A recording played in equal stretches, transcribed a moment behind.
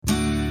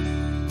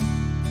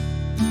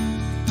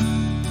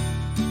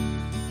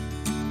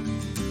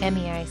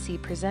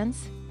MEIC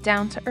presents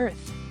Down to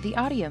Earth, the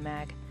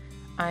audiomag.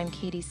 I'm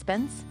Katie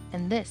Spence,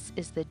 and this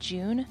is the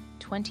June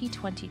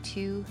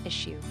 2022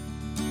 issue.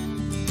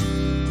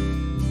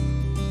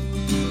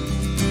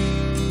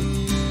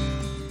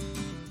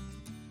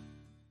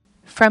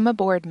 From a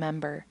Board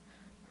Member,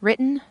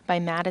 written by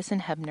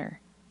Madison Hebner,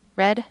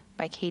 read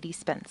by Katie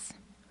Spence.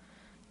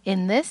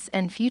 In this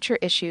and future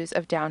issues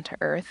of Down to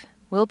Earth,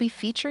 we'll be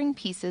featuring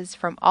pieces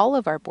from all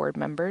of our board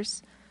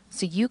members,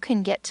 so you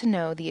can get to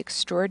know the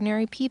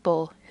extraordinary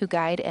people who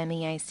guide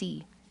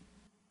MEIC.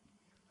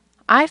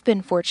 I've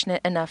been fortunate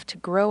enough to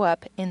grow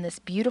up in this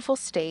beautiful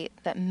state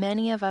that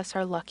many of us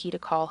are lucky to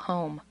call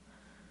home.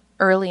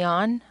 Early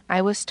on,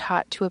 I was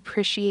taught to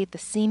appreciate the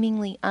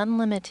seemingly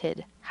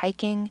unlimited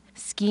hiking,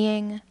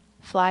 skiing,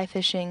 fly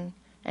fishing,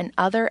 and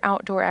other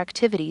outdoor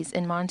activities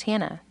in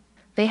Montana.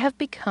 They have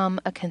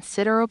become a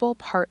considerable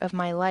part of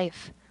my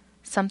life,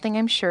 something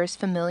I'm sure is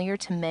familiar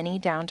to many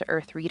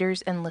down-to-earth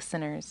readers and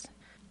listeners.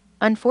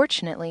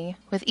 Unfortunately,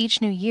 with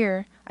each new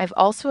year, I've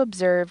also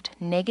observed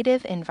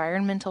negative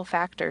environmental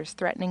factors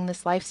threatening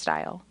this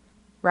lifestyle.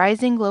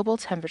 Rising global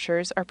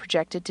temperatures are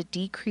projected to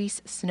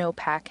decrease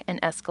snowpack and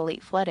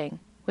escalate flooding,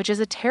 which is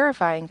a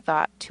terrifying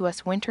thought to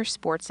us winter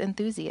sports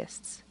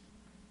enthusiasts.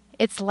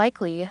 It's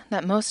likely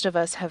that most of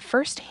us have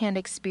first-hand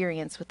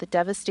experience with the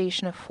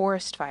devastation of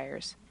forest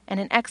fires, and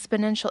an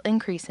exponential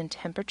increase in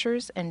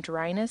temperatures and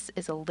dryness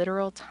is a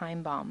literal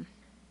time bomb.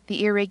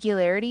 The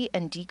irregularity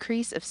and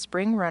decrease of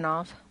spring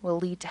runoff will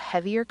lead to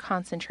heavier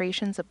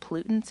concentrations of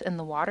pollutants in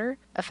the water,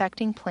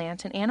 affecting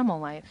plant and animal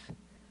life.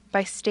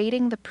 By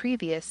stating the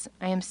previous,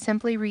 I am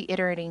simply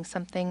reiterating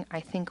something I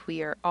think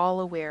we are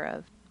all aware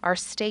of. Our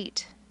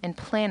state and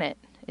planet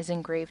is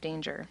in grave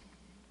danger.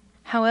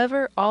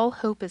 However, all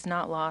hope is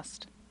not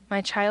lost. My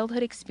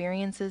childhood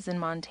experiences in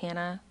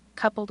Montana,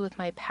 coupled with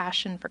my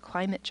passion for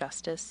climate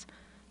justice,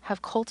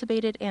 have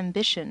cultivated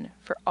ambition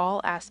for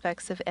all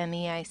aspects of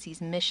MEIC's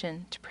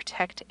mission to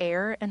protect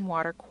air and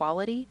water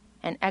quality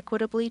and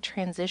equitably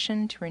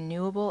transition to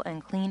renewable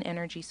and clean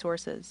energy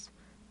sources.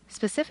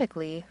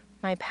 Specifically,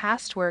 my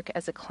past work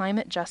as a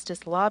climate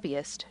justice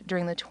lobbyist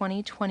during the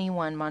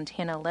 2021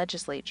 Montana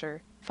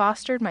legislature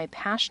fostered my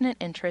passionate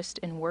interest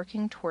in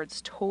working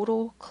towards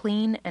total,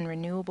 clean, and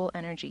renewable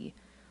energy,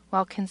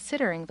 while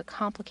considering the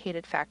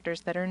complicated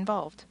factors that are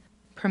involved,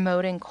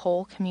 promoting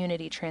coal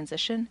community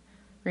transition,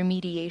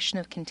 remediation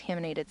of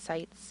contaminated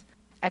sites,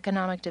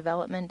 economic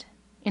development,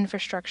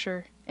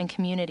 infrastructure, and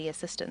community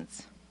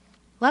assistance.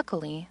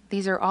 Luckily,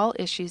 these are all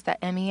issues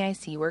that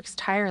MEIC works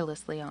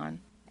tirelessly on.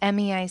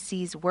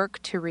 MEIC's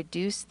work to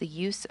reduce the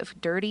use of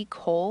dirty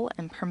coal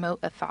and promote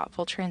a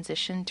thoughtful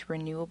transition to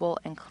renewable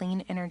and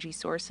clean energy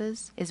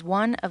sources is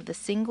one of the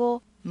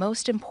single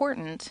most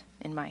important,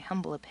 in my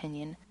humble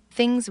opinion,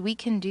 things we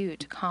can do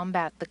to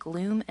combat the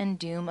gloom and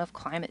doom of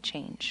climate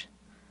change.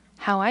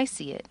 How I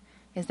see it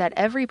is that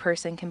every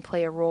person can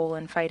play a role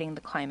in fighting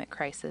the climate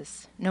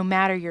crisis, no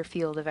matter your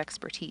field of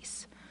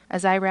expertise.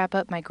 As I wrap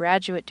up my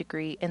graduate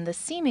degree in the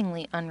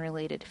seemingly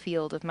unrelated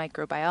field of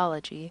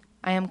microbiology,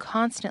 I am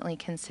constantly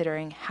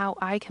considering how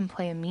I can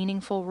play a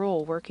meaningful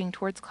role working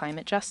towards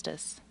climate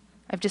justice.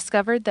 I've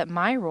discovered that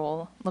my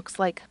role looks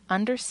like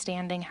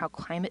understanding how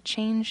climate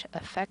change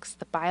affects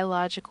the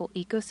biological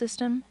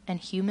ecosystem and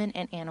human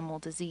and animal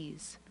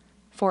disease.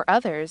 For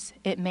others,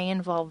 it may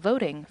involve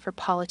voting for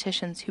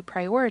politicians who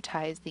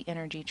prioritize the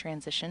energy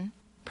transition,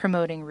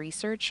 promoting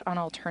research on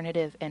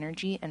alternative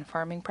energy and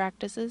farming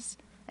practices,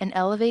 and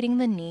elevating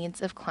the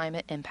needs of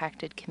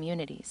climate-impacted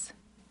communities.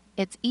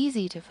 It's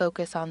easy to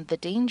focus on the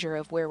danger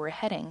of where we're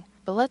heading,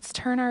 but let's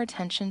turn our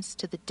attentions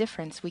to the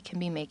difference we can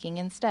be making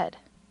instead.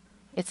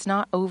 It's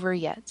not over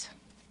yet.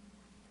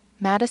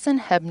 Madison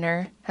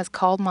Hebner has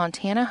called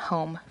Montana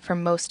home for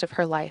most of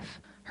her life.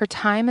 Her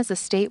time as a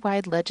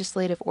statewide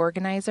legislative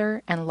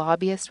organizer and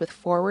lobbyist with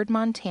Forward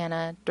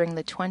Montana during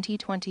the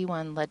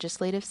 2021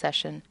 legislative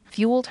session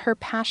fueled her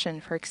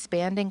passion for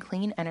expanding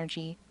clean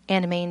energy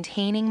and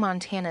maintaining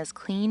Montana's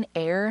clean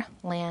air,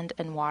 land,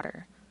 and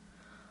water.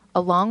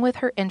 Along with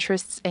her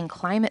interests in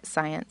climate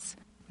science,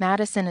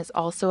 Madison is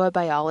also a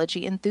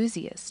biology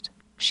enthusiast.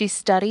 She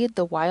studied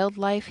the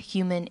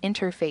wildlife-human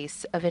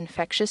interface of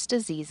infectious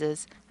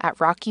diseases at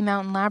Rocky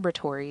Mountain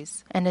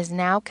Laboratories and is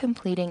now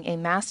completing a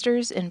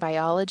master's in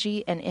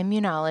biology and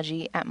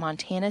immunology at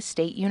Montana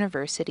State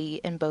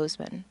University in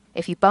Bozeman.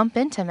 If you bump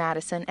into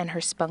Madison and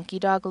her spunky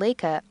dog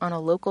Leica on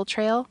a local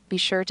trail, be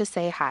sure to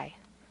say hi.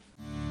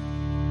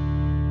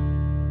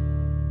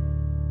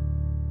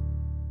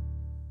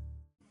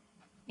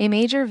 A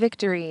Major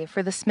Victory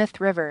for the Smith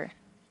River,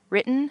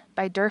 written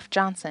by Durf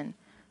Johnson.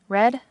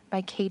 Read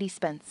by Katie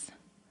Spence.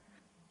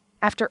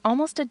 After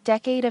almost a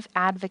decade of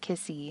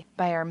advocacy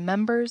by our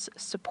members,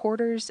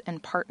 supporters,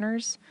 and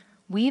partners,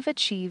 we've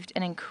achieved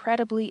an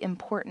incredibly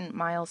important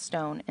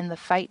milestone in the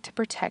fight to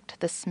protect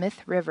the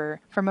Smith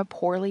River from a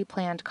poorly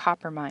planned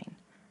copper mine.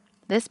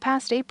 This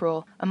past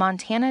April, a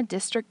Montana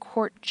District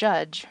Court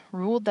judge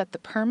ruled that the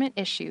permit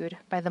issued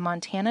by the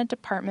Montana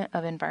Department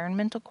of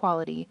Environmental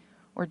Quality,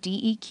 or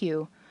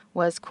DEQ,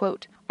 was,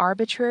 quote,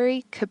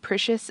 arbitrary,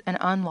 capricious, and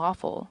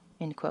unlawful,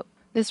 End quote.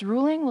 This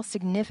ruling will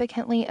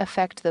significantly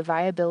affect the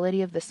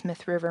viability of the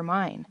Smith River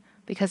mine,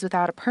 because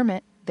without a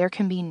permit, there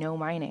can be no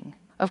mining.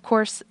 Of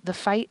course, the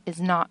fight is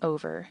not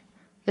over.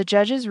 The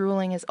judge's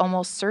ruling is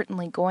almost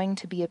certainly going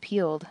to be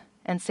appealed,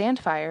 and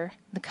Sandfire,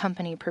 the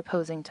company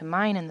proposing to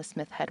mine in the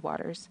Smith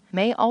headwaters,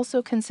 may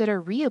also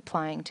consider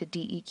reapplying to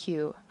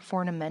DEQ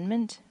for an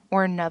amendment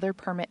or another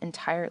permit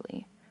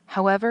entirely.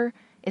 However,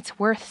 it's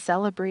worth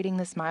celebrating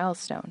this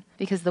milestone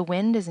because the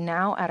wind is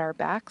now at our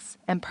backs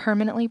and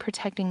permanently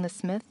protecting the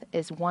Smith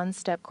is one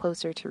step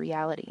closer to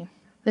reality.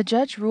 The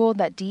judge ruled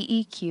that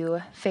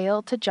DEQ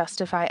failed to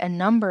justify a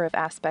number of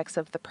aspects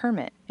of the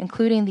permit,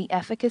 including the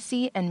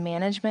efficacy and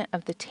management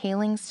of the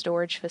tailings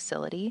storage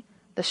facility,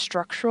 the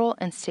structural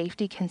and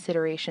safety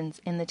considerations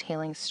in the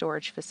tailings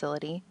storage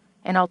facility,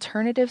 and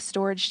alternative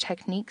storage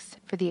techniques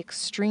for the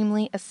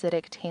extremely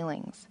acidic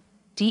tailings.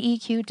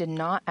 DEQ did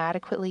not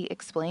adequately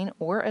explain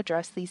or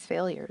address these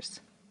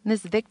failures.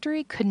 This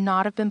victory could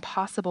not have been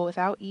possible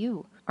without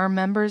you, our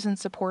members and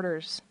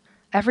supporters.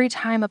 Every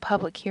time a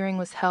public hearing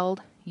was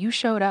held, you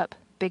showed up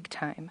big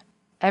time.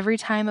 Every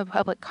time a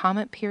public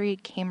comment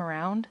period came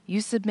around,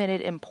 you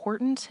submitted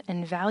important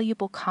and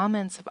valuable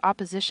comments of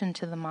opposition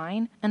to the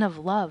mine and of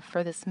love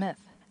for the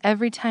Smith.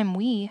 Every time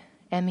we,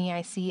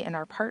 MEIC and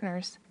our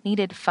partners,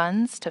 needed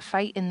funds to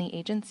fight in the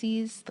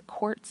agencies, the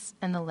courts,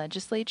 and the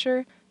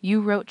legislature,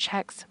 you wrote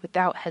checks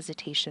without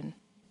hesitation.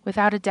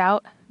 Without a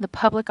doubt, the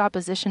public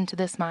opposition to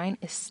this mine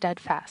is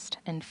steadfast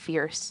and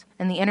fierce,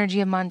 and the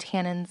energy of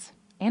Montanans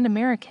and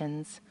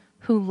Americans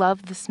who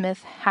love the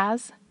Smith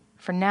has,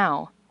 for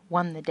now,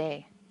 won the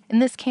day. In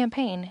this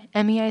campaign,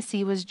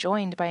 MEIC was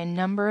joined by a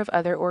number of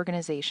other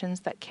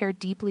organizations that care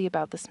deeply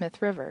about the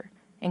Smith River,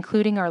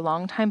 including our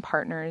longtime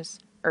partners,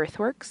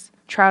 Earthworks,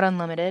 Trout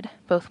Unlimited,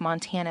 both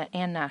Montana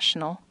and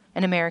national,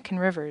 and American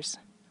Rivers.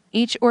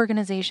 Each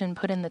organization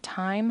put in the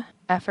time,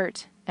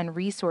 effort, and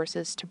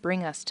resources to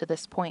bring us to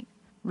this point.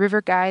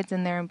 River guides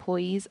and their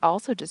employees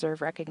also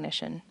deserve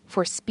recognition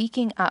for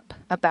speaking up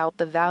about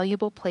the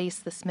valuable place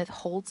the Smith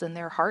holds in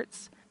their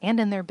hearts and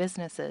in their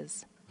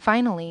businesses.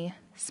 Finally,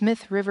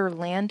 Smith River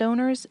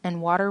landowners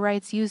and water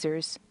rights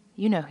users,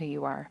 you know who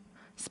you are,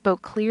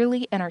 spoke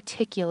clearly and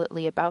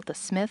articulately about the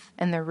Smith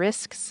and the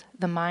risks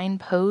the mine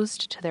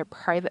posed to their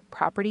private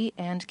property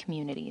and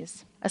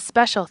communities. A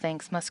special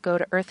thanks must go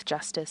to Earth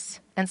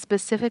Justice, and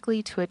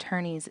specifically to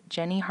attorneys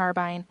Jenny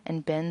Harbine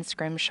and Ben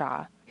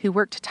Scrimshaw, who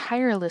worked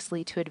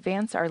tirelessly to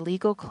advance our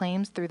legal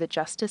claims through the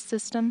justice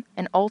system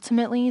and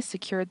ultimately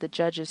secured the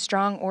judge's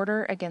strong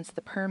order against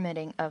the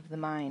permitting of the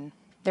mine.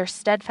 Their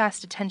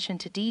steadfast attention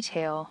to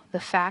detail, the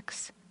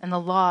facts, and the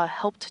law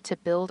helped to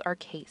build our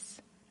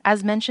case.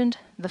 As mentioned,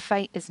 the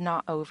fight is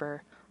not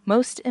over.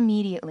 Most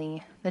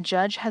immediately, the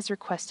judge has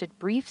requested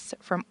briefs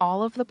from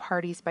all of the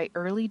parties by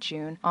early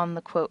June on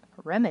the, quote,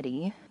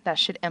 remedy that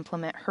should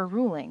implement her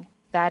ruling.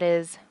 That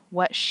is,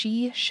 what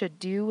she should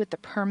do with the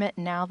permit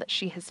now that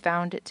she has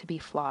found it to be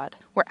flawed.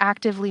 We're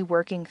actively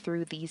working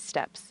through these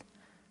steps.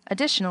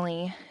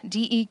 Additionally,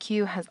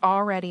 DEQ has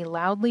already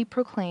loudly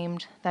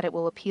proclaimed that it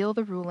will appeal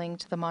the ruling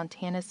to the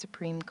Montana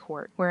Supreme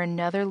Court, where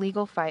another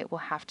legal fight will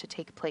have to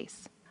take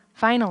place.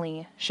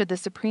 Finally, should the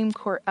Supreme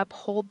Court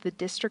uphold the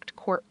district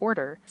court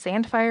order,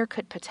 Sandfire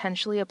could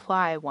potentially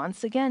apply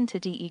once again to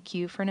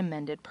DEQ for an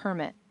amended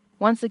permit.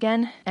 Once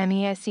again,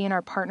 MEIC and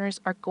our partners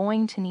are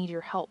going to need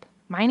your help.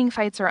 Mining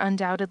fights are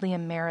undoubtedly a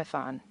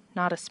marathon,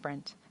 not a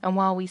sprint. And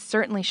while we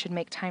certainly should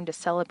make time to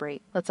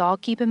celebrate, let's all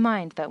keep in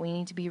mind that we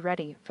need to be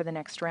ready for the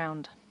next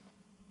round.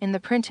 In the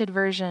printed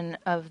version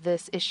of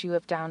this issue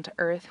of Down to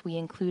Earth, we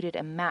included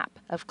a map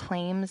of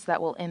claims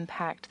that will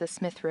impact the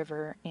Smith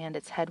River and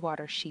its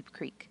headwater Sheep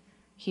Creek.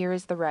 Here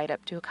is the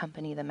write-up to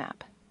accompany the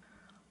map.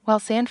 While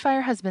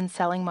Sandfire has been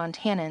selling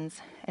Montanans,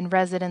 and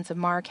residents of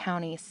Marr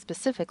County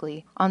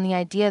specifically, on the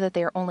idea that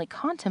they are only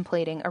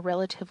contemplating a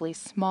relatively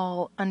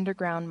small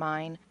underground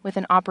mine with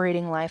an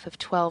operating life of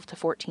 12 to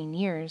 14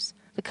 years,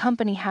 the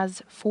company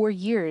has for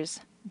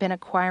years been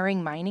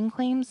acquiring mining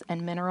claims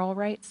and mineral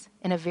rights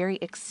in a very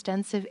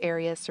extensive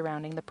area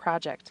surrounding the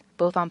project,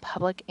 both on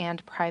public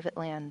and private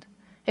land.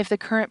 If the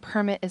current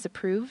permit is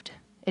approved,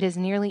 it is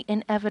nearly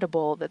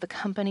inevitable that the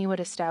company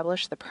would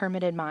establish the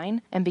permitted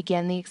mine and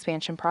begin the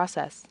expansion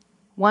process.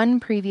 One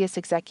previous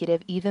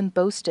executive even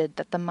boasted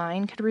that the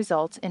mine could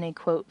result in a,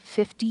 quote,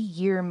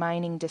 50-year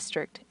mining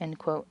district, end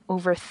quote,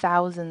 over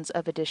thousands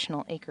of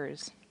additional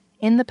acres.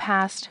 In the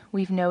past,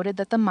 we've noted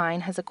that the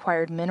mine has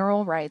acquired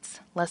mineral rights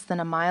less than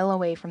a mile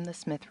away from the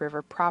Smith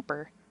River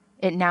proper.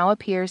 It now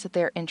appears that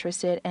they are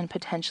interested in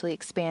potentially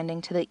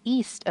expanding to the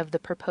east of the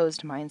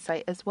proposed mine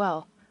site as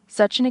well.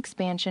 Such an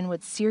expansion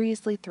would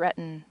seriously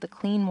threaten the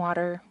clean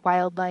water,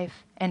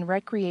 wildlife, and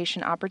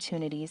recreation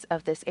opportunities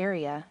of this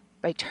area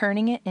by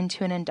turning it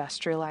into an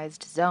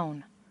industrialized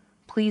zone.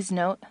 Please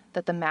note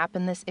that the map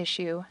in this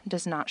issue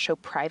does not show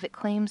private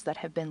claims that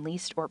have been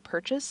leased or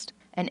purchased,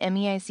 and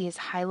MEIC has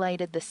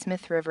highlighted the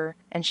Smith River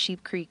and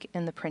Sheep Creek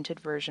in the printed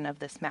version of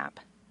this map.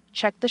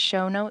 Check the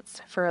show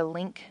notes for a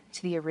link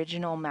to the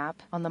original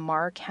map on the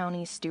Marr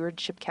County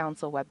Stewardship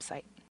Council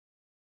website.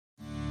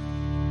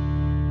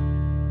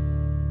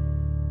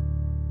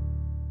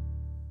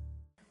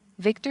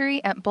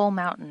 Victory at Bull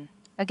Mountain,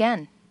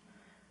 again.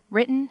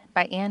 Written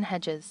by Ann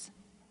Hedges.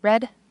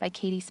 Read by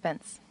Katie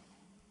Spence.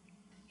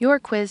 Your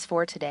quiz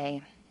for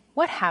today.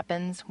 What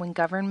happens when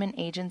government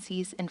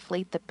agencies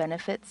inflate the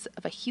benefits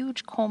of a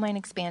huge coal mine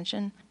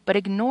expansion, but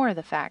ignore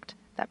the fact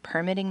that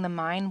permitting the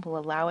mine will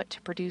allow it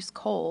to produce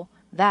coal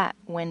that,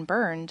 when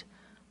burned,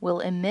 will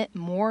emit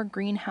more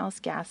greenhouse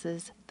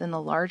gases than the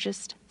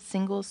largest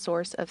single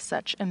source of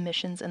such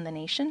emissions in the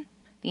nation?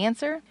 The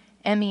answer?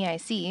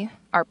 MEIC,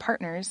 our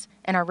partners,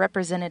 and our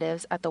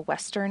representatives at the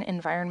Western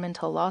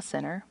Environmental Law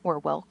Center,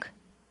 or WELC,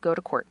 go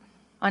to court.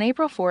 On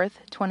April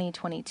 4th,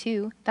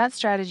 2022, that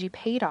strategy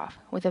paid off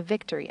with a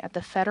victory at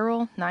the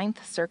Federal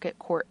Ninth Circuit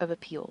Court of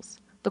Appeals.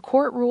 The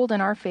court ruled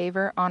in our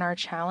favor on our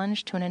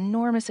challenge to an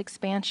enormous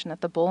expansion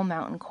at the Bull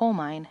Mountain coal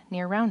mine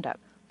near Roundup.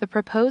 The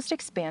proposed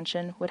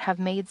expansion would have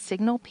made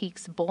Signal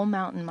Peak's Bull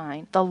Mountain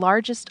mine the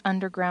largest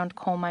underground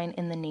coal mine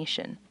in the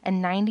nation,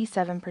 and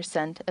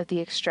 97% of the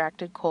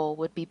extracted coal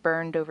would be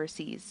burned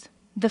overseas.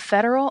 The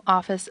Federal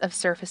Office of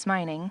Surface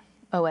Mining,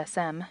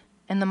 OSM,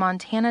 and the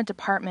Montana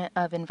Department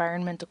of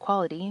Environmental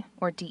Quality,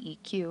 or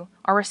DEQ,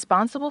 are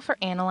responsible for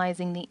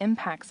analyzing the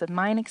impacts of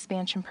mine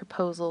expansion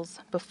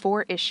proposals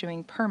before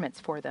issuing permits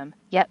for them.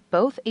 Yet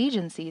both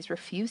agencies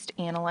refuse to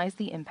analyze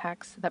the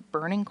impacts that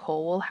burning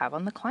coal will have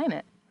on the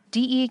climate.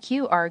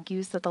 DEQ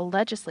argues that the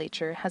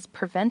legislature has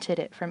prevented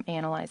it from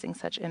analyzing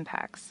such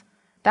impacts.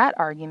 That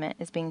argument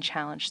is being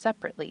challenged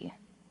separately.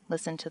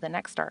 Listen to the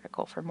next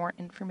article for more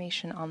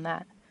information on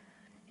that.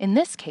 In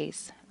this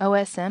case,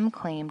 OSM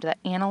claimed that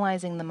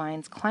analyzing the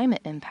mine's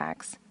climate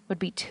impacts would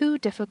be too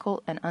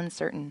difficult and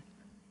uncertain.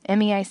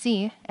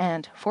 MEIC,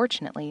 and,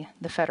 fortunately,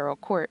 the federal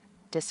court,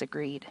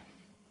 disagreed.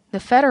 The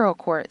federal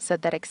court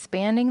said that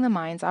expanding the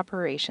mine's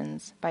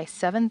operations by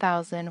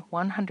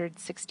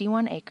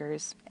 7,161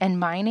 acres and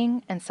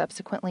mining and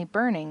subsequently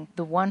burning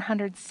the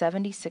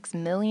 176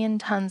 million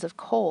tons of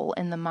coal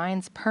in the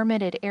mine's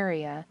permitted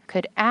area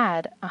could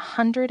add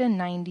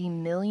 190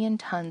 million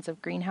tons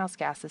of greenhouse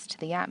gases to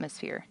the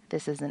atmosphere.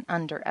 This is an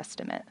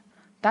underestimate.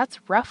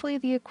 That's roughly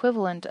the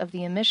equivalent of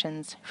the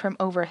emissions from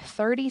over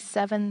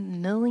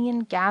 37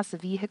 million gas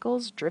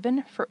vehicles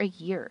driven for a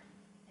year.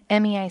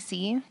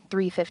 MEIC,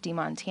 350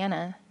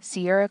 Montana,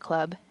 Sierra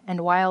Club,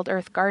 and Wild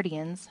Earth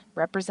Guardians,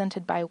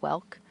 represented by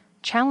WELC,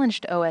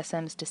 challenged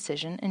OSM's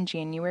decision in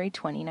January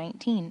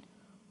 2019.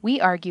 We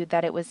argued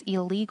that it was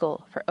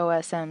illegal for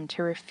OSM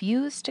to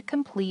refuse to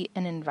complete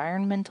an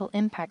environmental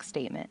impact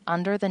statement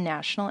under the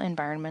National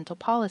Environmental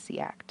Policy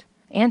Act,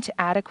 and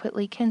to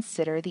adequately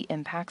consider the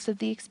impacts of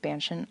the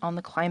expansion on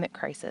the climate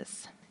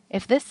crisis.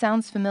 If this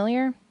sounds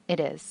familiar, it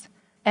is.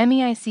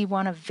 MEIC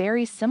won a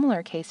very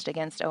similar case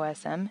against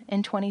OSM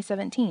in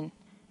 2017.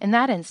 In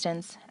that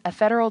instance, a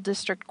federal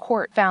district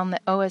court found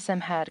that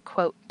OSM had,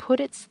 quote, put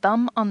its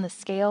thumb on the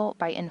scale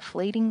by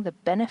inflating the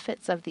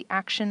benefits of the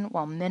action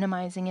while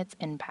minimizing its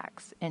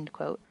impacts, end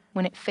quote,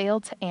 when it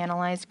failed to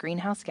analyze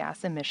greenhouse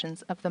gas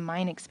emissions of the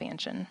mine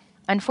expansion.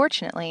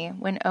 Unfortunately,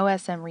 when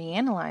OSM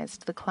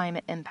reanalyzed the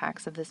climate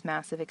impacts of this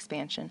massive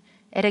expansion,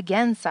 it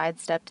again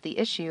sidestepped the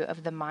issue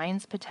of the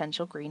mine's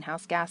potential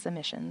greenhouse gas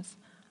emissions.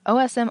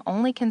 OSM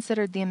only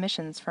considered the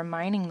emissions from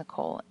mining the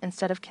coal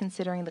instead of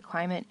considering the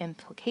climate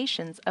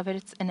implications of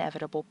its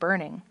inevitable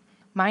burning.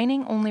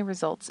 Mining only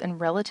results in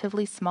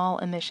relatively small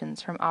emissions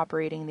from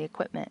operating the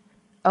equipment.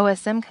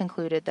 OSM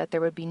concluded that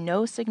there would be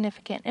no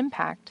significant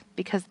impact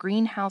because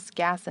greenhouse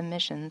gas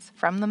emissions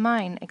from the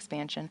mine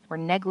expansion were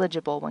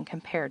negligible when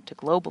compared to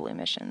global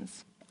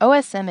emissions.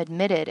 OSM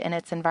admitted in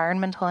its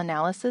environmental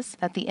analysis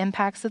that the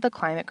impacts of the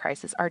climate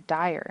crisis are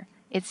dire.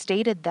 It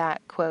stated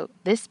that, quote,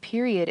 this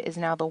period is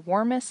now the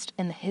warmest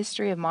in the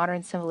history of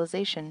modern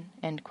civilization,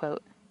 end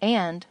quote,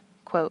 and,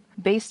 quote,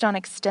 based on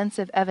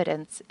extensive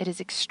evidence, it is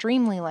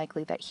extremely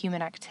likely that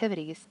human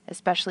activities,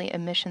 especially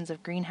emissions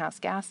of greenhouse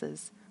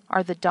gases,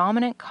 are the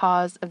dominant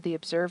cause of the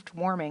observed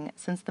warming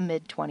since the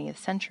mid-20th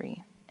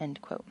century,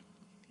 end quote.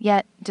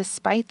 Yet,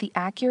 despite the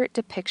accurate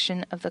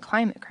depiction of the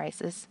climate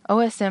crisis,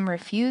 OSM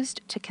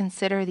refused to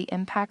consider the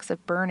impacts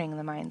of burning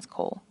the mine's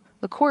coal.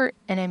 The court,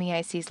 in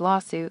MEIC's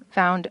lawsuit,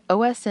 found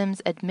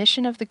OSM's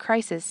admission of the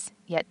crisis,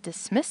 yet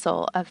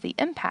dismissal of the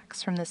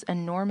impacts from this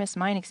enormous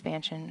mine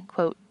expansion,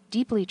 quote,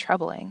 deeply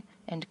troubling,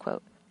 end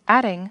quote,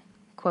 adding,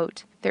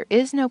 quote, there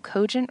is no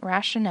cogent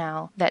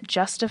rationale that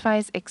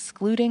justifies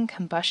excluding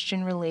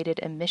combustion-related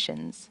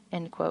emissions,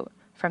 end quote,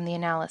 from the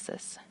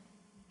analysis.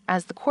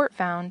 As the court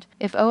found,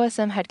 if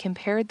OSM had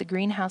compared the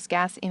greenhouse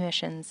gas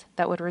emissions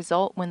that would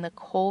result when the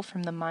coal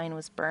from the mine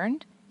was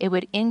burned, it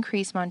would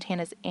increase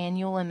Montana's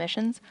annual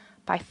emissions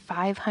by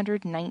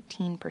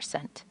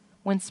 519%.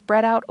 When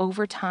spread out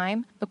over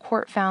time, the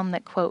court found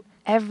that, quote,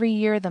 every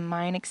year the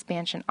mine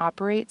expansion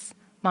operates,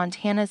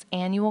 Montana's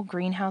annual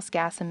greenhouse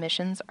gas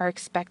emissions are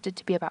expected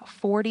to be about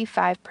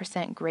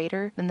 45%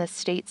 greater than the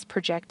state's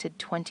projected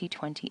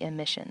 2020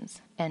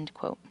 emissions, end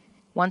quote.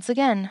 Once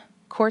again,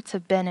 courts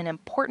have been an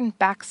important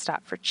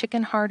backstop for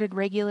chicken-hearted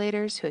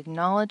regulators who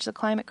acknowledge the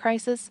climate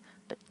crisis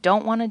but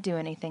don't want to do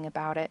anything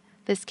about it.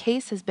 This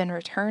case has been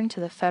returned to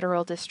the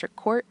federal district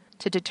court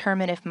to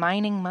determine if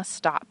mining must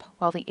stop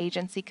while the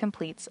agency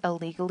completes a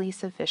legally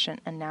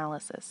sufficient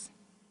analysis.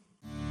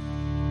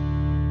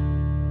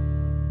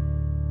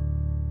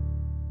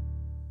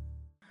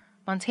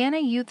 Montana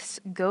youths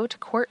go to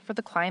court for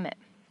the climate.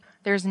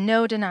 There's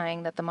no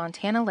denying that the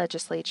Montana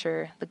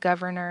legislature, the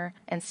governor,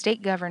 and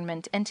state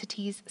government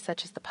entities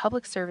such as the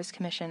Public Service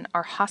Commission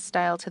are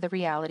hostile to the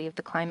reality of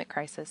the climate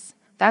crisis.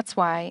 That's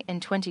why, in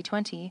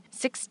 2020,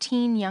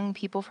 16 young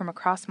people from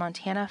across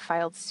Montana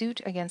filed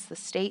suit against the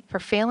state for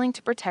failing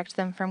to protect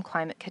them from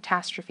climate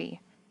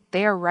catastrophe.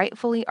 They are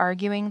rightfully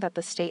arguing that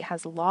the state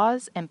has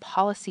laws and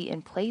policy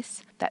in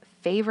place that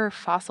favor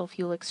fossil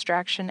fuel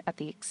extraction at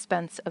the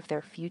expense of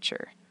their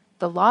future.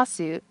 The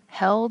lawsuit,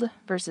 Held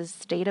versus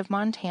State of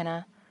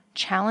Montana,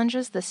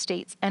 challenges the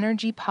state's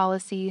energy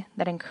policy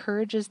that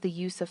encourages the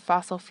use of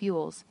fossil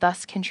fuels,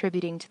 thus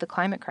contributing to the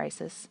climate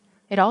crisis.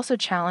 It also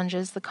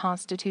challenges the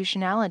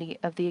constitutionality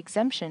of the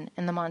exemption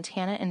in the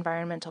Montana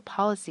Environmental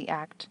Policy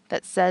Act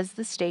that says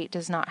the state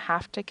does not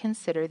have to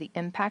consider the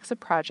impacts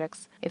of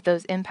projects if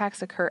those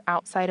impacts occur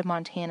outside of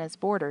Montana's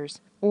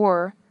borders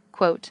or,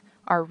 quote,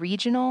 are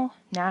regional,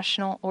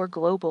 national, or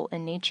global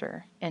in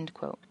nature, end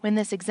quote. When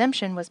this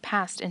exemption was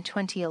passed in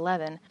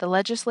 2011, the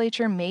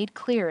legislature made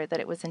clear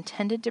that it was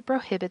intended to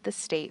prohibit the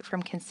state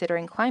from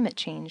considering climate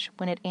change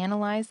when it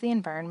analyzed the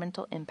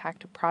environmental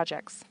impact of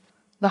projects.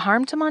 The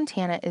harm to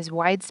Montana is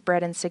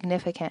widespread and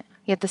significant,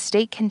 yet the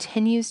state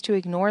continues to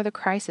ignore the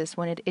crisis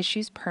when it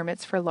issues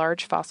permits for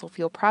large fossil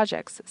fuel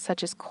projects,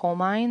 such as coal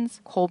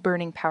mines,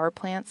 coal-burning power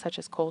plants such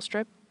as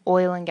Colstrip,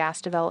 oil and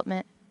gas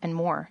development, and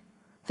more.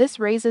 This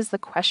raises the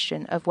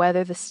question of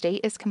whether the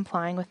state is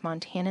complying with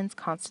Montanans'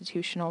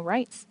 constitutional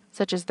rights,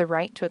 such as the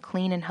right to a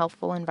clean and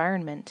healthful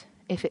environment,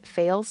 if it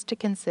fails to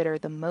consider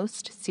the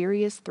most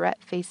serious threat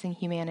facing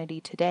humanity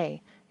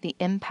today, the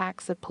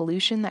impacts of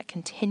pollution that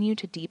continue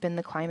to deepen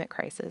the climate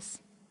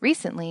crisis.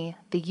 Recently,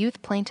 the youth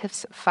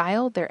plaintiffs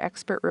filed their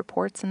expert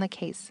reports in the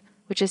case,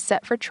 which is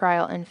set for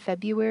trial in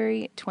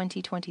February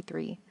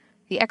 2023.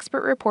 The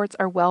expert reports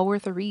are well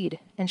worth a read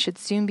and should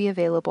soon be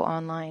available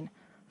online.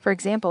 For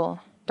example,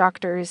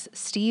 Doctors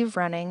Steve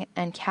Running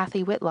and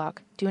Kathy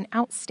Whitlock do an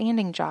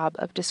outstanding job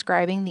of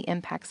describing the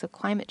impacts of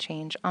climate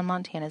change on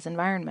Montana's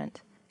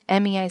environment.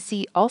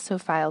 MEIC also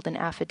filed an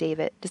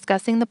affidavit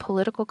discussing the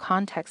political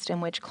context in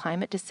which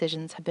climate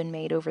decisions have been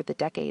made over the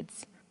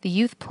decades. The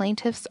youth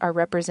plaintiffs are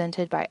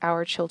represented by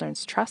Our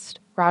Children's Trust,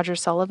 Roger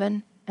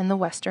Sullivan, and the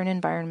Western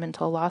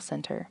Environmental Law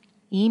Center.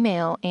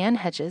 Email Ann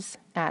Hedges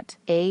at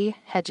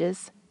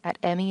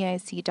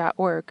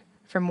ahedges@meic.org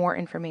for more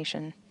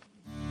information.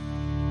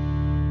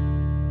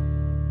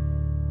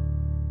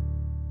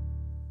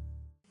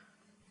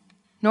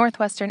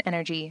 Northwestern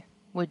Energy.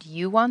 Would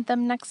you want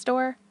them next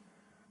door?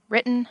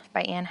 Written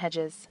by Ann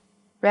Hedges.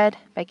 Read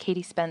by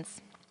Katie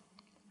Spence.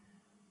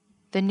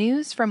 The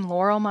news from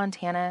Laurel,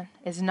 Montana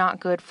is not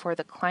good for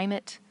the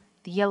climate,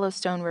 the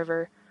Yellowstone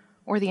River,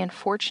 or the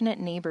unfortunate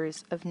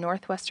neighbors of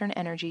Northwestern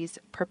Energy's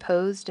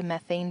proposed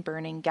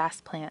methane-burning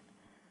gas plant.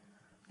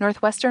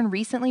 Northwestern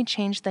recently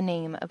changed the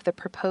name of the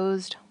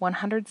proposed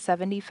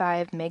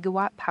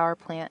 175-megawatt power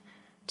plant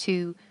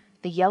to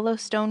the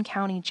Yellowstone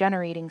County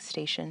Generating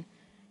Station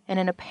in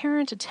an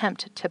apparent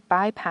attempt to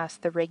bypass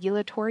the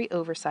regulatory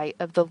oversight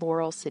of the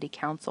Laurel City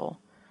Council.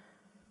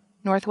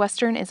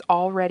 Northwestern is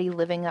already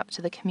living up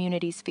to the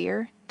community's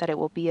fear that it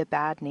will be a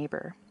bad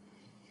neighbor.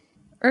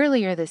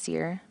 Earlier this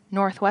year,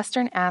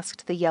 Northwestern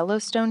asked the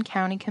Yellowstone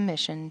County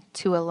Commission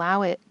to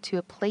allow it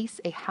to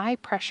place a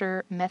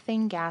high-pressure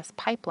methane gas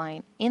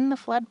pipeline in the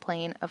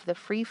floodplain of the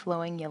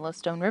free-flowing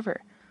Yellowstone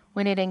River.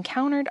 When it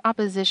encountered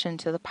opposition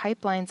to the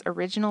pipeline's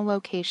original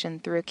location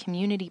through a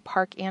community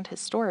park and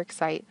historic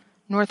site,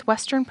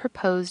 Northwestern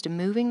proposed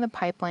moving the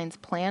pipeline's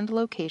planned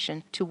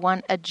location to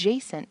one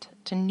adjacent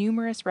to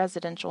numerous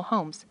residential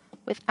homes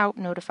without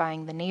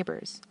notifying the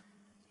neighbors.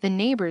 The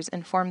neighbors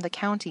informed the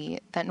county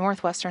that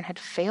Northwestern had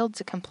failed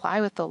to comply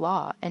with the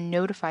law and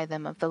notify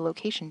them of the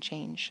location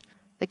change.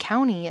 The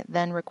county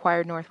then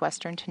required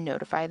Northwestern to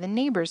notify the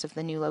neighbors of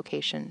the new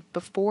location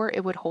before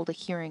it would hold a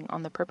hearing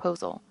on the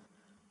proposal.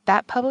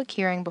 That public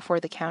hearing before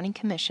the county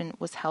commission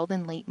was held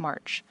in late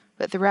March,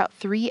 but throughout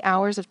 3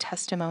 hours of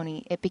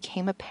testimony, it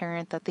became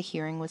apparent that the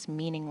hearing was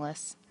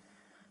meaningless.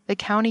 The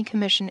county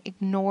commission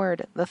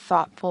ignored the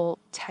thoughtful,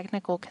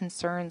 technical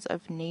concerns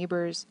of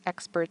neighbors,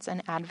 experts,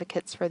 and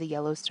advocates for the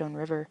Yellowstone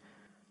River.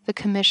 The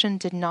commission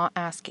did not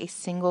ask a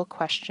single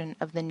question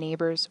of the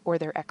neighbors or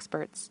their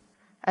experts.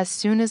 As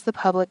soon as the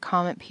public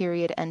comment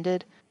period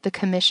ended, the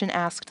commission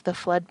asked the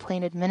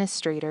floodplain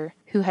administrator,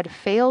 who had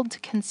failed to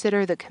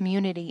consider the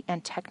community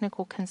and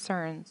technical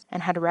concerns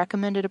and had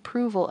recommended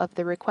approval of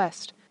the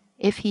request,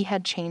 if he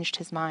had changed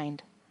his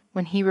mind.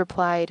 When he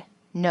replied,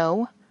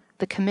 no,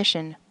 the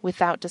commission,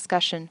 without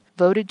discussion,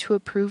 voted to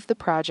approve the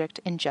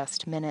project in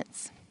just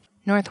minutes.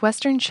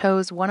 Northwestern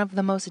chose one of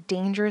the most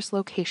dangerous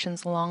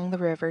locations along the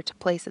river to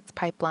place its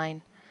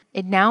pipeline.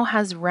 It now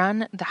has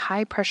run the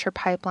high-pressure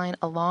pipeline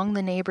along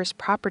the neighbors'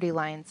 property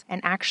lines and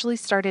actually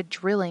started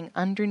drilling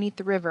underneath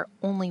the river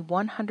only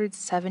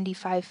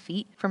 175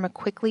 feet from a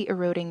quickly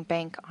eroding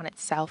bank on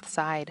its south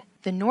side.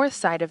 The north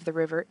side of the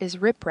river is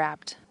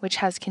riprapped, which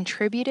has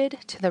contributed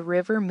to the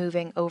river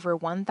moving over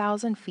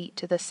 1,000 feet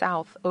to the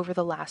south over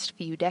the last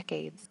few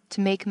decades.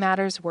 To make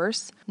matters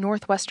worse,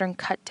 Northwestern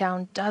cut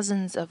down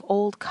dozens of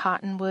old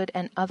cottonwood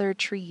and other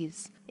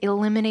trees,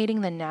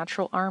 eliminating the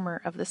natural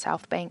armor of the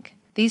south bank.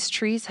 These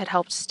trees had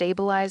helped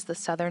stabilize the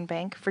southern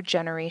bank for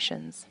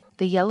generations.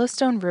 The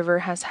Yellowstone River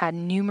has had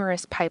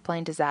numerous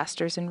pipeline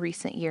disasters in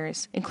recent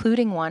years,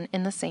 including one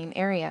in the same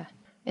area.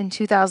 In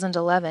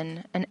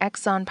 2011, an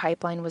Exxon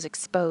pipeline was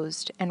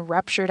exposed and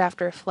ruptured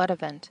after a flood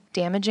event,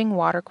 damaging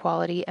water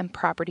quality and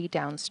property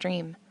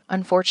downstream.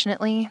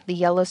 Unfortunately, the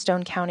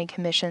Yellowstone County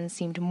Commission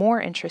seemed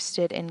more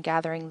interested in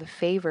gathering the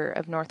favor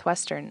of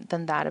Northwestern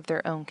than that of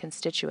their own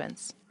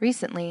constituents.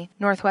 Recently,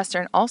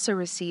 Northwestern also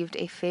received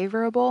a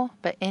favorable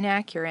but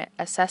inaccurate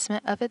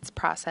assessment of its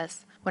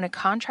process when a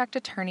contract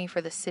attorney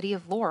for the city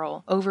of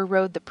Laurel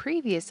overrode the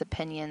previous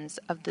opinions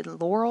of the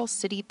Laurel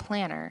City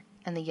Planner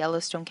and the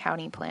Yellowstone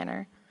County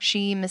Planner.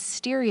 She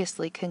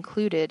mysteriously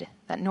concluded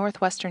that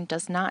Northwestern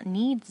does not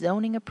need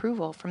zoning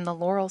approval from the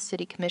Laurel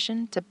City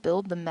Commission to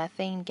build the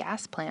methane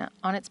gas plant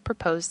on its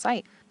proposed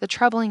site. The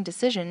troubling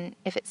decision,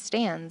 if it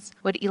stands,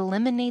 would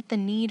eliminate the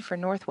need for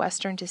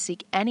Northwestern to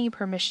seek any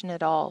permission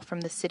at all from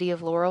the city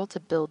of Laurel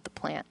to build the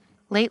plant.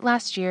 Late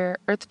last year,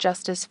 Earth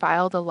Justice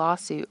filed a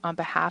lawsuit on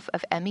behalf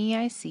of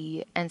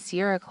MEIC and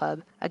Sierra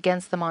Club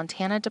against the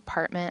Montana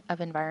Department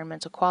of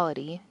Environmental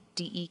Quality,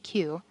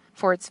 DEQ,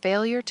 for its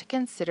failure to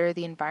consider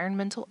the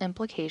environmental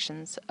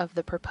implications of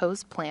the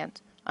proposed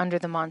plant under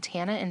the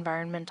Montana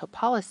Environmental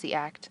Policy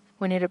Act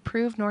when it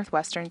approved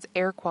Northwestern's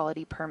air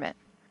quality permit.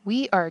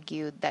 We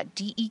argued that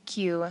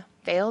DEQ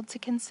failed to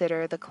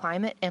consider the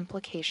climate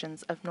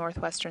implications of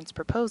Northwestern's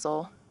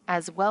proposal,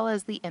 as well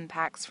as the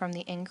impacts from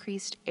the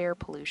increased air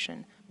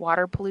pollution,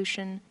 water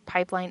pollution,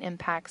 pipeline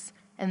impacts,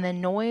 and the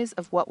noise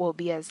of what will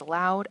be as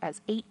loud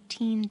as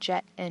 18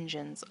 jet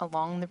engines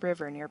along the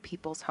river near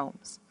people's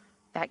homes.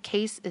 That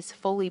case is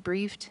fully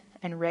briefed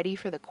and ready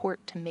for the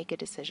court to make a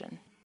decision.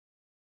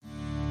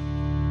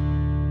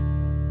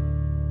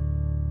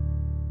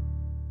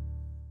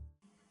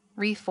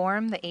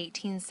 Reform the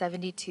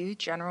 1872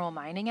 General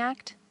Mining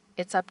Act?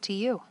 It's up to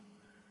you.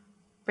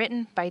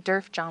 Written by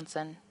Durf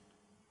Johnson.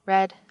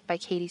 Read by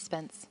Katie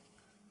Spence.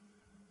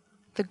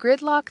 The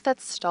gridlock that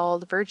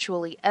stalled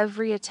virtually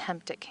every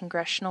attempt at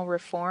congressional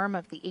reform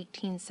of the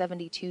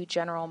 1872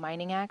 General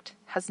Mining Act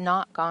has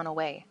not gone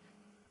away.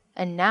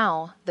 And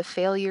now, the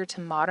failure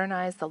to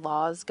modernize the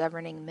laws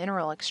governing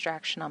mineral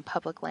extraction on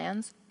public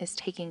lands is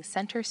taking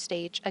center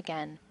stage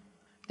again.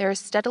 There is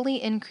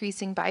steadily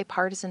increasing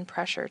bipartisan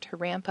pressure to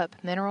ramp up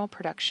mineral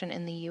production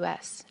in the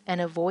U.S.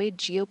 and avoid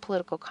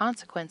geopolitical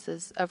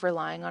consequences of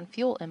relying on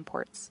fuel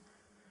imports.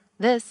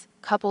 This,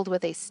 coupled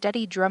with a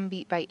steady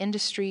drumbeat by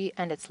industry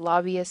and its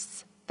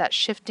lobbyists that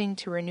shifting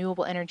to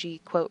renewable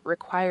energy, quote,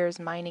 requires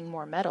mining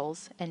more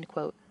metals, end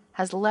quote,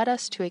 has led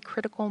us to a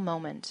critical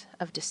moment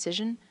of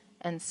decision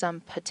and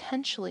some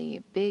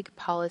potentially big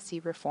policy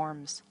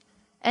reforms.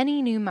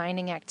 Any new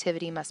mining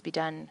activity must be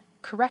done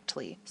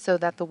correctly so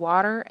that the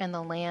water and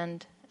the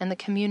land and the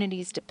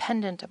communities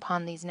dependent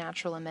upon these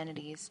natural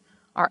amenities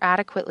are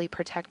adequately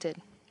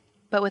protected.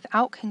 But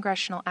without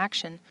congressional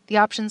action, the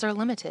options are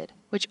limited,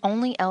 which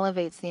only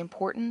elevates the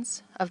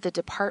importance of the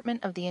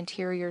Department of the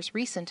Interior's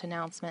recent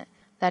announcement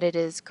that it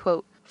is,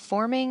 quote,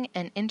 forming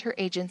an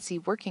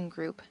interagency working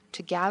group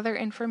to gather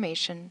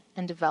information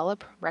and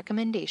develop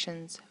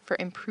recommendations for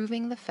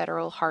improving the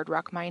federal hard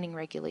rock mining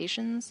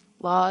regulations,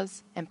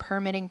 laws, and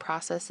permitting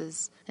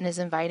processes, and is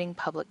inviting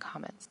public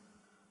comments.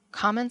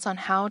 Comments on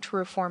how to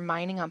reform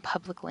mining on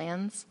public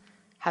lands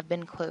have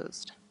been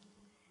closed.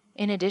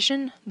 In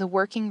addition, the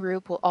working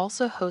group will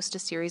also host a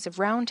series of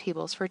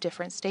roundtables for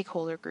different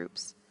stakeholder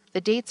groups.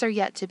 The dates are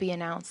yet to be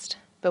announced,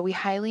 but we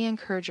highly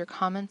encourage your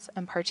comments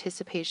and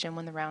participation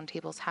when the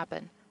roundtables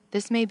happen.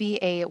 This may be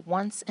a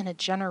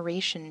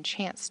once-in-a-generation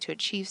chance to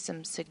achieve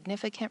some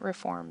significant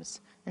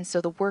reforms, and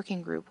so the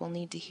working group will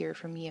need to hear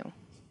from you.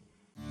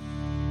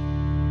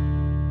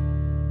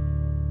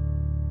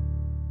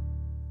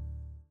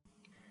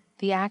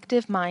 The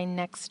Active Mine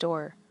Next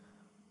Door.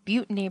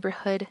 Butte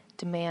Neighborhood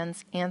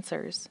Demands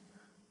Answers.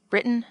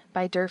 Written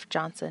by Durf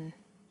Johnson.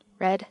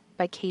 Read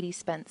by Katie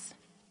Spence.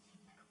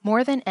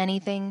 More than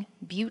anything,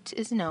 Butte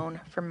is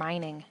known for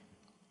mining.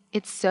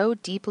 It's so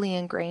deeply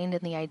ingrained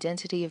in the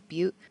identity of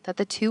Butte that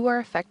the two are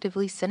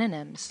effectively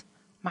synonyms.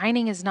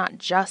 Mining is not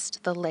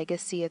just the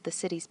legacy of the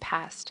city's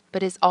past,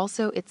 but is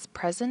also its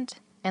present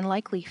and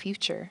likely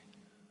future.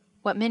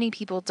 What many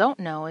people don't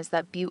know is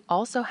that Butte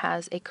also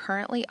has a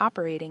currently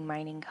operating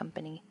mining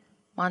company.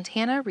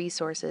 Montana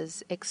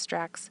Resources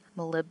extracts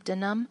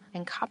molybdenum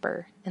and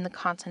copper in the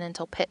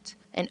Continental Pit,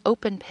 an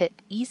open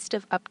pit east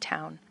of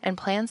Uptown, and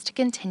plans to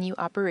continue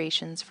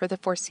operations for the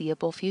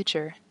foreseeable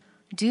future.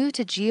 Due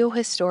to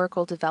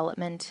geohistorical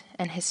development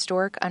and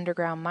historic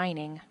underground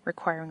mining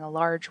requiring a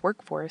large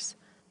workforce,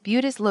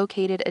 Butte is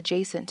located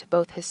adjacent to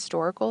both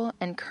historical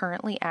and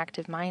currently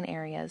active mine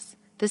areas.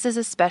 This is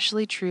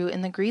especially true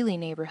in the Greeley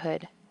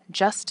neighborhood,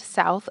 just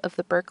south of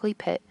the Berkeley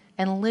pit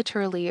and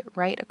literally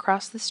right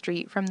across the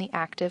street from the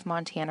active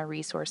Montana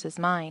Resources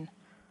mine.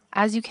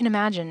 As you can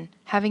imagine,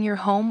 having your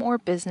home or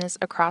business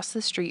across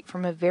the street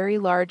from a very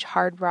large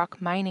hard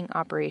rock mining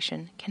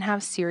operation can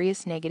have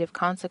serious negative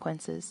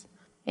consequences.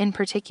 In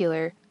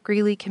particular,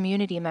 Greeley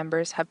community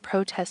members have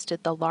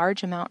protested the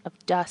large amount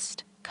of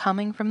dust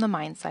coming from the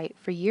mine site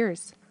for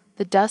years.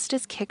 The dust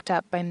is kicked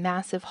up by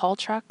massive haul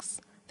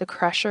trucks, the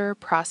crusher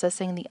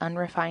processing the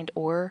unrefined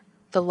ore,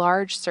 the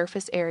large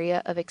surface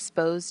area of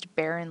exposed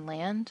barren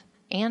land,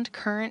 and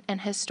current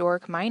and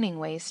historic mining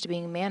waste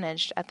being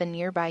managed at the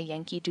nearby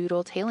Yankee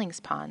Doodle tailings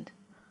pond.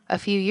 A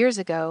few years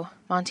ago,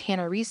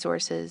 Montana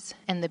Resources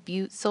and the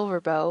Butte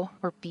Silverbow,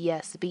 or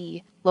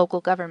BSB,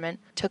 local government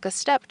took a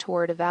step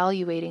toward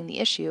evaluating the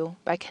issue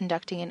by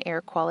conducting an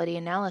air quality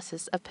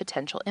analysis of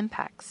potential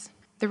impacts.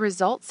 The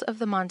results of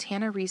the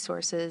Montana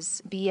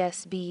Resources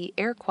BSB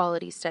air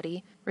quality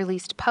study,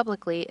 released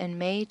publicly in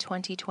May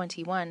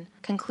 2021,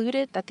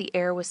 concluded that the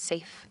air was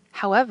safe.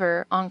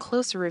 However, on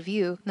closer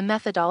review, the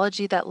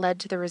methodology that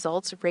led to the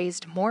results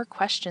raised more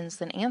questions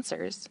than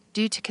answers.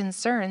 Due to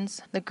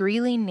concerns, the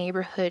Greeley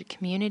Neighborhood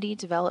Community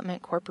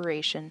Development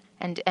Corporation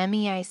and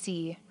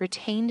MEIC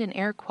retained an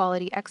air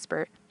quality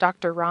expert,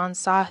 Dr. Ron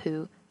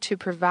Sahu, to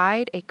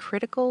provide a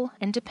critical,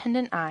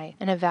 independent eye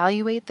and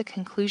evaluate the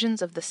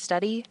conclusions of the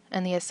study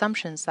and the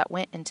assumptions that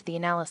went into the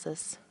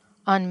analysis.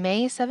 On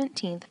May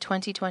 17,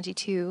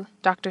 2022,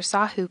 Dr.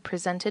 Sahu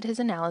presented his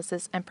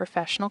analysis and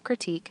professional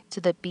critique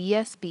to the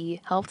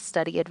BSB Health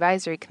Study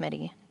Advisory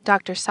Committee.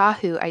 Dr.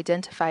 Sahu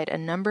identified a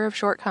number of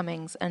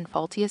shortcomings and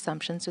faulty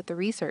assumptions with the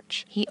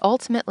research. He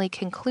ultimately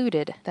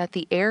concluded that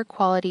the air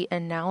quality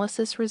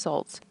analysis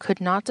results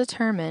could not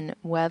determine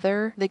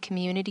whether the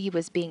community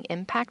was being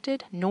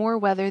impacted nor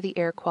whether the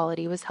air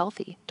quality was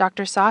healthy.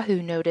 Dr.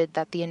 Sahu noted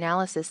that the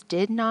analysis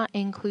did not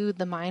include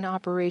the mine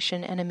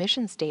operation and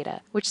emissions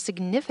data, which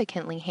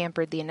significantly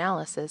hampered the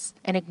analysis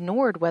and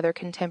ignored whether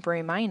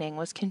contemporary mining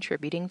was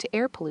contributing to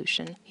air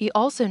pollution. He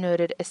also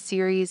noted a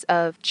series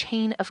of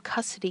chain of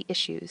custody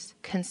issues,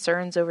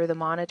 concerns over the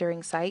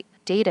monitoring site,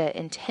 data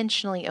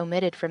intentionally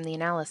omitted from the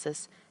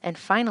analysis, and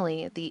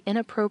finally, the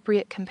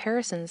inappropriate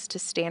comparisons to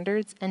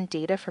standards and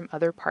data from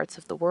other parts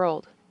of the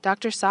world.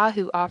 Dr.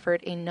 Sahu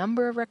offered a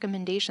number of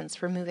recommendations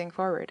for moving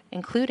forward,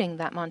 including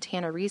that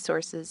Montana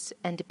Resources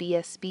and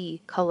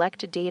BSB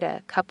collect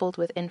data coupled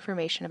with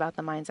information about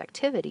the mine's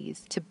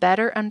activities to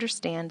better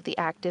understand the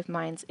active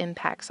mine's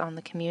impacts on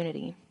the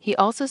community. He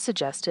also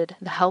suggested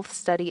the Health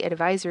Study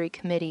Advisory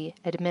Committee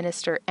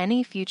administer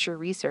any future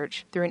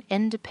research through an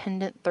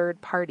independent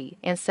third party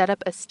and set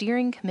up a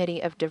steering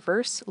committee of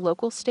diverse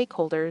local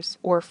stakeholders,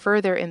 or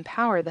further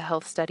empower the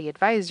Health Study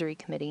Advisory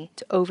Committee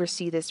to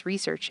oversee this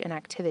research and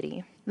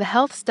activity. The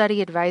Health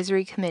Study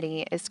Advisory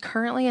Committee is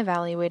currently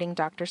evaluating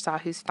Dr.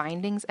 Sahu's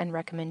findings and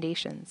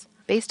recommendations.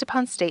 Based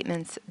upon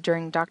statements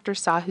during Dr.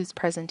 Sahu's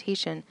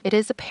presentation, it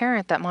is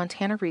apparent that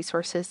Montana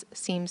Resources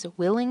seems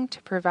willing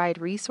to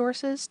provide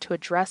resources to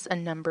address a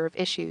number of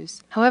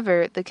issues.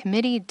 However, the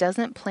committee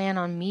doesn't plan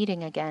on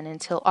meeting again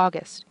until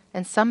August,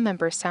 and some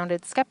members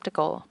sounded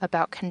skeptical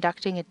about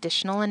conducting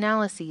additional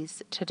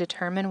analyses to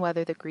determine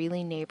whether the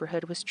Greeley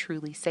neighborhood was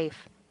truly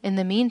safe. In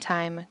the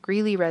meantime,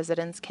 Greeley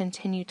residents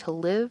continue to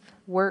live,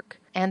 work,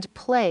 and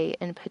play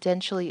in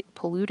potentially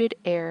polluted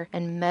air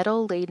and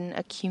metal-laden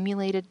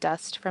accumulated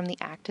dust from the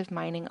active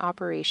mining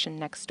operation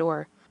next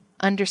door.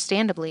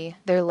 Understandably,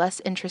 they're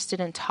less interested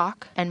in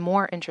talk and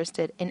more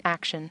interested in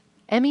action.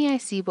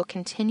 MEIC will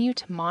continue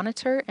to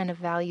monitor and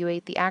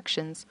evaluate the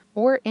actions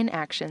or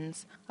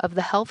inactions of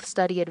the Health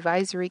Study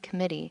Advisory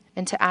Committee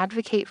and to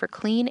advocate for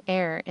clean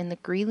air in the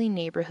Greeley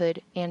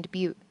neighborhood and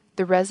Butte.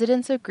 The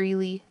residents of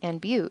Greeley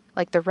and Butte,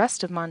 like the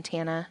rest of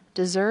Montana,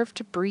 deserve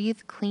to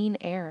breathe clean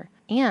air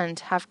and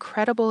have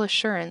credible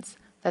assurance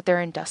that their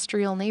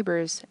industrial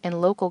neighbors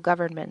and local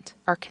government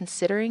are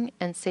considering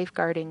and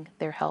safeguarding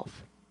their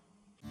health.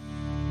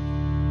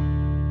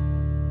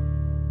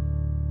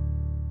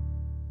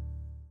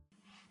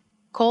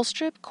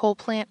 Colstrip coal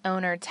plant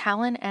owner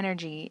Talon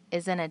Energy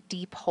is in a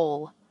deep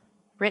hole.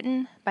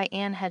 Written by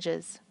Ann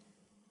Hedges.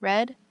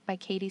 Read by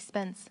Katie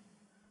Spence.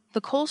 The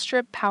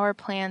Colstrip power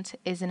plant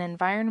is an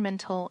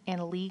environmental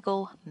and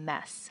legal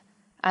mess.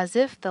 As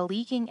if the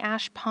leaking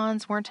ash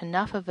ponds weren't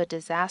enough of a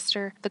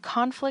disaster, the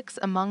conflicts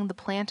among the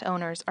plant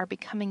owners are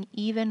becoming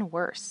even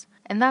worse.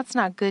 And that's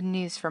not good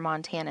news for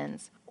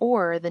Montanans,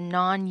 or the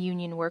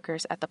non-union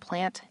workers at the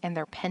plant and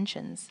their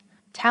pensions.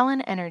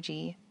 Talon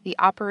Energy, the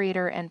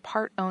operator and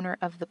part owner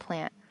of the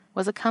plant,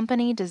 was a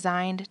company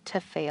designed to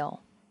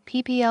fail.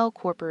 PPL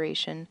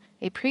Corporation,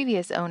 a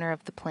previous owner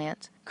of the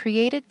plant,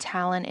 created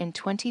Talon in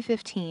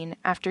 2015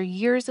 after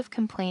years of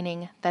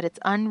complaining that its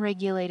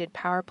unregulated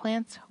power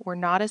plants were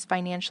not as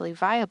financially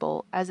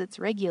viable as its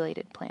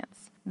regulated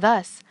plants.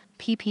 Thus,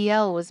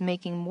 PPL was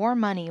making more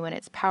money when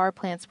its power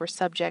plants were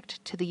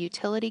subject to the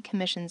Utility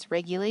Commission's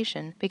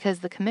regulation because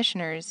the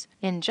commissioners,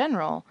 in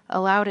general,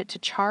 allowed it to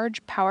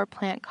charge power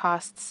plant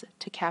costs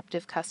to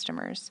captive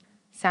customers.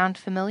 Sound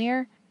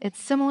familiar? It's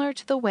similar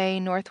to the way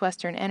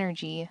Northwestern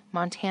Energy,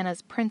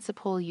 Montana's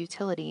principal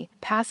utility,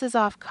 passes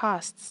off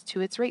costs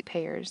to its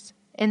ratepayers.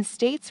 In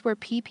states where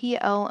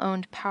PPL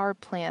owned power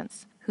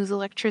plants whose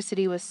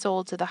electricity was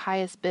sold to the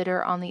highest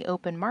bidder on the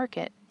open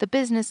market, the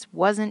business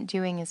wasn't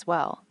doing as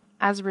well.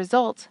 As a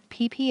result,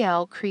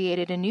 PPL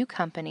created a new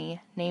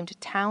company named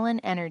Talon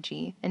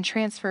Energy and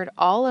transferred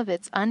all of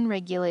its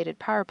unregulated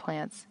power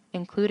plants,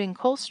 including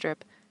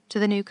Colstrip, to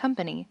the new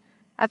company.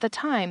 At the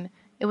time,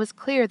 it was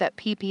clear that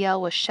PPL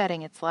was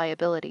shedding its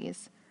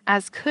liabilities.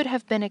 As could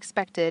have been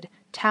expected,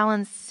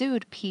 Talon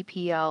sued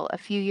PPL a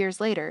few years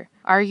later,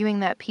 arguing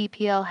that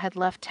PPL had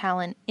left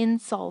Talon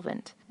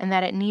insolvent and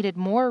that it needed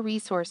more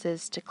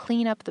resources to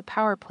clean up the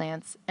power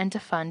plants and to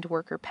fund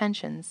worker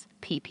pensions.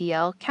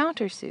 PPL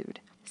countersued.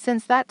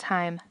 Since that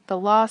time, the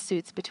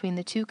lawsuits between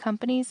the two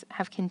companies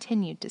have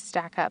continued to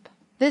stack up.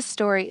 This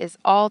story is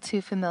all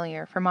too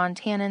familiar for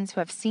Montanans who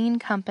have seen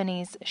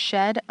companies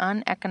shed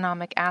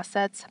uneconomic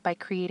assets by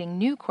creating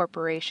new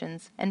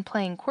corporations and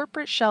playing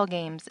corporate shell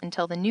games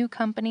until the new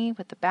company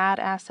with the bad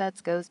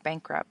assets goes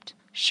bankrupt.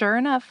 Sure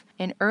enough,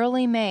 in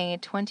early May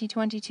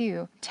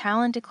 2022,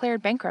 Talon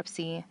declared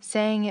bankruptcy,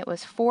 saying it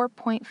was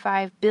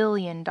 $4.5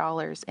 billion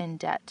in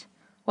debt.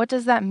 What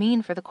does that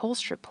mean for the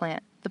Colstrip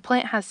plant? The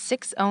plant has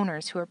 6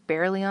 owners who are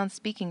barely on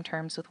speaking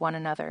terms with one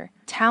another.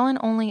 Talon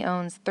only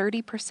owns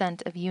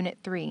 30% of Unit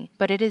 3,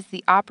 but it is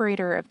the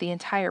operator of the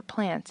entire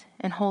plant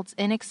and holds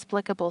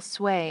inexplicable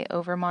sway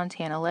over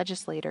Montana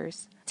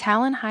legislators.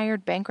 Talon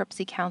hired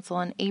bankruptcy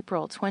counsel in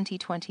April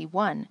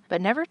 2021,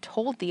 but never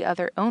told the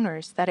other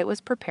owners that it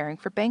was preparing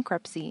for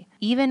bankruptcy,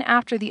 even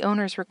after the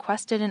owners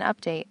requested an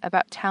update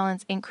about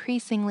Talon's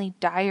increasingly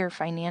dire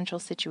financial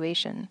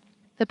situation.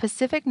 The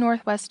Pacific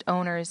Northwest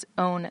owners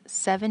own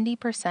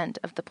 70%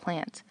 of the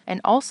plant,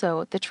 and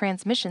also the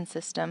transmission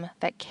system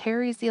that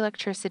carries the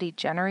electricity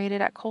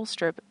generated at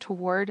Colstrip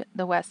toward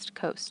the West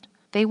Coast.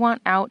 They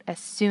want out as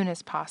soon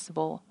as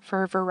possible,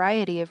 for a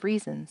variety of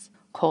reasons.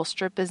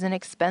 Colstrip is an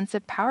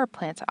expensive power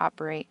plant to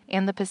operate,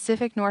 and the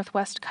Pacific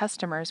Northwest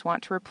customers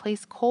want to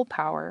replace coal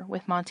power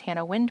with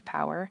Montana wind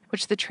power,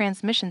 which the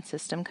transmission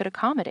system could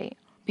accommodate.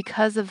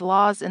 Because of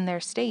laws in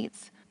their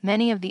states,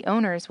 many of the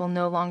owners will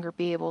no longer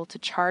be able to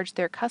charge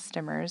their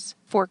customers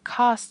for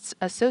costs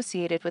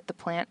associated with the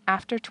plant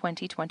after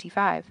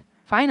 2025.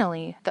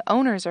 Finally, the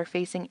owners are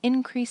facing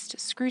increased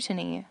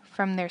scrutiny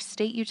from their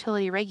state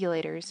utility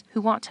regulators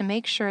who want to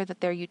make sure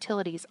that their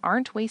utilities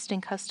aren't wasting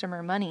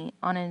customer money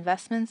on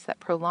investments that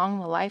prolong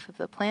the life of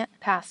the plant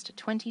past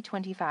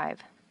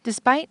 2025.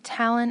 Despite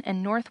Talon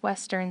and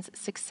Northwestern's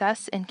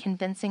success in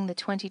convincing the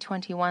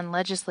 2021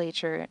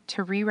 legislature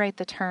to rewrite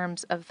the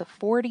terms of the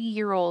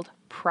 40-year-old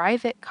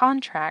private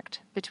contract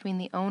between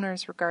the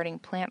owners regarding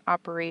plant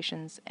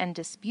operations and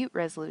dispute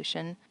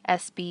resolution,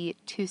 SB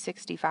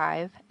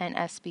 265 and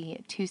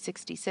SB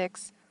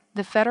 266,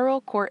 the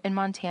federal court in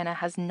Montana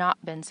has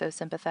not been so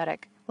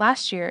sympathetic.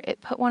 Last year,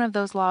 it put one of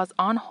those laws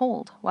on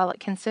hold while it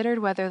considered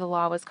whether the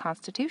law was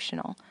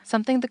constitutional,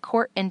 something the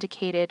court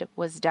indicated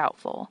was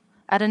doubtful.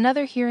 At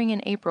another hearing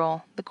in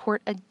April, the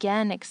court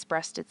again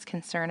expressed its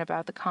concern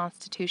about the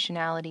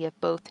constitutionality of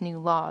both new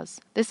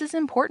laws. This is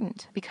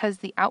important because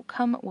the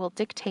outcome will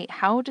dictate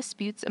how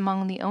disputes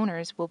among the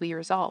owners will be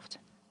resolved.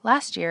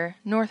 Last year,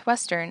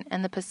 Northwestern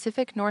and the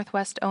Pacific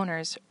Northwest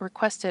owners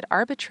requested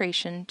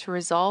arbitration to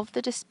resolve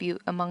the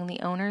dispute among the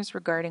owners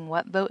regarding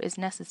what vote is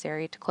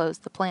necessary to close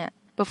the plant.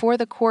 Before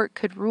the court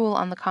could rule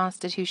on the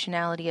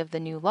constitutionality of the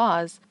new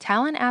laws,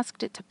 Talon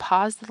asked it to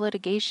pause the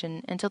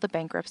litigation until the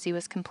bankruptcy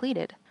was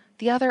completed.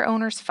 The other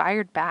owners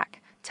fired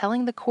back,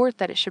 telling the court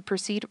that it should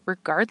proceed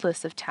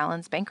regardless of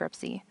Talon's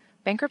bankruptcy.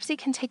 Bankruptcy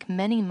can take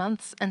many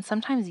months and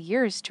sometimes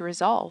years to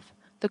resolve.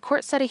 The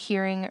court set a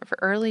hearing for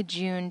early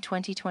June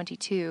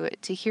 2022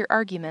 to hear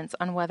arguments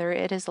on whether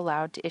it is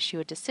allowed to issue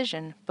a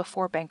decision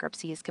before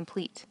bankruptcy is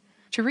complete.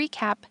 To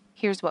recap,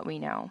 here's what we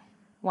know.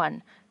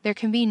 1. There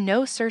can be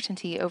no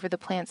certainty over the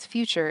plant's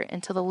future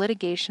until the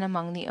litigation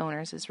among the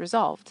owners is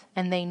resolved,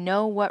 and they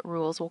know what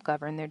rules will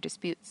govern their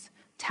disputes.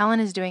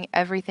 Talon is doing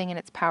everything in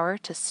its power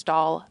to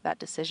stall that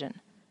decision.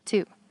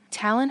 2.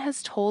 Talon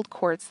has told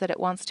courts that it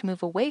wants to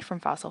move away from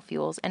fossil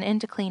fuels and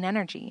into clean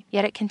energy,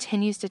 yet it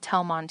continues to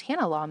tell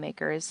Montana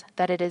lawmakers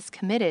that it is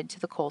committed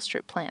to the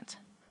Colstrip plant.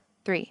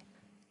 3.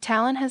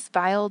 Talon has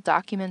filed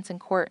documents in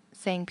court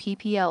saying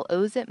PPL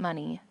owes it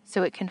money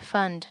so it can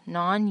fund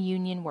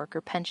non-union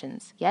worker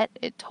pensions, yet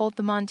it told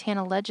the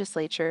Montana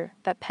legislature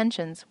that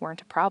pensions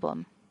weren't a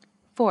problem.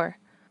 4.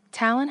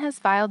 Talon has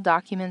filed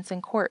documents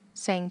in court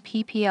saying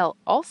PPL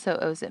also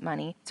owes it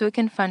money so it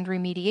can fund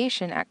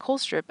remediation at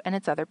Colstrip and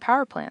its other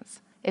power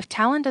plants. If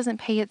Talon doesn't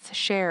pay its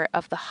share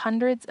of the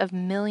hundreds of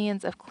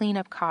millions of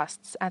cleanup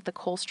costs at the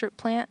Colstrip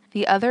plant,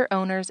 the other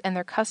owners and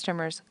their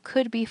customers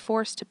could be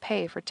forced to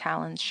pay for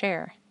Talon's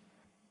share.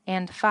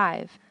 And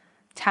 5.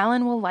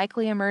 Talon will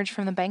likely emerge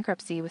from the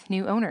bankruptcy with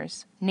new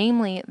owners,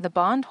 namely the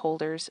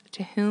bondholders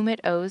to whom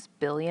it owes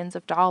billions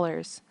of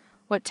dollars.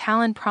 What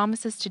Talon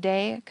promises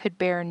today could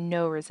bear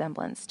no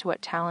resemblance to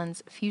what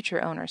Talon's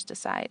future owners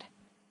decide.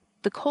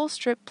 The coal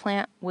strip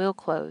plant will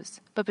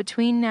close, but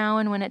between now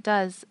and when it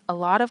does, a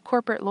lot of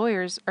corporate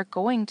lawyers are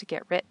going to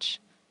get rich.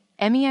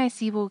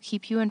 MEIC will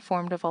keep you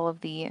informed of all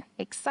of the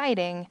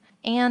exciting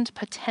and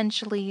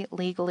potentially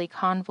legally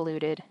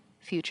convoluted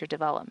future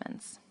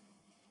developments.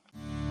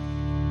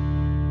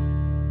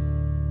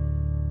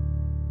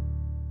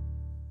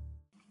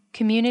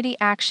 Community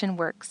Action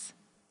Works.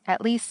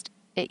 At least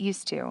it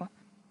used to.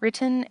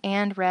 Written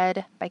and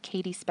read by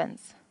Katie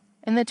Spence.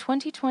 In the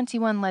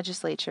 2021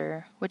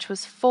 legislature, which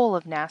was full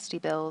of nasty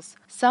bills,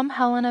 some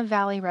Helena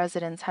Valley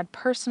residents had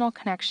personal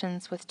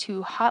connections with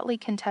two hotly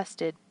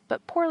contested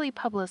but poorly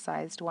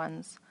publicized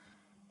ones.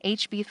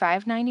 HB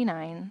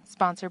 599,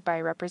 sponsored by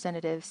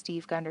Representative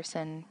Steve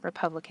Gunderson,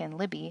 Republican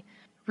Libby,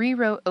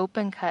 rewrote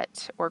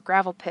open-cut or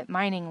gravel pit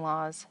mining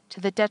laws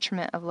to the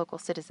detriment of local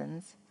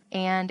citizens,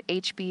 and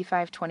HB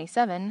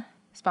 527,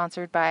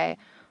 sponsored by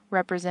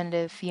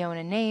Representative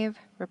Fiona Nave,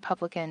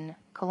 Republican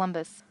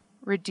Columbus,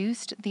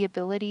 reduced the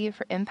ability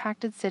for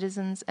impacted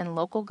citizens and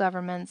local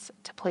governments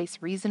to place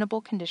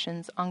reasonable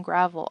conditions on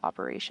gravel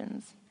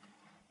operations.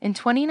 In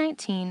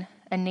 2019,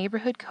 a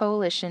neighborhood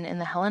coalition in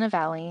the Helena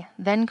Valley,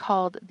 then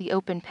called the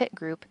Open Pit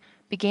Group,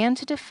 began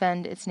to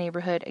defend its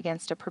neighborhood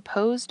against a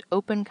proposed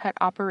open-cut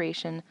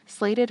operation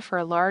slated for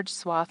a large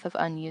swath of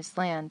unused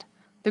land.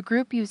 The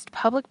group used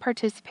public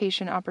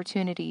participation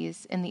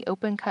opportunities in the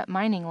open-cut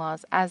mining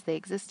laws as they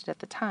existed at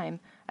the time,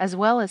 as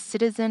well as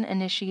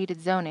citizen-initiated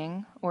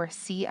zoning, or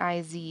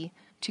CIZ,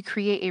 to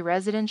create a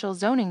residential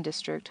zoning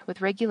district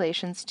with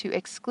regulations to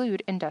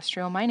exclude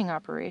industrial mining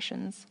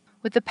operations.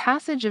 With the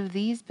passage of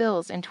these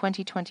bills in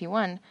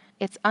 2021,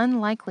 it's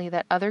unlikely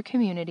that other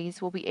communities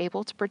will be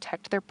able to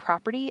protect their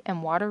property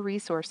and water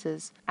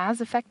resources as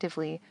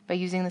effectively by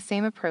using the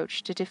same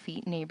approach to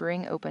defeat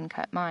neighboring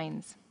open-cut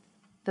mines.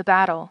 The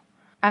battle.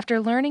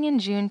 After learning in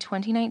June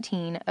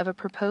 2019 of a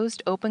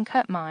proposed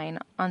open-cut mine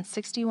on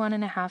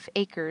 61.5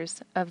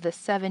 acres of the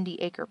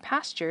 70-acre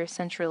pasture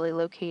centrally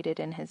located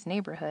in his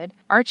neighborhood,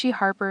 Archie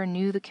Harper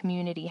knew the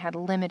community had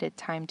limited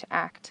time to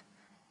act.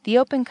 The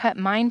open-cut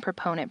mine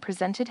proponent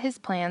presented his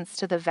plans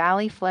to the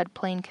Valley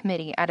Floodplain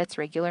Committee at its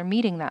regular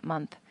meeting that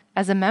month.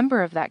 As a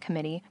member of that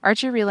committee,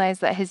 Archie realized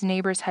that his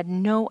neighbors had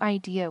no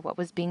idea what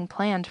was being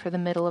planned for the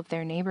middle of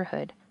their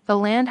neighborhood. The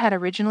land had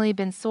originally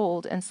been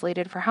sold and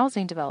slated for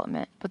housing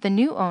development, but the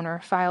new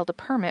owner filed a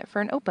permit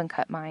for an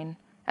open-cut mine.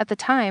 At the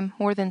time,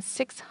 more than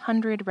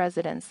 600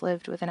 residents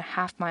lived within a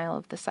half-mile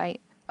of the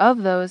site.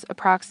 Of those,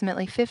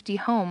 approximately 50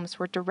 homes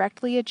were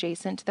directly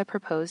adjacent to the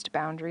proposed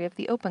boundary of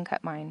the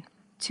open-cut mine.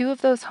 Two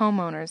of those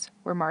homeowners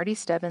were Marty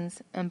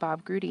Stebbins and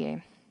Bob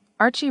Grudier.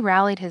 Archie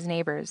rallied his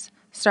neighbors,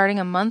 starting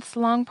a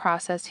months-long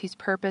process whose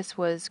purpose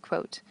was,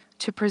 quote,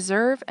 to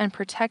preserve and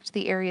protect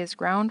the area's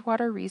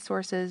groundwater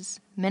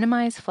resources,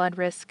 minimize flood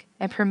risk,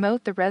 and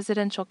promote the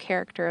residential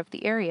character of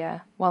the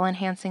area while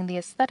enhancing the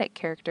aesthetic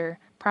character,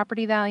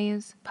 property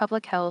values,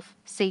 public health,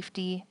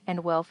 safety,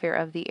 and welfare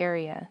of the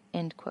area,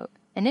 end quote.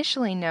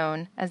 Initially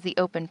known as the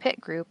Open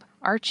Pit Group,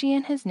 Archie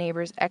and his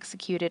neighbors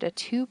executed a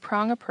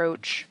two-prong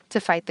approach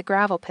to fight the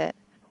gravel pit.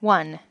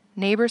 1.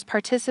 Neighbors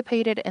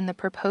participated in the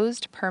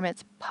proposed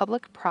permit's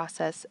public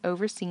process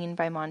overseen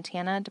by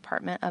Montana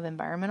Department of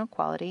Environmental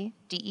Quality,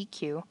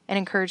 DEQ, and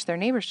encouraged their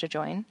neighbors to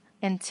join.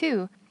 And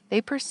 2,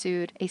 they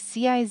pursued a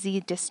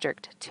CIZ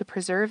district to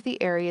preserve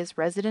the area's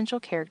residential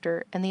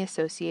character and the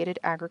associated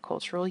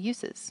agricultural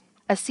uses.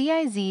 A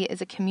CIZ is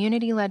a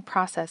community-led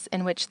process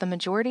in which the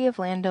majority of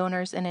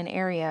landowners in an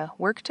area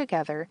work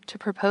together to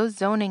propose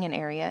zoning an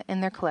area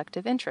in their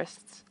collective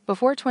interests.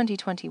 Before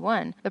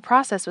 2021, the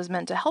process was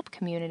meant to help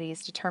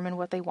communities determine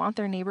what they want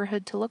their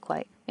neighborhood to look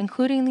like,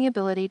 including the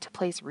ability to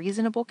place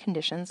reasonable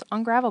conditions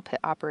on gravel pit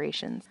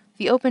operations.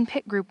 The Open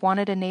Pit Group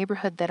wanted a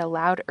neighborhood that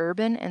allowed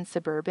urban and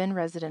suburban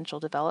residential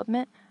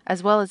development,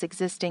 as well as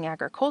existing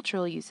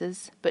agricultural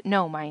uses, but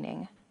no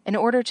mining. In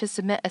order to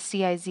submit a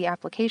CIZ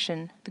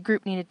application, the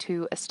group needed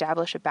to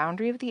establish a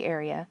boundary of the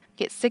area,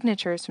 get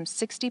signatures from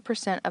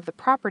 60% of the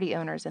property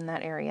owners in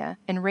that area,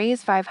 and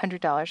raise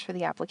 $500 for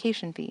the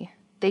application fee.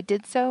 They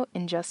did so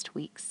in just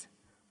weeks.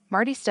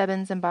 Marty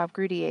Stebbins and Bob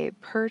Grudier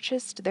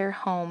purchased their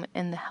home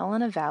in the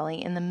Helena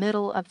Valley in the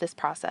middle of this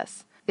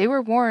process. They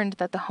were warned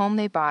that the home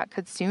they bought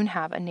could soon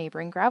have a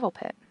neighboring gravel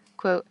pit.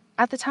 Quote,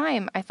 "At the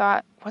time, I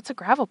thought, what's a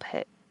gravel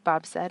pit?"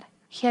 Bob said.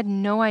 He had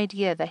no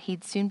idea that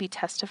he'd soon be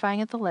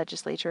testifying at the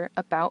legislature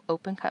about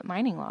open-cut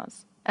mining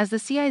laws. As the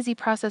CIZ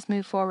process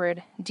moved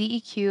forward,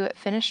 DEQ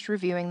finished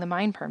reviewing the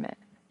mine permit.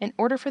 In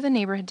order for the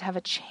neighborhood to have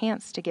a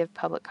chance to give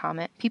public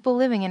comment, people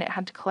living in it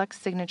had to collect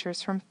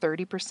signatures from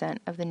 30%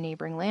 of the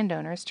neighboring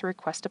landowners to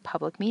request a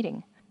public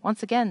meeting.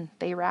 Once again,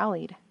 they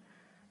rallied.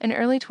 In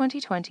early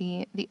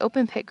 2020, the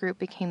Open Pit Group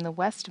became the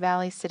West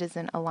Valley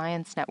Citizen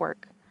Alliance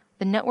Network.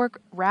 The network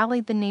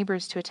rallied the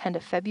neighbors to attend a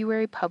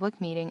February public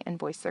meeting and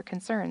voice their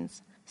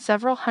concerns.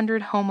 Several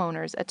hundred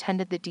homeowners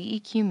attended the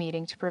DEQ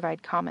meeting to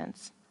provide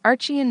comments.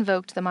 Archie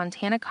invoked the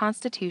Montana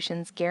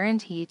Constitution's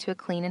guarantee to a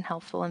clean and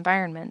healthful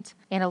environment,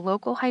 and a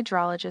local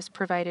hydrologist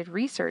provided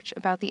research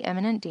about the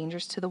imminent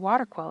dangers to the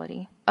water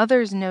quality.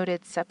 Others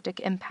noted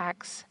septic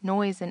impacts,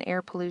 noise and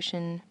air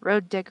pollution,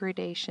 road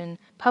degradation,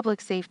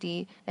 public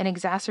safety, and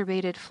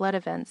exacerbated flood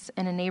events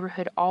in a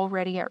neighborhood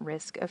already at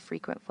risk of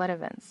frequent flood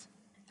events.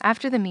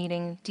 After the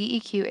meeting,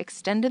 DEQ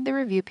extended the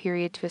review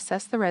period to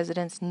assess the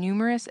residents'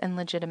 numerous and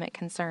legitimate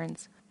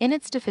concerns. In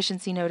its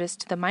deficiency notice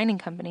to the mining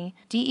company,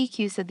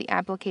 DEQ said the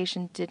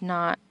application did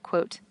not,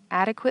 quote,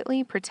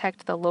 adequately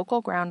protect the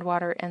local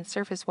groundwater and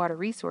surface water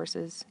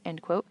resources,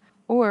 end quote,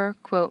 or,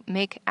 quote,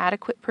 make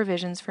adequate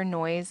provisions for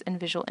noise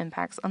and visual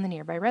impacts on the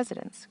nearby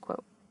residents,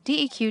 quote.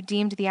 DEQ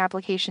deemed the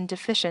application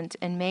deficient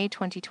in May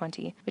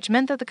 2020, which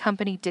meant that the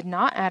company did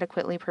not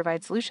adequately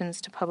provide solutions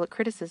to public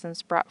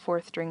criticisms brought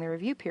forth during the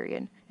review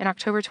period. In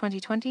October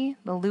 2020,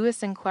 the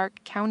Lewis and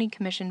Clark County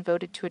Commission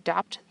voted to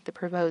adopt the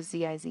proposed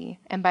ZIZ,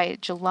 and by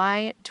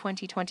July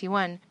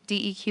 2021,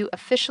 DEQ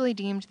officially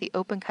deemed the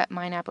open-cut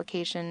mine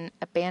application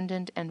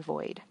abandoned and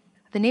void.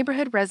 The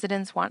neighborhood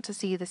residents want to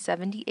see the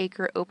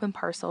 70-acre open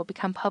parcel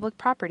become public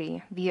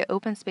property via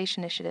open space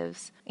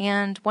initiatives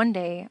and, one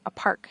day, a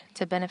park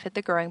to benefit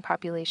the growing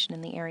population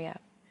in the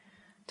area.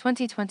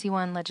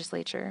 2021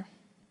 Legislature.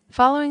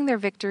 Following their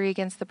victory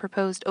against the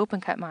proposed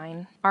open-cut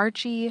mine,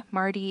 Archie,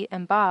 Marty,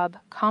 and Bob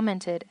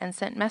commented and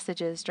sent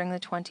messages during the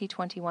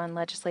 2021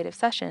 legislative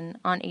session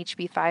on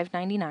HB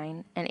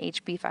 599 and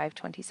HB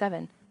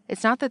 527.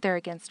 It's not that they're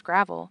against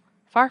gravel.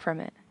 Far from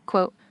it.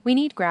 Quote, we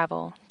need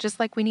gravel, just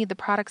like we need the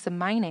products of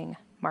mining,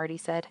 Marty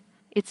said.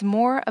 It's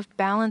more of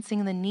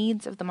balancing the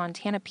needs of the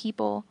Montana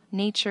people,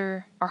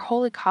 nature, our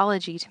whole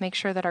ecology to make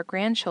sure that our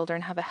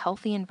grandchildren have a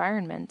healthy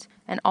environment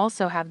and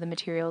also have the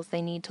materials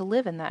they need to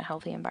live in that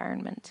healthy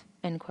environment,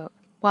 end quote.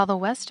 While the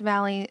West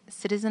Valley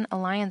Citizen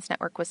Alliance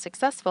Network was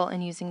successful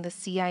in using the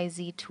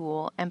CIZ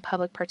tool and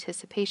public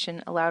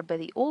participation allowed by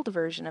the old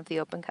version of the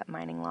open-cut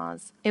mining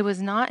laws, it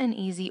was not an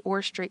easy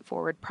or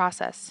straightforward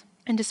process.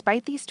 And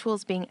despite these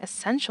tools being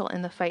essential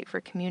in the fight for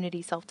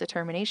community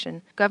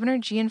self-determination, Governor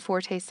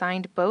Gianforte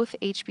signed both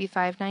HB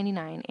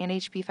 599 and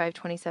HB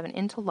 527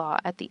 into law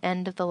at the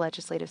end of the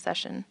legislative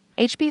session.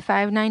 HB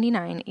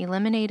 599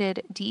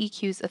 eliminated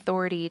DEQ's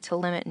authority to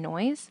limit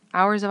noise,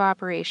 hours of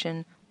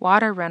operation,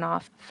 water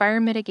runoff,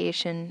 fire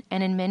mitigation,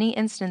 and in many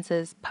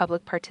instances,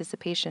 public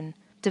participation.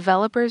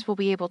 Developers will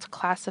be able to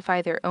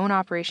classify their own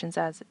operations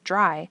as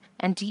dry,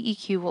 and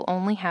DEQ will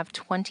only have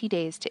 20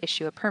 days to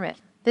issue a permit.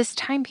 This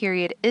time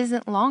period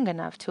isn't long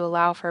enough to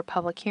allow for a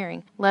public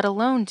hearing, let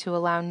alone to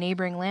allow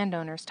neighboring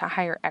landowners to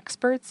hire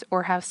experts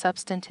or have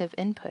substantive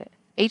input.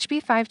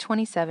 HB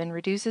 527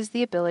 reduces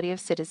the ability of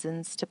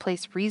citizens to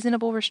place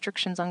reasonable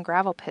restrictions on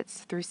gravel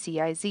pits through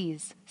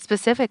CIZs.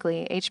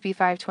 Specifically, HB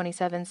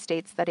 527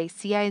 states that a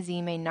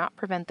CIZ may not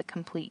prevent the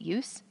complete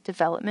use,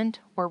 development,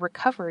 or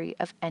recovery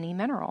of any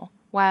mineral.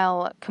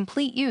 While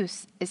complete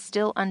use is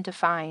still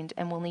undefined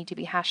and will need to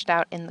be hashed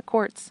out in the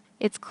courts,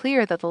 it's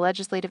clear that the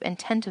legislative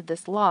intent of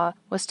this law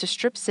was to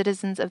strip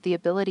citizens of the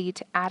ability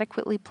to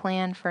adequately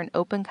plan for an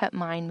open-cut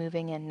mine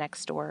moving in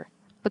next door.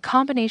 The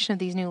combination of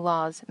these new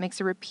laws makes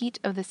a repeat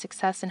of the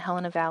success in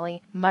Helena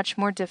Valley much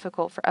more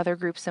difficult for other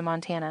groups in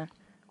Montana.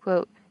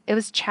 Quote, it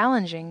was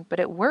challenging, but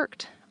it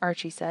worked,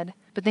 Archie said,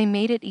 but they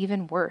made it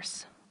even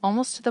worse,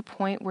 almost to the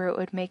point where it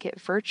would make it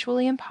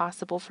virtually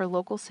impossible for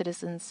local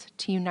citizens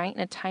to unite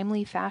in a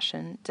timely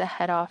fashion to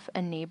head off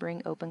a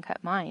neighboring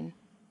open-cut mine.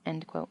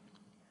 End quote.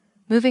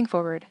 Moving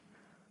forward,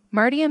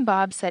 Marty and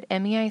Bob said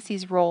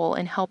MEIC's role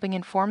in helping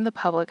inform the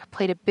public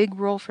played a big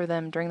role for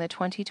them during the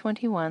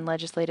 2021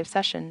 legislative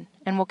session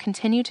and will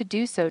continue to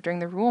do so during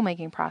the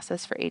rulemaking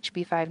process for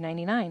HB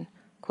 599.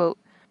 Quote,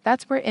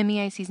 that's where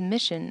MEIC's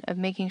mission of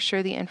making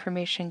sure the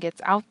information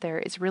gets out there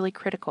is really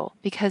critical,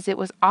 because it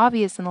was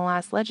obvious in the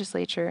last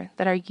legislature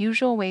that our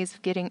usual ways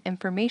of getting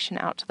information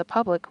out to the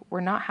public were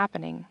not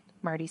happening,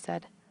 Marty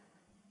said.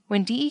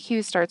 When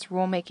DEQ starts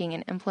rulemaking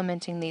and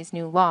implementing these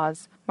new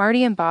laws,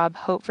 Marty and Bob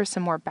hope for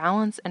some more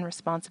balance and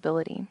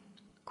responsibility.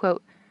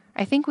 Quote,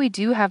 I think we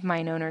do have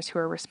mine owners who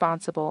are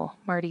responsible,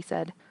 Marty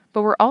said,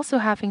 but we're also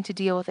having to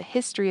deal with a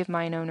history of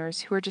mine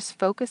owners who are just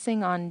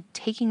focusing on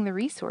taking the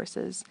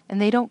resources, and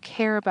they don't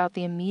care about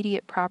the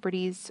immediate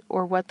properties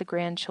or what the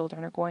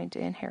grandchildren are going to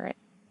inherit.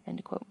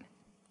 End quote.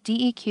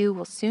 DEQ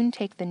will soon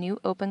take the new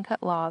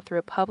open-cut law through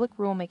a public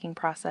rulemaking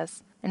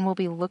process and will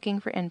be looking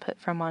for input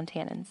from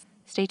Montanans.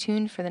 Stay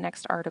tuned for the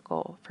next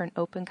article for an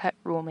open-cut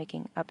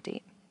rulemaking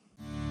update.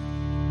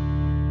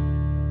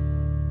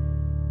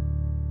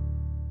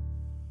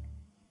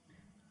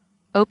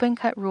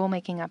 Open-cut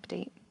rulemaking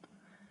update.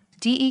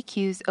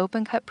 DEQ's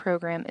open-cut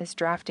program is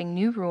drafting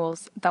new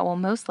rules that will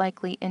most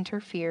likely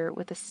interfere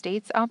with the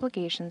state's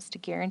obligations to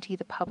guarantee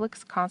the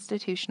public's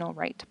constitutional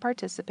right to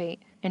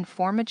participate,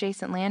 inform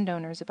adjacent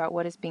landowners about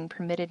what is being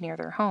permitted near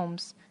their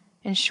homes,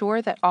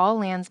 ensure that all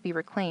lands be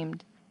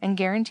reclaimed, and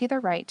guarantee the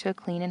right to a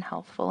clean and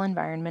healthful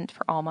environment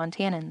for all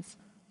Montanans.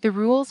 The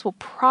rules will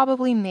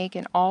probably make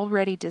an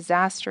already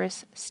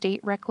disastrous state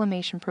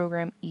reclamation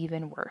program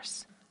even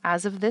worse.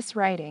 As of this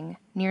writing,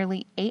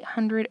 nearly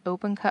 800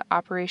 open-cut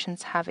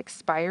operations have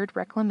expired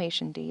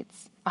reclamation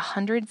dates.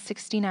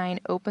 169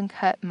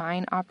 open-cut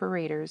mine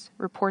operators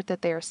report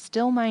that they are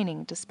still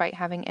mining despite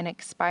having an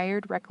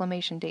expired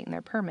reclamation date in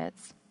their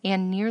permits,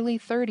 and nearly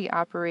 30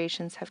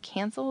 operations have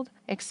canceled,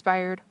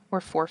 expired, or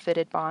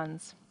forfeited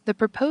bonds. The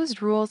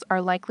proposed rules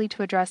are likely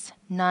to address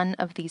none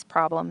of these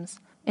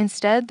problems.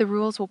 Instead, the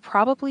rules will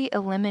probably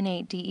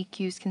eliminate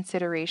DEQ's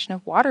consideration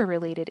of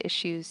water-related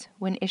issues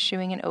when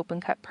issuing an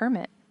open-cut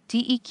permit.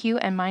 DEQ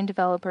and mine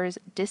developers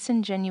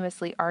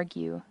disingenuously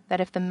argue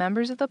that if the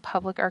members of the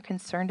public are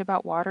concerned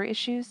about water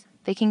issues,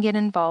 they can get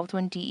involved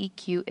when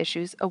DEQ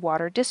issues a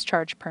water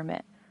discharge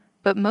permit.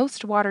 But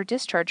most water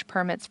discharge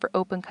permits for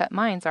open-cut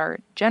mines are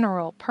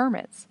general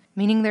permits,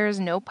 meaning there is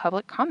no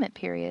public comment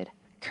period.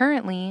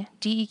 Currently,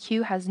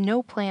 DEQ has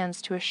no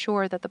plans to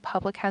assure that the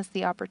public has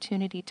the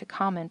opportunity to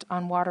comment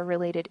on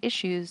water-related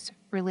issues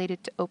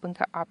related to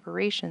open-cut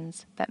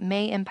operations that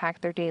may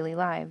impact their daily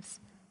lives,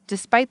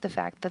 despite the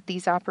fact that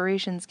these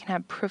operations can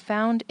have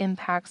profound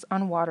impacts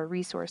on water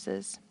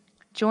resources.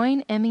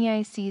 Join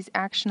MEIC's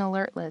Action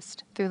Alert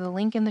List through the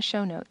link in the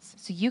show notes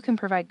so you can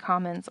provide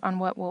comments on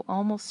what will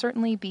almost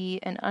certainly be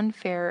an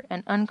unfair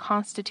and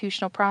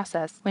unconstitutional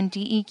process when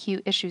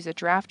DEQ issues a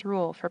draft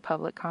rule for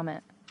public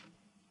comment.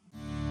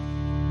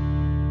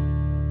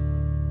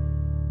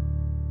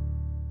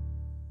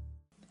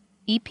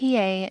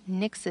 EPA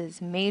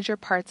nixes major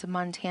parts of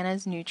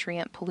Montana's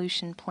nutrient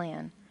pollution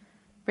plan.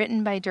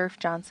 Written by Durf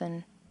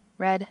Johnson.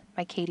 Read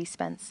by Katie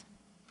Spence.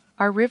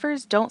 Our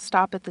rivers don't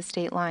stop at the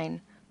state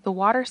line. The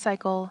water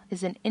cycle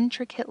is an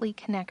intricately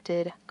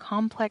connected,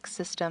 complex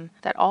system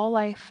that all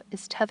life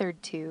is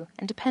tethered to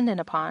and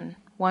dependent upon,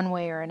 one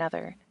way or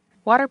another.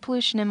 Water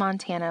pollution in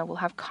Montana will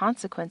have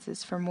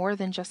consequences for more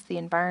than just the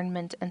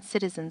environment and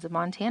citizens of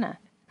Montana.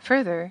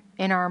 Further,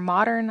 in our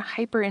modern,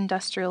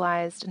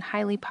 hyper-industrialized, and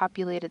highly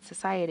populated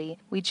society,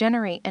 we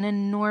generate an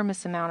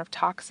enormous amount of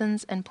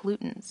toxins and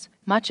pollutants,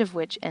 much of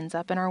which ends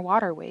up in our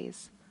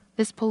waterways.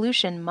 This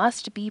pollution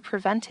must be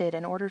prevented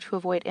in order to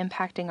avoid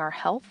impacting our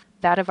health,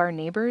 that of our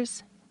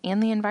neighbors,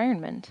 and the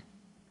environment.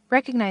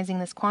 Recognizing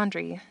this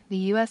quandary, the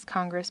U.S.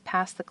 Congress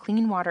passed the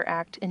Clean Water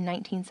Act in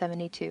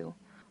 1972.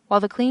 While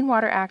the Clean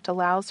Water Act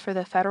allows for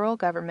the federal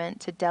government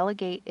to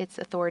delegate its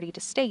authority to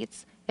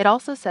states, it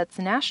also sets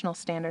national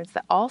standards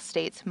that all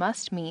states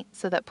must meet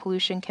so that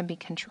pollution can be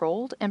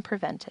controlled and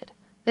prevented.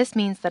 This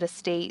means that a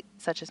state,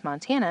 such as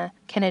Montana,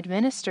 can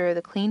administer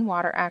the Clean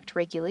Water Act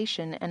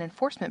regulation and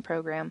enforcement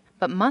program,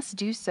 but must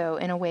do so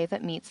in a way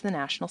that meets the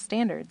national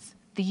standards.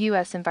 The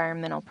U.S.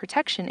 Environmental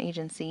Protection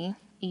Agency,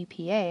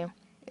 EPA,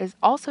 is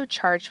also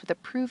charged with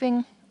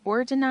approving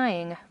or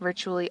denying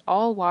virtually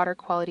all water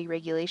quality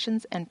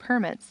regulations and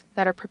permits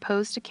that are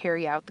proposed to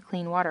carry out the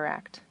Clean Water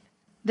Act.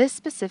 This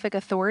specific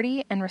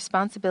authority and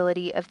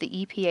responsibility of the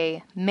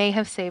EPA may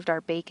have saved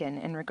our bacon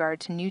in regard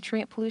to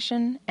nutrient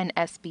pollution and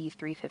SB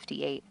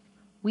 358.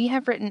 We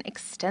have written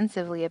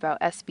extensively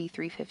about SB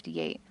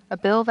 358, a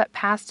bill that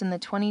passed in the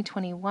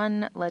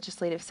 2021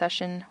 legislative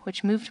session,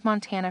 which moved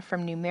Montana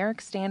from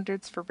numeric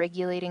standards for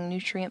regulating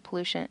nutrient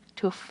pollution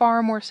to a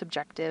far more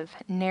subjective,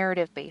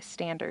 narrative-based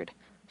standard.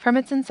 From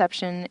its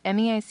inception,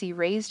 MEIC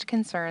raised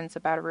concerns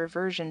about a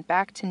reversion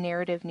back to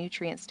narrative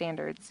nutrient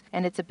standards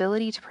and its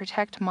ability to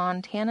protect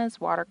Montana's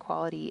water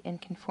quality in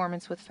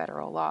conformance with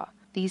federal law.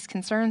 These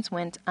concerns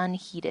went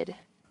unheeded.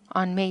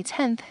 On May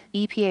 10th,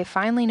 EPA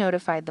finally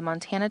notified the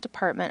Montana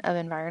Department of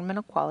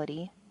Environmental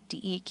Quality,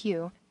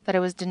 DEQ, that it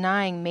was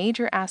denying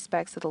major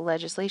aspects of the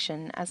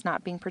legislation as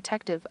not being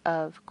protective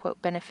of,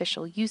 quote,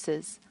 beneficial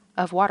uses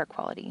of water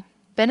quality.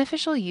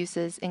 Beneficial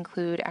uses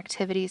include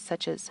activities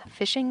such as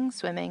fishing,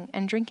 swimming,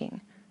 and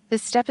drinking.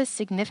 This step is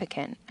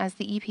significant, as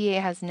the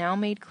EPA has now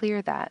made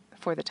clear that,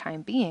 for the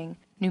time being,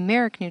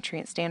 numeric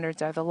nutrient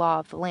standards are the law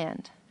of the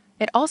land.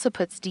 It also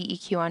puts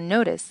DEQ on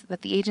notice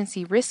that the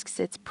agency risks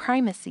its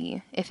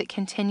primacy if it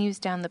continues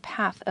down the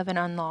path of an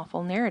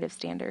unlawful narrative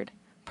standard.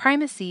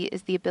 Primacy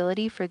is the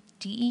ability for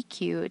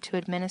DEQ to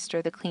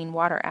administer the Clean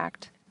Water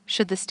Act.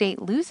 Should the state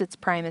lose its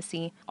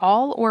primacy,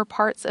 all or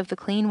parts of the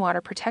Clean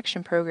Water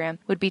Protection Program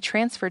would be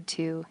transferred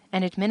to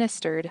and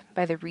administered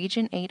by the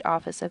Region 8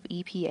 Office of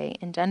EPA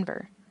in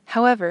Denver.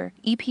 However,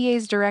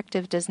 EPA's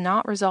directive does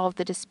not resolve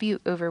the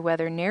dispute over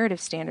whether narrative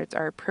standards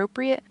are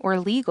appropriate or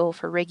legal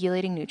for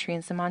regulating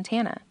nutrients in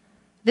Montana.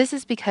 This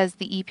is because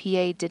the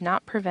EPA did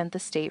not prevent the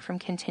state from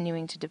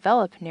continuing to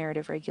develop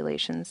narrative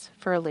regulations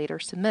for a later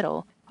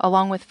submittal,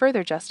 along with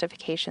further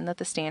justification that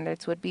the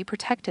standards would be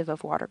protective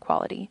of water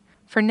quality.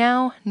 For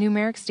now,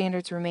 numeric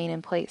standards remain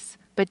in place,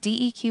 but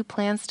DEQ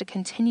plans to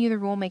continue the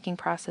rulemaking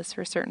process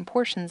for certain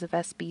portions of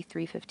SB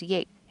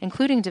 358,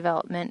 including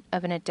development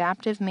of an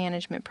adaptive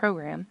management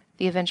program,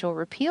 the eventual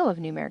repeal of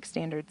numeric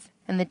standards,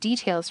 and the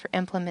details for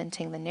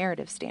implementing the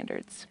narrative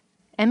standards.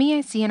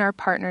 MEIC and our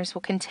partners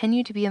will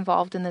continue to be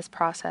involved in this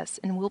process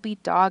and will be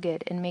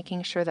dogged in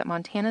making sure that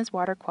Montana's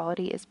water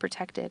quality is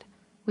protected.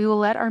 We will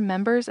let our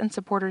members and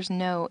supporters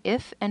know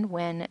if and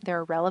when there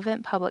are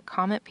relevant public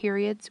comment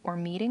periods or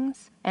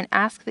meetings, and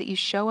ask that you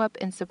show up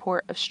in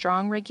support of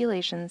strong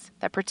regulations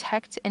that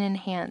protect and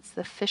enhance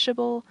the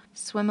fishable,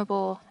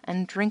 swimmable,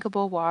 and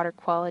drinkable water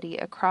quality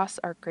across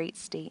our great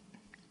state.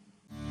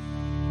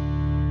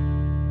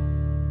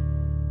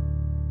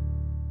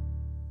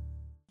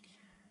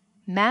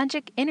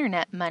 Magic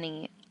Internet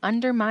Money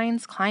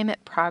Undermines Climate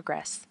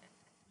Progress.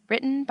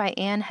 Written by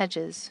Ann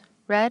Hedges.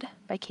 Read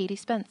by Katie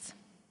Spence.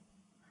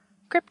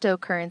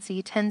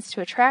 Cryptocurrency tends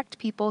to attract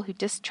people who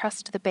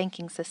distrust the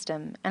banking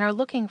system and are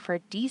looking for a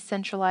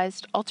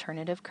decentralized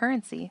alternative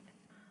currency.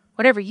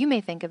 Whatever you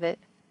may think of it,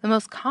 the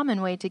most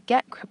common way to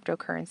get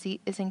cryptocurrency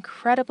is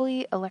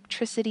incredibly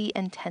electricity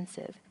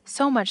intensive,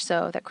 so much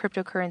so that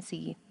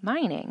cryptocurrency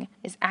mining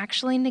is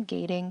actually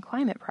negating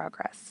climate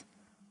progress.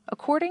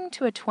 According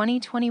to a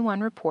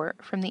 2021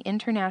 report from the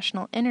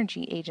International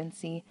Energy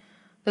Agency,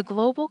 the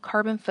global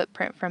carbon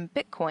footprint from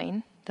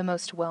Bitcoin, the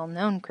most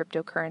well-known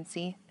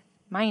cryptocurrency,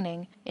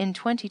 mining, in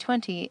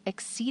 2020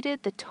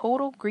 exceeded the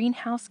total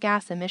greenhouse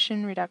gas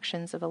emission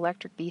reductions of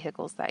electric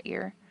vehicles that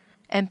year.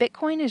 And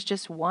Bitcoin is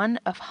just one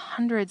of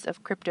hundreds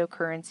of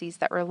cryptocurrencies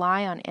that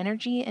rely on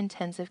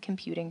energy-intensive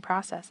computing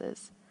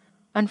processes.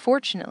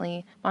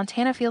 Unfortunately,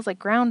 Montana feels like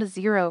ground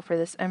zero for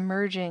this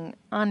emerging,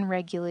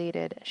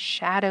 unregulated,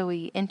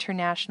 shadowy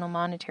international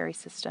monetary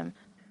system.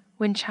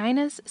 When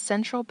China's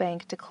central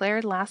bank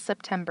declared last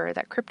September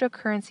that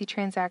cryptocurrency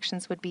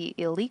transactions would be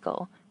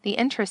illegal, the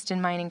interest in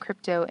mining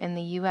crypto in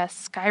the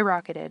U.S.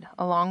 skyrocketed,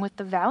 along with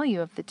the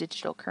value of the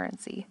digital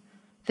currency.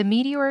 The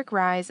meteoric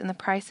rise in the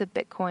price of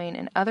Bitcoin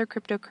and other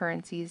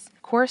cryptocurrencies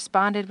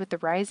corresponded with the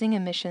rising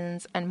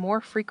emissions and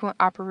more frequent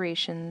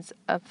operations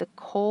of the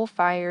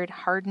coal-fired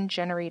Hardin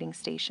Generating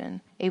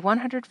Station, a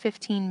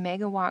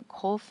 115-megawatt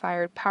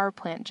coal-fired power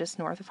plant just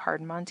north of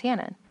Hardin,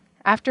 Montana.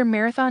 After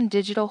Marathon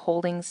Digital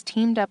Holdings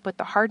teamed up with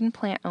the Hardin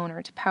plant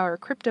owner to power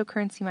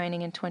cryptocurrency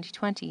mining in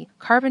 2020,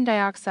 carbon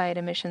dioxide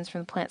emissions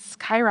from the plant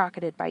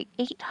skyrocketed by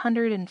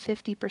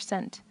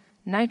 850%.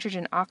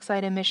 Nitrogen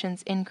oxide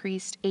emissions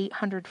increased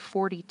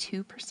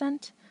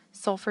 842%,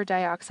 sulfur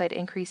dioxide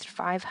increased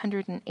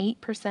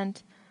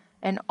 508%,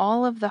 and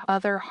all of the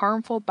other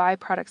harmful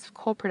byproducts of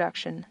coal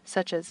production,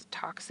 such as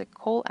toxic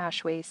coal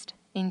ash waste,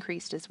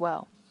 increased as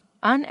well.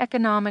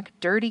 Uneconomic,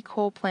 dirty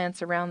coal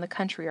plants around the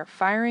country are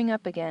firing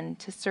up again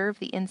to serve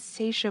the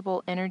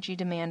insatiable energy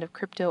demand of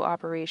crypto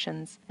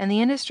operations, and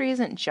the industry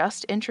isn't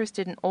just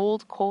interested in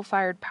old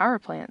coal-fired power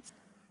plants.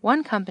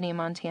 One company in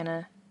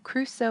Montana,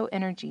 Crusoe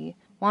Energy,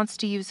 wants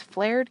to use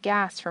flared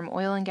gas from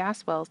oil and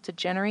gas wells to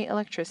generate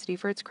electricity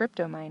for its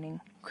crypto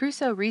mining.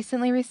 Crusoe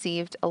recently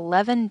received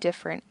 11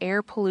 different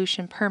air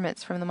pollution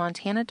permits from the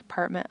Montana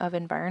Department of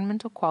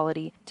Environmental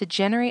Quality to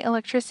generate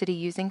electricity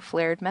using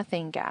flared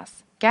methane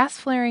gas. Gas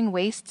flaring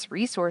wastes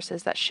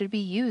resources that should be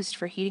used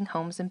for heating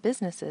homes and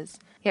businesses,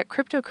 yet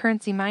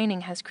cryptocurrency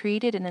mining has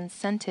created an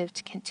incentive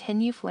to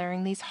continue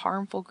flaring these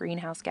harmful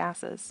greenhouse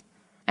gases.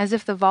 As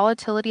if the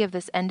volatility of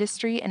this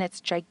industry and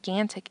its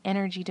gigantic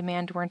energy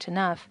demand weren't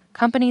enough,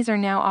 companies are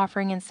now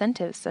offering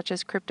incentives such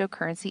as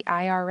cryptocurrency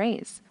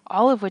IRAs,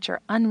 all of which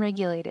are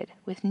unregulated,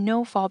 with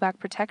no fallback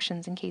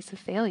protections in case of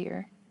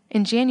failure.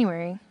 In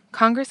January,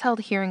 Congress held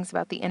hearings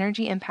about the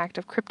energy impact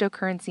of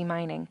cryptocurrency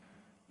mining.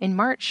 In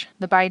March,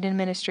 the Biden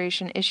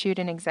administration issued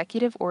an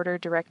executive order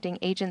directing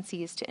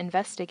agencies to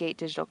investigate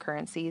digital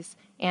currencies,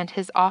 and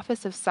his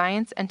Office of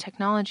Science and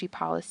Technology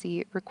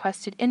Policy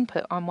requested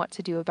input on what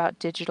to do about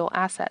digital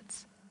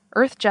assets.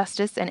 Earth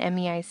Justice and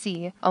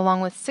MEIC,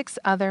 along with 6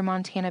 other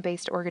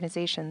Montana-based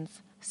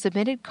organizations,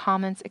 submitted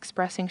comments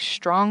expressing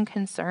strong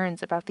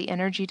concerns about the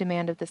energy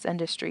demand of this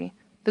industry.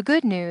 The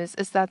good news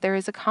is that there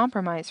is a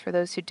compromise for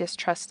those who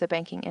distrust the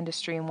banking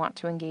industry and want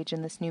to engage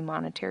in this new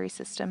monetary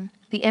system.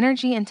 The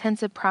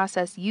energy-intensive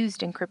process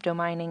used in crypto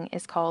mining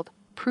is called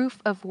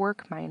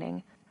proof-of-work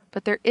mining,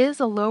 but there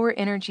is a lower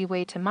energy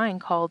way to mine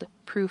called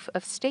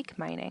proof-of-stake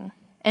mining.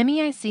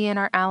 MEIC and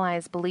our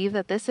allies believe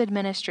that this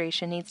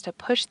administration needs to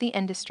push the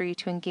industry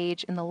to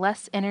engage in the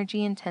less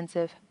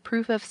energy-intensive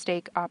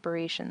proof-of-stake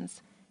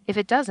operations. If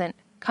it doesn't,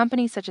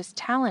 companies such as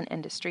Talent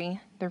Industry,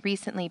 the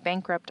recently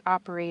bankrupt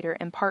operator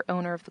and part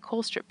owner of the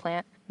Colstrip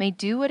plant, may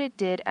do what it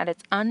did at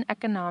its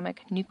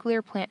uneconomic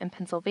nuclear plant in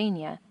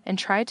Pennsylvania and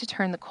try to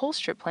turn the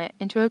Colstrip plant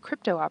into a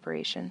crypto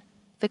operation.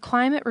 The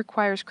climate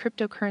requires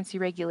cryptocurrency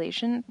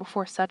regulation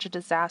before such a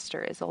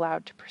disaster is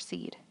allowed to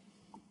proceed.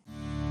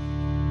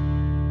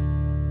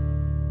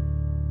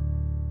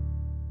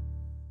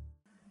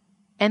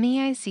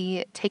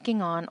 MEIC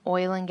taking on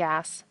oil and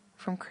gas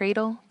from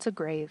cradle to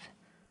grave.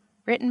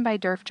 Written by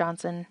Durf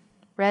Johnson.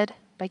 Read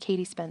by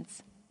Katie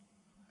Spence.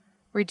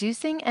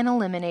 Reducing and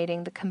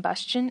eliminating the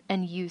combustion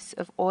and use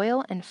of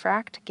oil and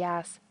fracked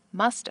gas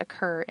must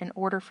occur in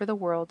order for the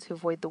world to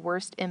avoid the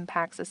worst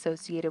impacts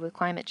associated with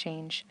climate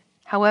change.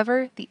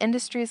 However, the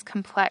industry is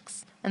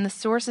complex, and the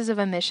sources of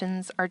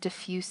emissions are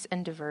diffuse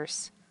and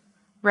diverse.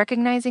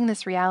 Recognizing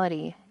this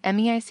reality,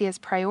 MEIC has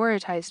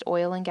prioritized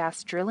oil and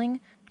gas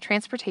drilling,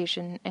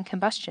 transportation, and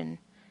combustion.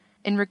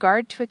 In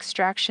regard to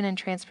extraction and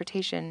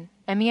transportation,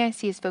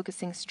 MEIC is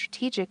focusing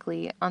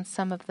strategically on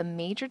some of the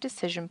major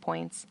decision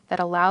points that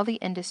allow the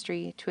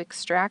industry to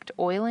extract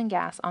oil and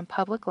gas on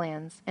public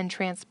lands and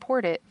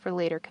transport it for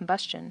later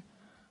combustion.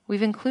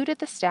 We've included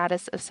the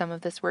status of some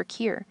of this work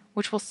here,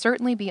 which will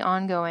certainly be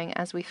ongoing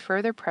as we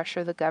further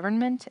pressure the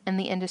government and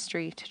the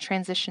industry to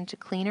transition to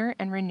cleaner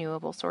and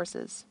renewable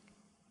sources.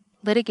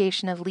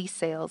 Litigation of lease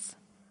sales.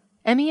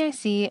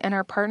 MEIC and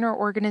our partner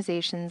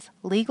organizations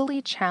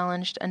legally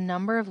challenged a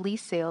number of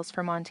lease sales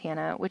for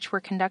Montana which were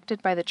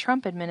conducted by the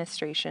Trump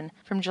administration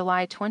from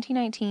July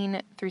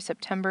 2019 through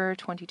September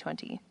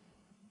 2020.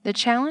 The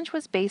challenge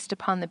was based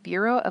upon the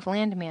Bureau of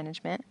Land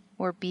Management,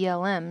 or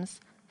BLM's,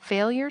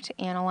 failure to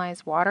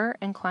analyze water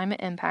and climate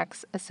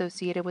impacts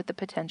associated with the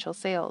potential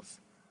sales.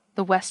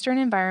 The Western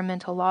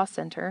Environmental Law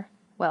Center,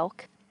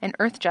 WELC, and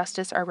Earth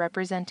Justice are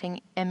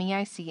representing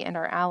MEIC and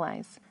our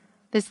allies.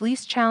 This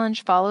lease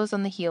challenge follows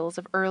on the heels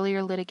of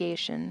earlier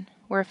litigation,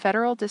 where a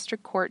federal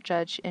district court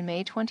judge in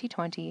May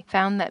 2020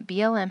 found that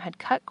BLM had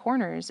cut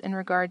corners in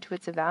regard to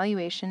its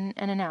evaluation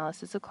and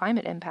analysis of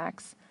climate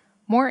impacts.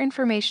 More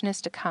information is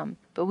to come,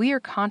 but we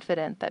are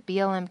confident that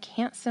BLM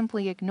can't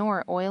simply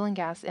ignore oil and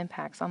gas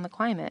impacts on the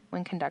climate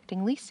when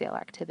conducting lease sale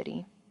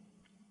activity.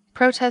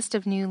 Protest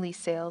of new lease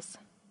sales.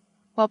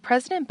 While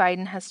President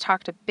Biden has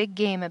talked a big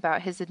game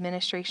about his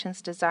administration's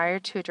desire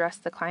to address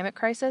the climate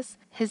crisis,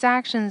 his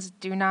actions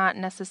do not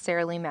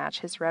necessarily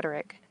match his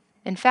rhetoric.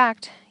 In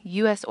fact,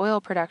 U.S.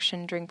 oil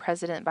production during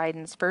President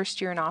Biden's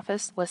first year in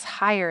office was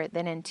higher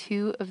than in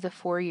 2 of the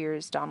 4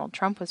 years Donald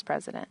Trump was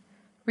president.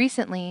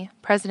 Recently,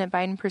 President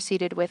Biden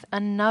proceeded with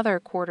another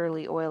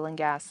quarterly oil and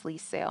gas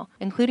lease sale,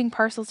 including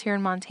parcels here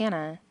in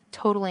Montana,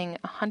 totaling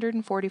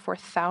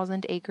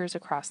 144,000 acres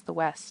across the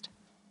West.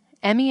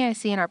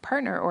 MEIC and our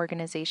partner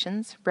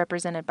organizations,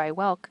 represented by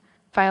WELC,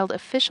 filed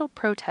official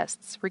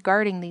protests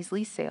regarding these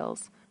lease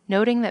sales,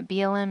 noting that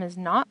BLM is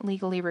not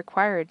legally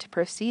required to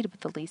proceed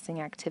with the leasing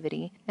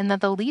activity and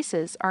that the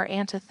leases are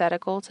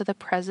antithetical to the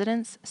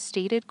president's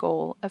stated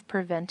goal of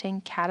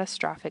preventing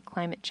catastrophic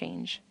climate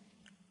change.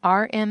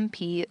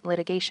 RMP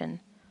litigation.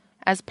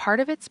 As part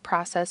of its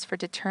process for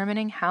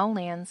determining how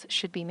lands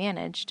should be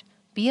managed,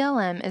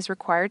 BLM is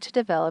required to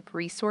develop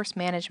resource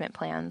management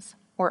plans,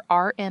 or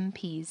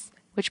RMPs,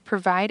 which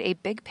provide a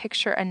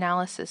big-picture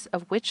analysis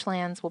of which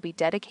lands will be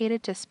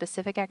dedicated to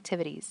specific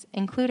activities,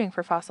 including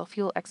for fossil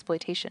fuel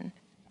exploitation.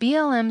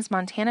 BLM's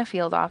Montana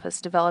Field Office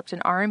developed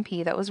an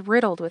RMP that was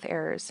riddled with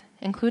errors,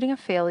 including a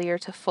failure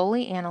to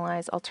fully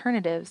analyze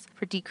alternatives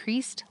for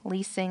decreased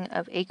leasing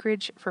of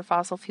acreage for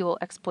fossil fuel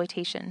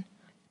exploitation.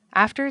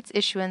 After its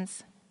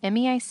issuance,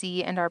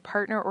 MEIC and our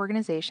partner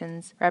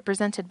organizations,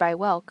 represented by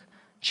WELC,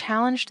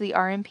 challenged the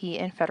RMP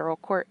in federal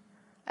court.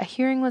 A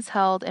hearing was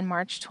held in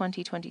March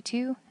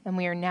 2022, and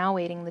we are now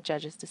awaiting the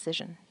judge's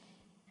decision.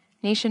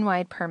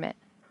 Nationwide permit.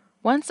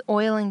 Once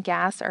oil and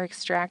gas are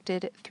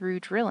extracted through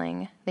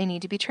drilling, they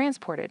need to be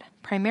transported,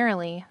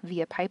 primarily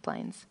via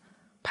pipelines.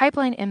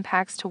 Pipeline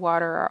impacts to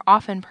water are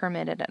often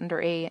permitted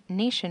under a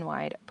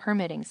nationwide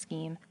permitting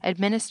scheme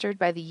administered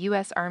by the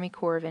U.S. Army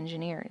Corps of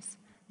Engineers.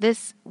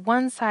 This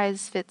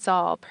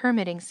one-size-fits-all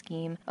permitting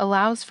scheme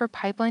allows for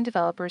pipeline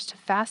developers to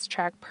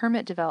fast-track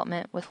permit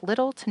development with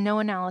little to no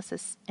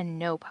analysis and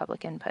no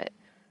public input.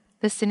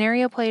 This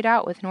scenario played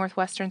out with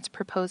Northwestern's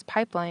proposed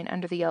pipeline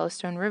under the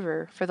Yellowstone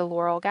River for the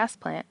Laurel gas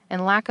plant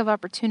and lack of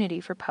opportunity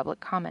for public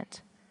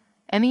comment.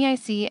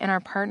 MEIC and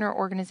our partner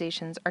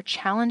organizations are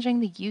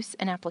challenging the use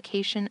and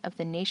application of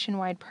the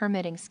nationwide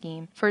permitting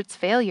scheme for its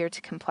failure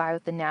to comply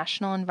with the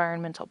National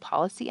Environmental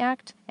Policy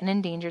Act and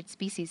Endangered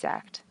Species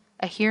Act.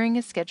 A hearing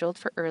is scheduled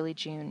for early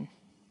June.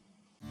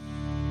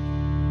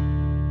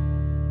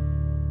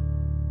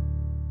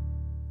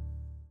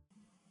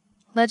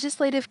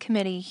 Legislative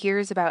Committee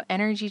hears about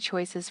energy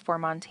choices for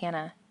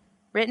Montana.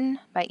 Written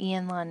by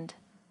Ian Lund.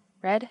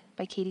 Read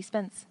by Katie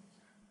Spence.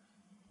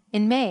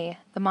 In May,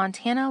 the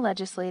Montana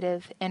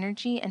Legislative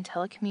Energy and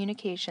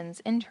Telecommunications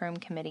Interim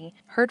Committee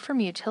heard from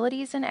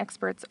utilities and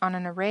experts on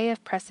an array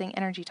of pressing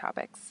energy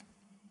topics.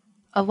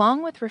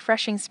 Along with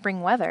refreshing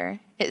spring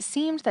weather, it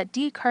seemed that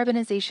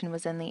decarbonization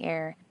was in the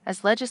air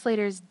as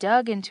legislators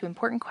dug into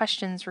important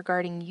questions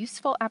regarding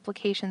useful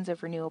applications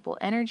of renewable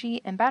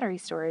energy and battery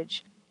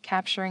storage,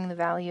 capturing the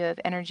value of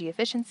energy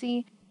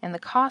efficiency, and the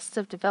costs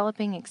of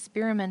developing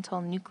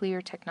experimental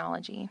nuclear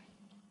technology.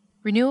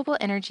 Renewable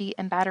energy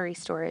and battery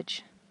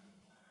storage.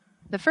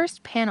 The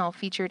first panel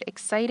featured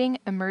exciting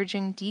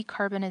emerging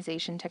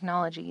decarbonization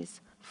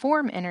technologies.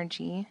 Form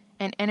Energy,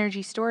 an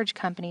energy storage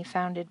company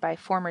founded by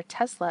former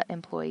Tesla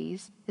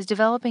employees, is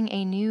developing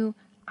a new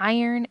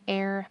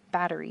iron-air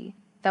battery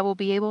that will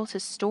be able to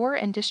store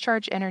and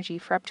discharge energy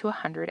for up to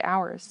 100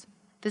 hours.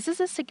 This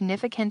is a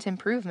significant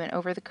improvement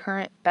over the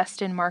current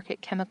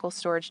best-in-market chemical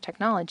storage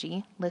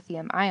technology,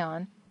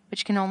 lithium-ion,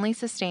 which can only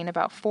sustain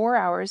about 4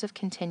 hours of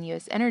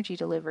continuous energy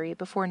delivery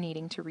before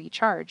needing to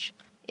recharge.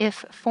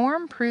 If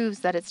Form proves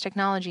that its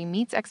technology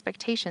meets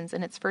expectations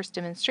in its first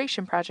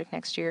demonstration project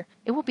next year,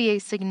 it will be a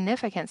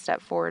significant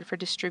step forward for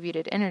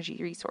distributed energy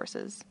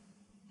resources.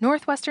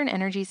 Northwestern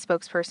Energy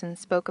spokesperson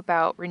spoke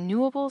about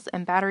renewables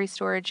and battery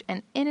storage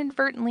and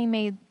inadvertently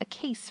made a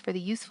case for the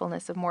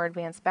usefulness of more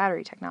advanced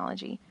battery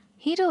technology.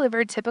 He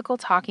delivered typical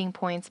talking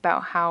points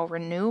about how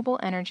renewable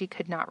energy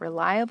could not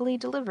reliably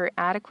deliver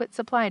adequate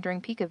supply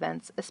during peak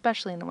events,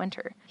 especially in the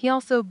winter. He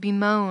also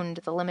bemoaned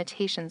the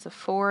limitations of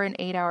 4- and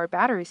 8-hour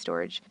battery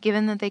storage,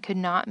 given that they could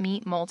not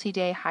meet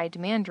multi-day high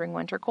demand during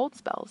winter cold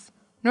spells.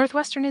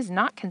 Northwestern is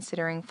not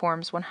considering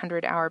Form's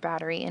 100-hour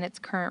battery in its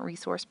current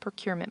resource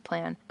procurement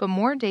plan, but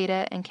more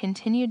data and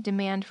continued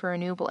demand for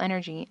renewable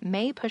energy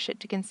may push it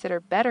to consider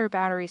better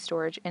battery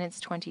storage in its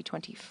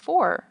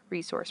 2024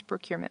 resource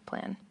procurement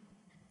plan.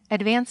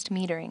 Advanced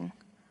metering.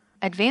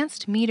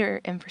 Advanced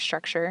meter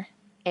infrastructure,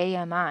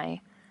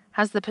 AMI,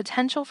 has the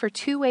potential for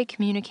two-way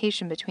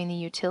communication between the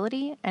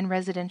utility and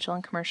residential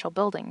and commercial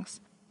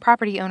buildings.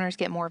 Property owners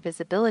get more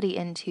visibility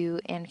into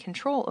and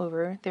control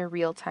over their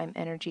real-time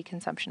energy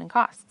consumption and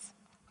costs.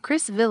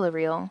 Chris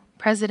Villarreal,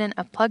 president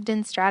of Plugged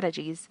In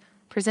Strategies,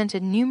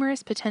 presented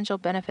numerous potential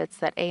benefits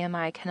that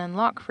AMI can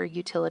unlock for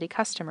utility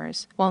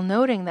customers, while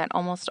noting that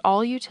almost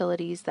all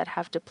utilities that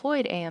have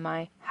deployed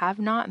AMI have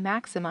not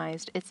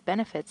maximized its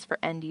benefits for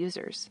end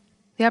users.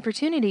 The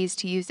opportunities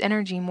to use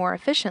energy more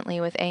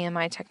efficiently with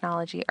AMI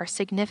technology are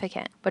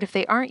significant, but if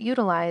they aren't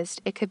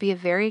utilized, it could be a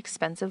very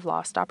expensive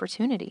lost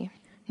opportunity.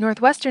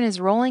 Northwestern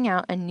is rolling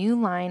out a new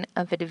line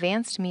of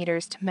advanced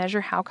meters to measure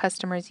how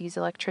customers use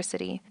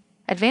electricity.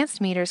 Advanced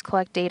meters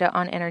collect data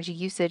on energy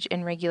usage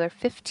in regular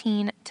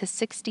 15 to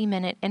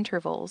 60-minute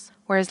intervals,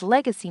 whereas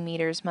legacy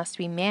meters must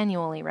be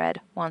manually read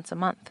once a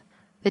month.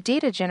 The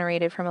data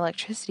generated from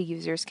electricity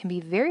users can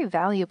be very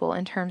valuable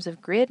in terms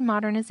of grid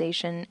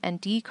modernization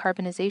and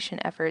decarbonization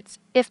efforts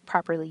if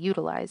properly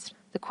utilized.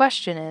 The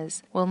question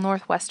is, will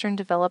Northwestern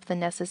develop the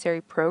necessary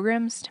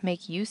programs to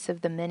make use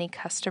of the many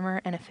customer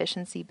and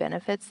efficiency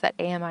benefits that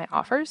AMI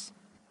offers?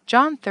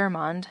 John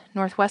Thurmond,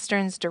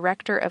 Northwestern's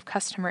Director of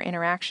Customer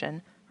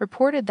Interaction,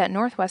 reported that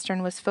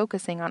Northwestern was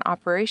focusing on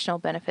operational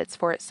benefits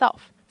for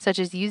itself, such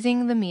as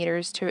using the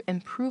meters to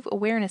improve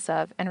awareness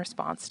of and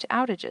response to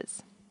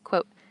outages.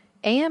 Quote,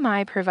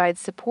 AMI provides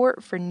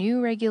support for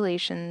new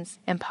regulations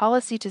and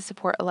policy to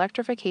support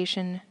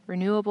electrification,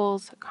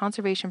 renewables,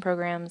 conservation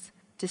programs,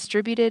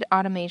 distributed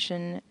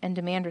automation, and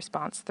demand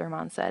response,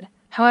 Thurmond said.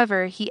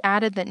 However, he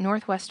added that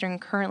Northwestern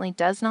currently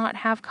does not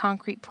have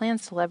concrete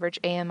plans to leverage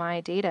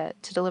AMI data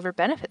to deliver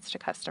benefits to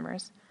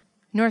customers.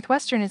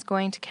 Northwestern is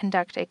going to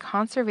conduct a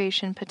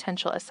conservation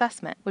potential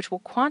assessment, which will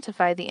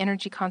quantify the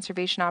energy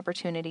conservation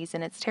opportunities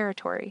in its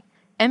territory.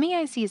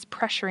 MEIC is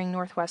pressuring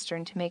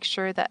Northwestern to make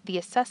sure that the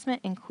assessment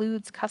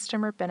includes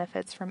customer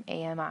benefits from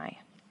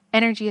AMI.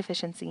 Energy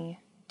efficiency.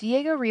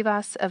 Diego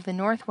Rivas of the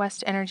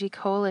Northwest Energy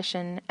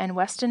Coalition and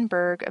Weston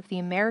Berg of the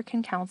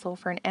American Council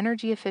for an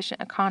Energy Efficient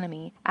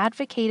Economy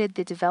advocated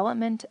the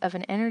development of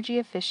an energy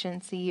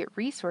efficiency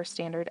resource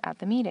standard at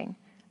the meeting.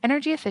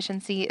 Energy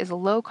efficiency is a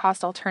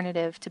low-cost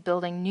alternative to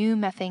building new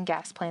methane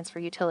gas plants for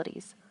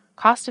utilities.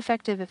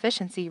 Cost-effective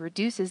efficiency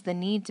reduces the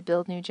need to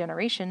build new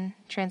generation,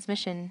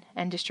 transmission,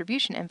 and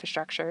distribution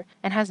infrastructure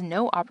and has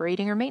no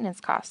operating or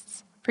maintenance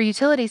costs. For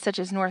utilities such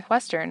as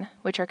Northwestern,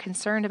 which are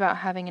concerned about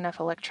having enough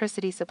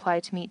electricity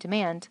supply to meet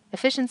demand,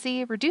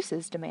 efficiency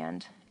reduces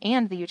demand,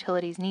 and the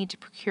utilities need to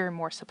procure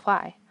more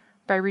supply.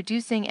 By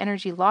reducing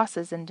energy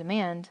losses and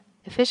demand,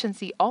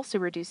 efficiency also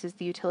reduces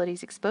the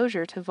utility's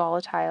exposure to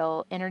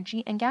volatile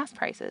energy and gas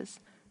prices.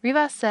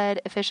 Rivas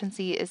said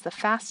efficiency is the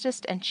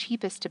fastest and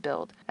cheapest to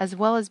build, as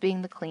well as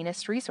being the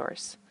cleanest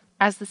resource.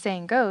 As the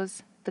saying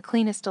goes, the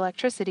cleanest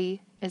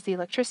electricity is the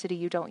electricity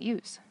you don't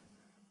use.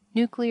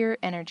 Nuclear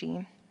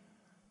energy.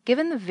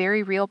 Given the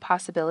very real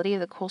possibility of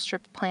the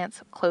Colstrip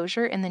plant's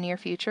closure in the near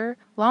future,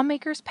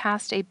 lawmakers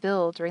passed a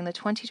bill during the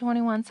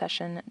 2021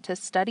 session to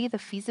study the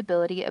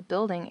feasibility of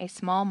building a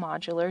small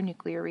modular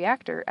nuclear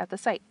reactor at the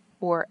site,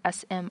 or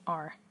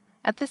SMR.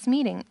 At this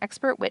meeting,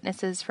 expert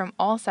witnesses from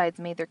all sides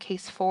made their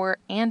case for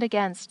and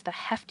against the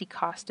hefty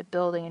cost of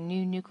building a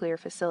new nuclear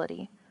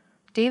facility.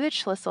 David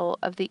Schlissel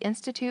of the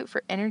Institute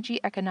for Energy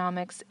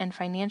Economics and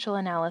Financial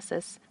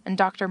Analysis and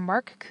Dr.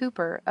 Mark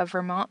Cooper of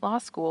Vermont Law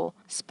School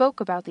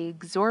spoke about the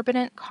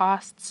exorbitant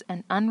costs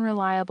and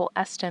unreliable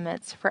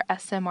estimates for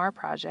SMR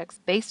projects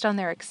based on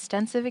their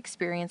extensive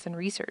experience and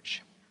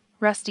research.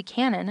 Rusty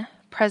Cannon,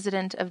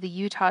 president of the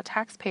Utah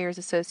Taxpayers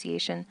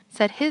Association,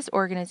 said his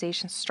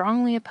organization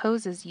strongly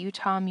opposes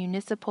Utah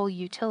municipal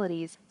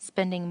utilities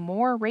spending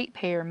more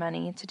ratepayer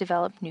money to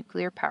develop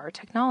nuclear power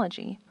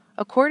technology.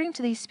 According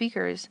to these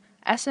speakers,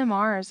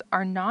 SMRs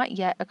are not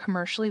yet a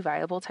commercially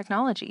viable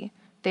technology.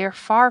 They are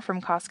far from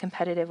cost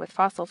competitive with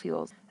fossil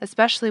fuels,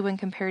 especially when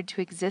compared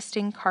to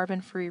existing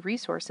carbon-free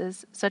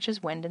resources such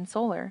as wind and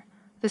solar.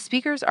 The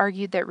speakers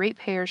argued that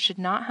ratepayers should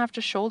not have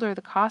to shoulder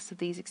the costs of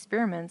these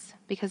experiments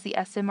because the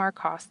SMR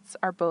costs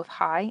are both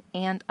high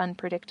and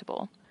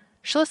unpredictable.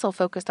 Schlissel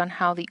focused on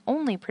how the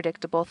only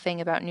predictable thing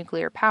about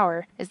nuclear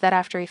power is that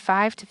after a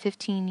 5 to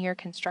 15-year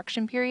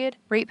construction period,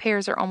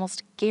 ratepayers are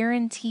almost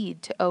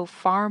guaranteed to owe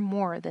far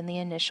more than the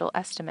initial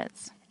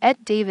estimates.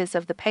 Ed Davis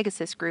of the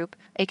Pegasus Group,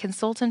 a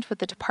consultant with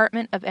the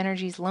Department of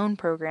Energy's loan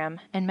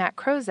program, and Matt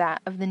Crozat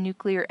of the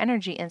Nuclear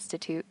Energy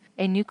Institute,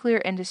 a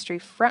nuclear industry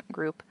front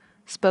group,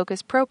 spoke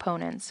as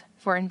proponents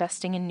for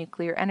investing in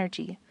nuclear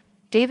energy.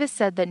 Davis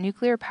said that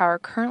nuclear power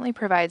currently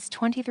provides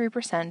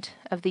 23%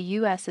 of the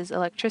U.S.'s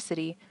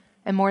electricity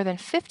and more than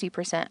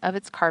 50% of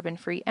its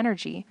carbon-free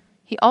energy.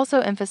 He also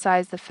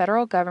emphasized the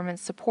federal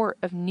government's support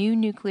of new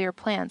nuclear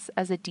plants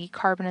as a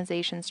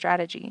decarbonization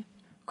strategy.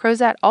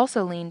 Crozat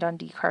also leaned on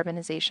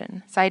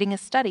decarbonization, citing a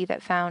study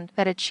that found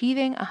that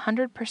achieving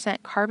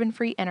 100%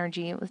 carbon-free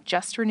energy with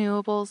just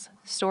renewables,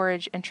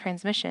 storage, and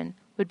transmission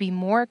would be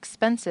more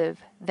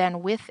expensive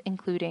than with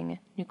including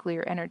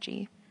nuclear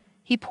energy.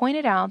 He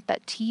pointed out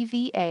that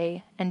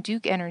TVA and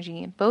Duke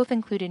Energy both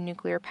included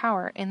nuclear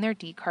power in their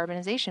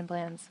decarbonization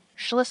plans.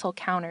 Schlissel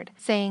countered,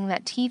 saying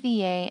that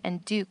TVA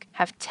and Duke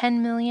have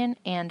 10 million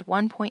and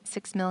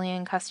 1.6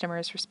 million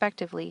customers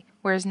respectively,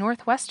 whereas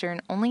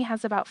Northwestern only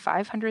has about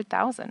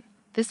 500,000.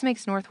 This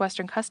makes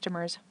Northwestern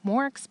customers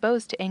more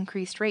exposed to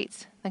increased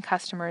rates than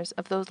customers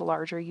of those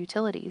larger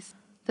utilities.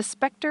 The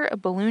specter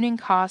of ballooning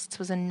costs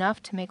was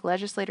enough to make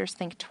legislators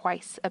think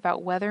twice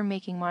about whether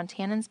making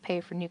Montanans pay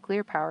for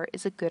nuclear power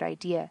is a good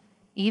idea.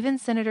 Even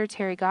Senator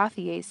Terry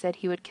Gauthier said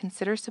he would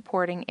consider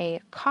supporting a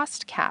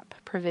cost cap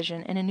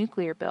provision in a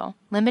nuclear bill,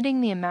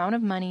 limiting the amount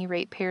of money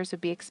ratepayers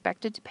would be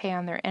expected to pay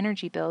on their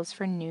energy bills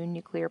for a new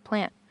nuclear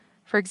plant.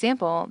 For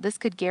example, this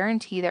could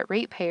guarantee that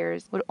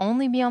ratepayers would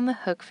only be on the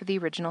hook for the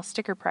original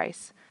sticker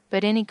price,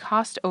 but any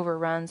cost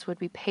overruns would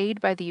be paid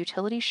by the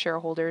utility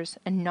shareholders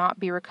and not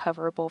be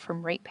recoverable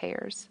from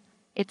ratepayers.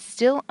 It's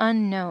still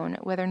unknown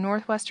whether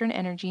Northwestern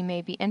Energy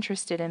may be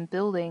interested in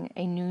building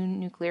a new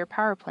nuclear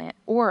power plant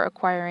or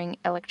acquiring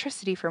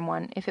electricity from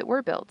one if it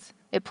were built.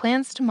 It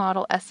plans to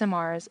model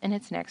SMRs in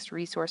its next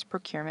resource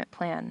procurement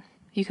plan.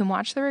 You can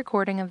watch the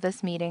recording of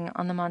this meeting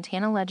on the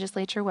Montana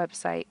Legislature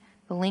website,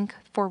 the link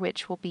for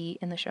which will be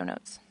in the show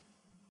notes.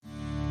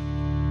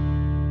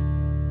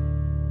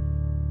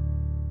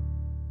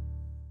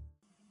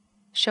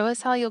 Show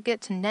us how you'll get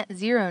to net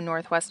zero,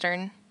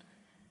 Northwestern.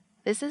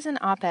 This is an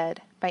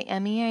op-ed by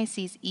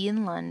MEIC's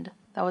Ian Lund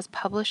that was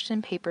published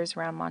in papers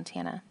around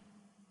Montana.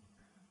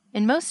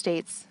 In most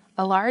states,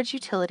 a large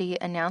utility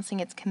announcing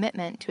its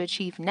commitment to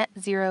achieve net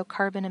zero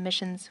carbon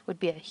emissions would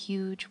be a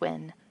huge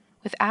win.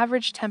 With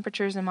average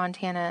temperatures in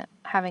Montana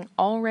having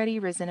already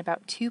risen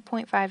about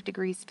 2.5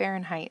 degrees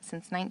Fahrenheit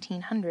since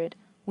 1900,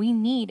 we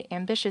need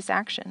ambitious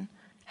action.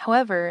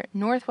 However,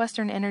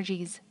 Northwestern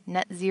Energy's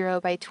net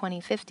zero by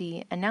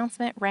 2050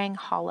 announcement rang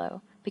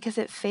hollow because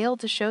it failed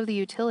to show the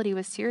utility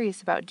was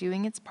serious about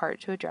doing its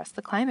part to address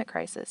the climate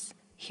crisis.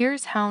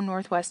 Here's how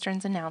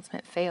Northwestern's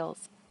announcement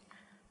fails.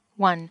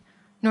 1.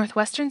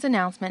 Northwestern's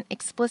announcement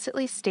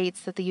explicitly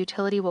states that the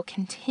utility will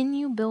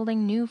continue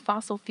building new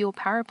fossil fuel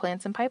power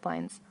plants and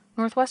pipelines.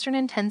 Northwestern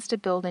intends to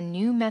build a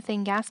new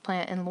methane gas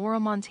plant in Laurel,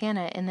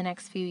 Montana in the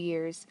next few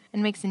years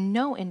and makes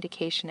no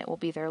indication it will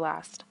be their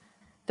last.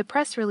 The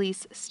press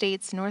release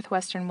states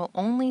Northwestern will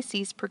only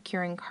cease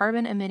procuring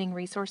carbon-emitting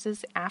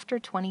resources after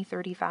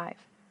 2035.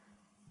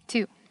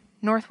 2.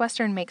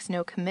 Northwestern makes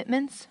no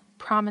commitments,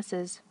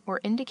 promises,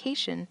 or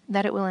indication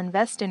that it will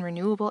invest in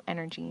renewable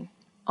energy.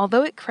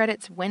 Although it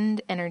credits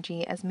wind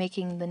energy as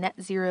making the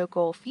net zero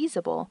goal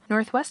feasible,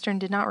 Northwestern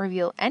did not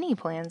reveal any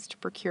plans to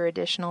procure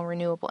additional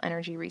renewable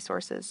energy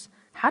resources.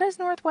 How does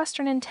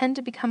Northwestern intend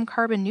to become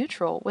carbon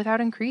neutral without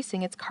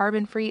increasing its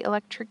carbon-free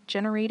electric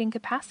generating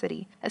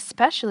capacity,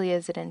 especially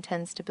as it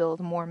intends to build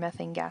more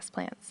methane gas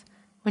plants?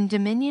 When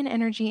Dominion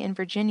Energy in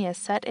Virginia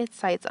set its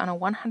sights on a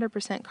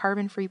 100%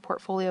 carbon-free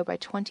portfolio by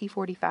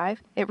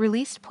 2045, it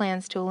released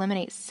plans to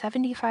eliminate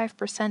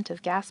 75%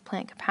 of gas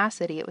plant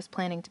capacity it was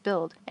planning to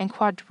build and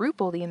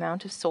quadruple the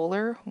amount of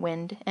solar,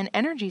 wind, and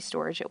energy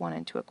storage it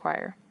wanted to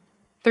acquire.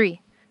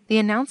 3. The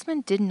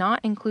announcement did not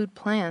include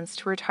plans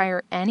to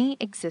retire any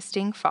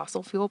existing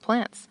fossil fuel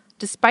plants.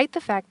 Despite the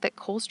fact that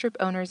coal strip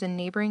owners in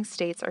neighboring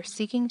states are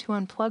seeking to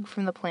unplug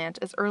from the plant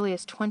as early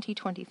as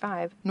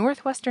 2025,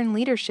 Northwestern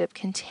leadership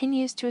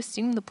continues to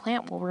assume the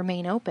plant will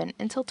remain open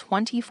until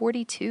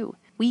 2042.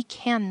 We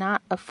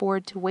cannot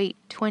afford to wait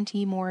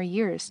 20 more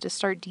years to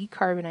start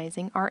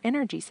decarbonizing our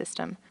energy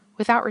system.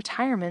 Without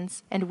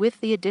retirements and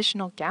with the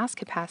additional gas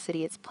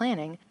capacity it's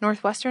planning,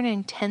 Northwestern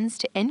intends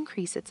to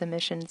increase its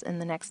emissions in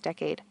the next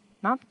decade,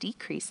 not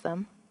decrease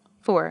them.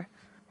 4.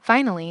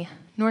 Finally,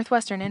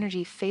 Northwestern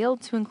Energy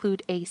failed to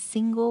include a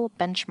single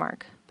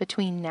benchmark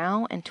between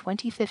now and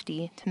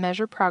 2050 to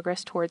measure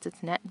progress towards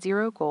its net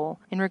zero goal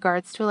in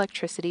regards to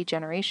electricity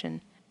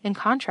generation. In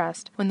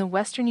contrast, when the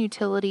Western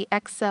utility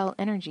Xcel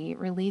Energy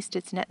released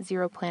its net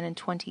zero plan in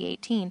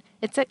 2018,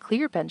 it set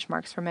clear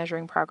benchmarks for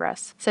measuring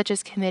progress, such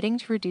as committing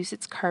to reduce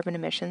its carbon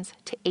emissions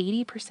to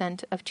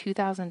 80% of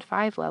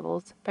 2005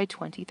 levels by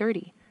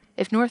 2030.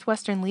 If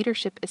Northwestern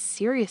leadership is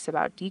serious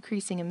about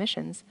decreasing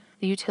emissions,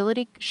 the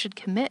utility should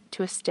commit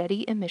to a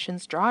steady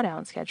emissions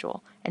drawdown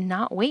schedule and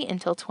not wait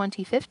until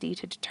 2050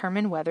 to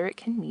determine whether it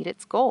can meet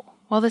its goal.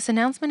 While this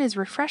announcement is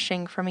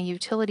refreshing from a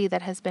utility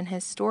that has been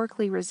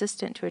historically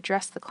resistant to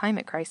address the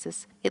climate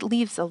crisis, it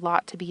leaves a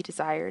lot to be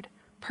desired.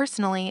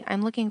 Personally,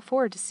 I'm looking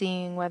forward to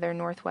seeing whether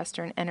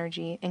Northwestern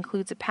Energy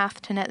includes a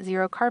path to net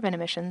zero carbon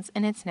emissions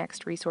in its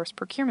next resource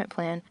procurement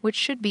plan, which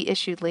should be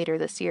issued later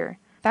this year.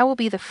 That will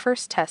be the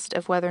first test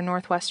of whether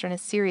Northwestern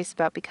is serious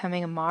about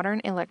becoming a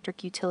modern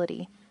electric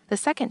utility. The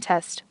second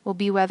test will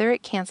be whether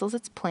it cancels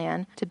its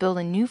plan to build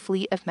a new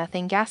fleet of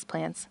methane gas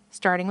plants,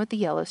 starting with the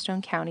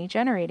Yellowstone County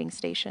Generating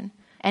Station.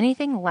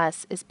 Anything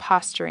less is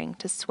posturing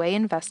to sway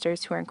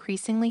investors who are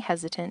increasingly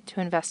hesitant to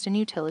invest in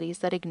utilities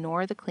that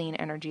ignore the clean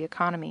energy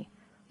economy.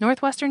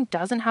 Northwestern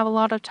doesn't have a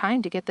lot of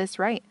time to get this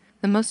right.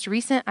 The most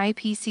recent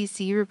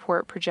IPCC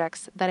report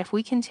projects that if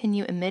we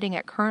continue emitting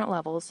at current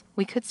levels,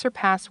 we could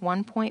surpass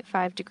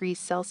 1.5 degrees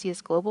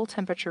Celsius global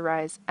temperature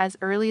rise as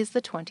early as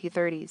the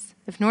 2030s.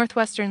 If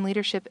Northwestern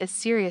leadership is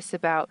serious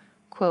about,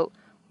 quote,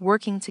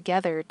 working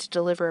together to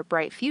deliver a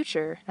bright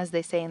future, as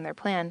they say in their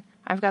plan,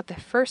 I've got the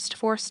first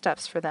 4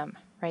 steps for them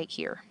right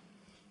here.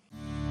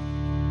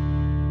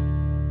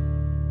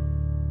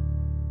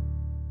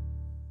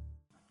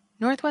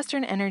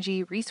 Northwestern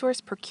Energy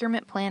Resource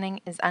Procurement Planning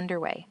is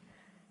underway.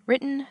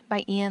 Written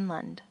by Ian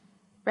Lund.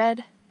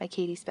 Read by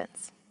Katie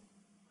Spence.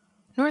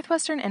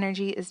 Northwestern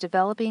Energy is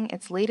developing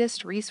its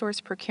latest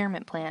resource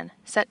procurement plan,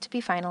 set to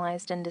be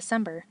finalized in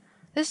December.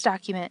 This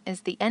document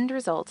is the end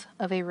result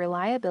of a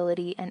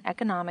reliability and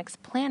economics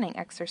planning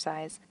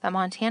exercise that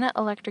Montana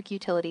electric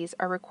utilities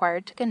are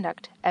required to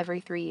conduct every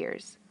 3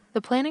 years.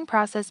 The planning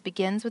process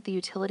begins with the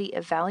utility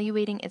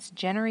evaluating its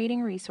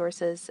generating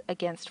resources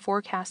against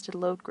forecasted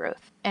load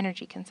growth,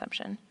 energy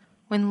consumption.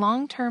 When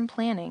long-term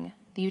planning,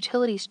 the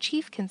utility's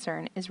chief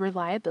concern is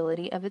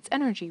reliability of its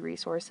energy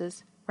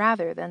resources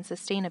rather than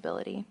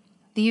sustainability.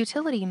 The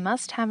utility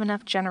must have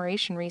enough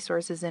generation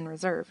resources in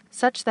reserve,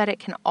 such that it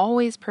can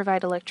always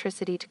provide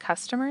electricity to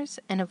customers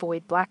and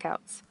avoid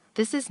blackouts.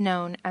 This is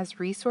known as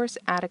resource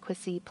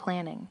adequacy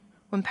planning.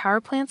 When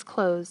power plants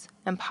close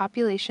and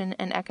population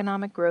and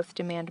economic growth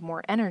demand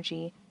more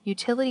energy,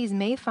 utilities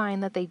may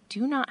find that they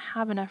do not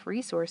have enough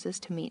resources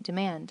to meet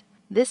demand.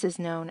 This is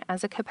known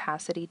as a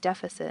capacity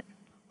deficit.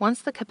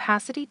 Once the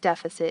capacity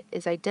deficit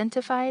is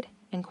identified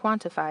and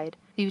quantified,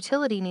 the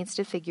utility needs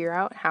to figure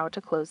out how to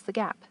close the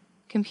gap.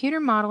 Computer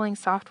modeling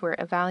software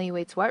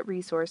evaluates what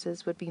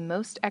resources would be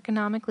most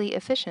economically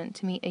efficient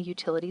to meet a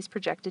utility's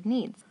projected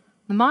needs.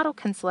 The model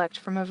can select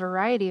from a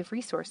variety of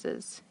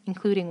resources,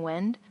 including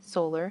wind,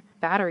 solar,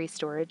 battery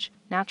storage,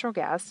 natural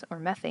gas or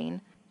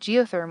methane,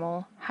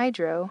 geothermal,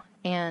 hydro,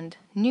 and,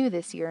 new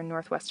this year in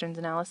Northwestern's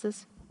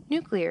analysis,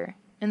 nuclear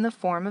in the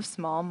form of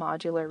small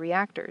modular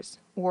reactors,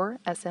 or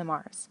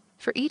SMRs.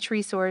 For each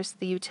resource,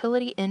 the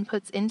utility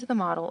inputs into the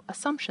model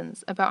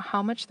assumptions about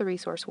how much the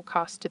resource will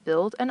cost to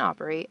build and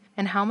operate,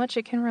 and how much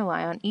it can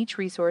rely on each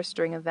resource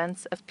during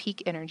events of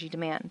peak energy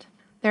demand.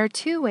 There are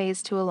 2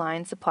 ways to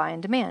align supply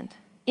and demand.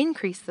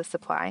 Increase the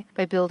supply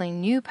by building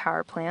new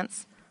power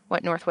plants,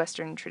 what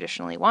Northwestern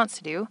traditionally wants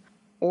to do,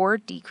 or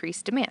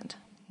decrease demand,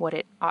 what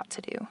it ought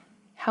to do.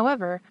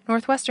 However,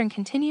 Northwestern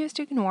continues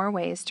to ignore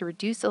ways to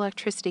reduce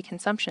electricity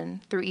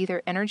consumption through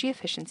either energy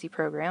efficiency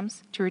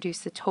programs to reduce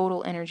the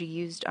total energy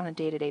used on a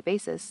day-to-day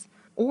basis,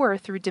 or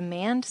through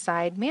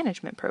demand-side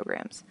management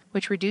programs,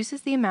 which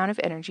reduces the amount of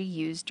energy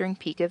used during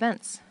peak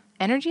events.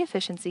 Energy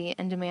efficiency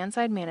and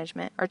demand-side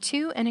management are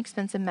 2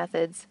 inexpensive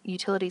methods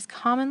utilities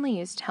commonly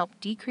use to help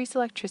decrease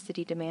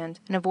electricity demand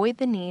and avoid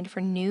the need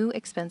for new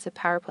expensive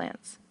power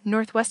plants.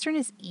 Northwestern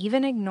is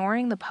even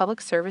ignoring the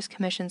Public Service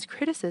Commission's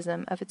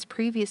criticism of its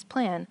previous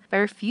plan by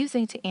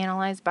refusing to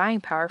analyze buying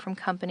power from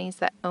companies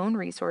that own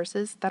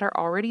resources that are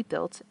already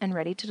built and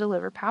ready to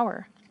deliver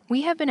power.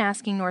 We have been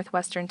asking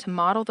Northwestern to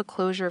model the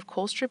closure of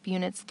Colstrip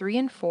Units 3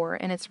 and 4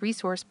 in its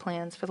resource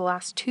plans for the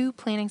last 2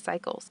 planning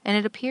cycles, and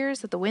it appears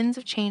that the winds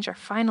of change are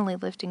finally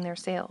lifting their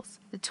sails.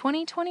 The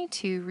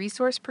 2022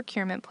 Resource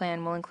Procurement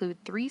Plan will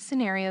include 3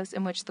 scenarios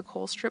in which the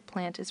Colstrip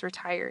plant is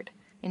retired,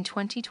 in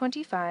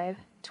 2025,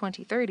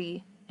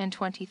 2030, and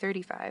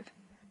 2035.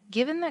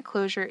 Given that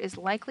closure is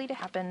likely to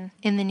happen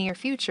in the near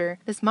future,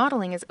 this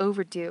modeling is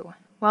overdue.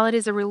 While it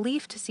is a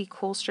relief to see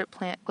Colstrip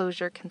plant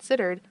closure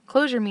considered,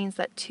 closure means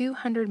that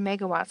 200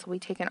 megawatts will be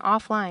taken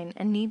offline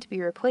and need to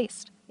be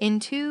replaced. In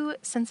 2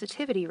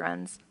 sensitivity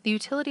runs, the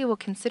utility will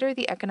consider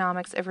the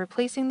economics of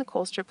replacing the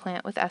Colstrip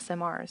plant with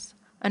SMRs.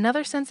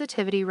 Another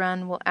sensitivity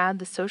run will add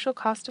the social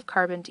cost of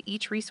carbon to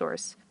each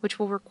resource, which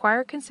will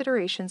require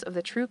considerations of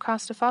the true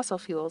cost of fossil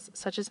fuels,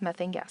 such as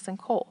methane gas and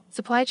coal.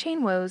 Supply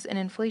chain woes and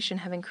inflation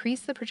have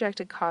increased the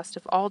projected cost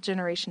of all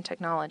generation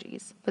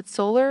technologies, but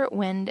solar,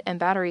 wind, and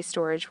battery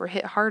storage were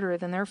hit harder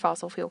than their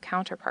fossil fuel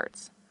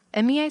counterparts.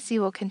 MEIC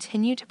will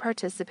continue to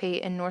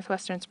participate in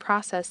Northwestern's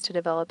process to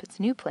develop its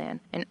new plan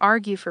and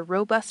argue for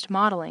robust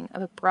modeling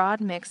of a broad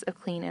mix of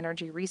clean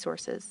energy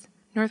resources.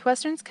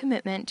 Northwestern's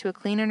commitment to a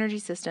clean energy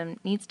system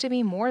needs to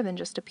be more than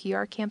just a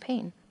PR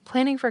campaign.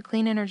 Planning for a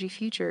clean energy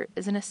future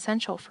is an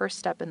essential first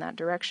step in that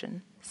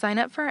direction. Sign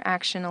up for our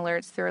action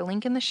alerts through a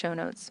link in the show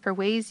notes for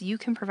ways you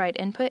can provide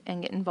input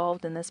and get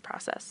involved in this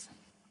process.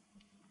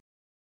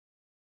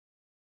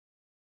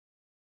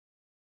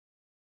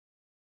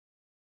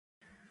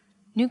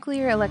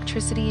 Nuclear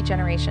electricity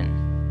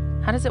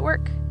generation. How does it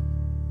work?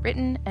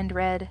 Written and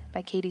read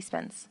by Katie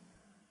Spence.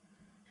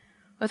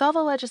 With all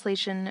the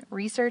legislation,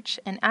 research,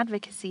 and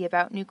advocacy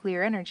about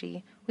nuclear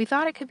energy, we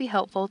thought it could be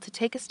helpful to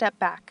take a step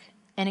back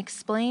and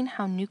explain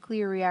how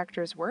nuclear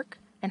reactors work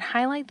and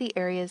highlight the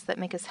areas that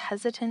make us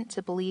hesitant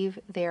to believe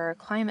they are a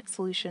climate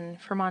solution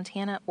for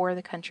Montana or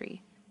the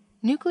country.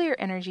 Nuclear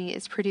energy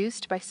is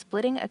produced by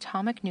splitting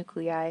atomic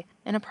nuclei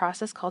in a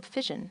process called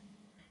fission.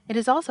 It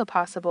is also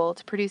possible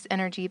to produce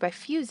energy by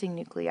fusing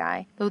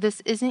nuclei, though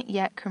this isn't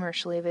yet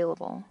commercially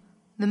available.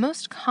 The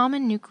most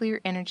common nuclear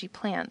energy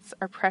plants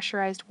are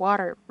pressurized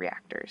water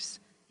reactors.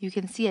 You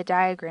can see a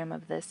diagram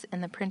of this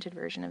in the printed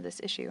version of this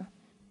issue.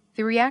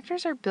 The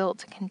reactors are built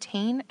to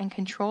contain and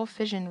control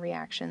fission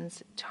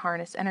reactions to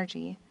harness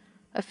energy.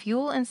 A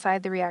fuel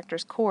inside the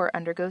reactor's core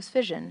undergoes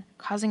fission,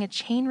 causing a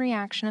chain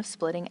reaction of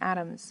splitting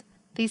atoms.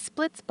 These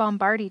splits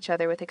bombard each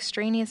other with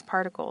extraneous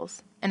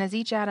particles, and as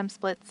each atom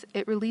splits,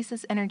 it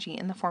releases energy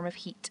in the form of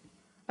heat.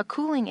 A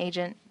cooling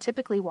agent,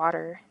 typically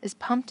water, is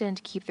pumped in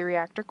to keep the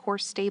reactor core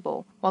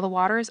stable, while the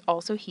water is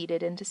also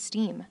heated into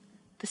steam.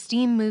 The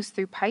steam moves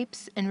through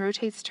pipes and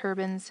rotates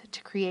turbines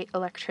to create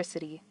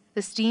electricity.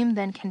 The steam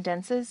then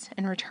condenses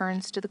and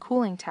returns to the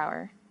cooling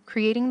tower,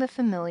 creating the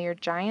familiar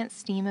giant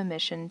steam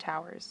emission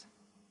towers.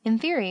 In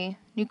theory,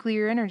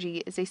 nuclear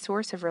energy is a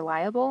source of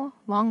reliable,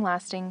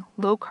 long-lasting,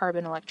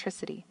 low-carbon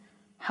electricity.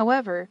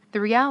 However,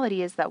 the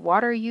reality is that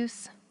water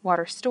use,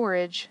 water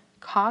storage,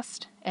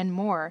 cost, and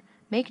more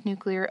make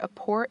nuclear a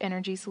poor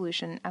energy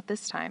solution at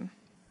this time.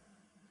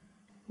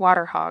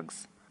 Water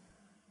hogs.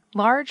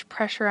 Large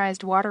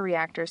pressurized water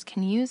reactors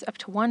can use up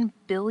to 1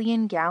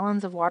 billion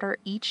gallons of water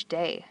each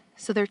day,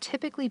 so they're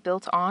typically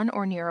built on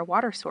or near a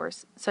water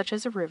source, such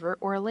as a river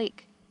or a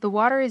lake. The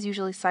water is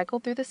usually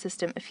cycled through the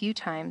system a few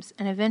times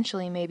and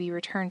eventually may be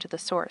returned to the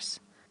source.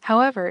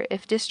 However,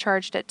 if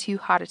discharged at too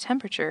hot a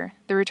temperature,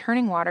 the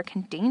returning water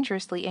can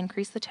dangerously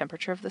increase the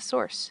temperature of the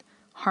source,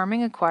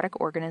 harming aquatic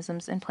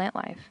organisms and plant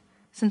life.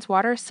 Since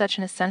water is such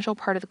an essential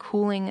part of the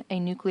cooling a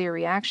nuclear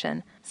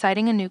reaction,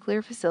 siting a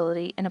nuclear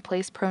facility in a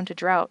place prone to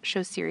drought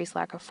shows serious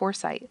lack of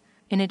foresight.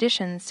 In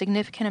addition,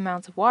 significant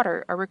amounts of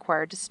water are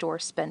required to store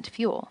spent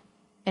fuel.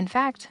 In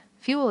fact,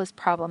 fuel is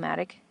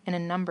problematic in a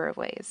number of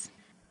ways.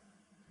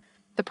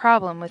 The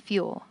problem with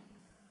fuel.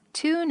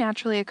 2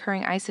 naturally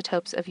occurring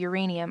isotopes of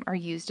uranium are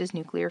used as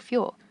nuclear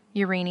fuel,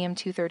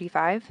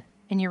 uranium-235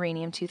 and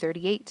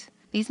uranium-238.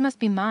 These must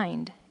be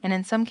mined, and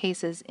in some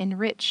cases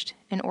enriched,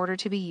 in order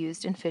to be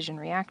used in fission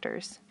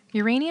reactors.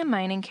 Uranium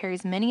mining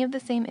carries many of the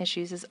same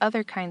issues as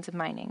other kinds of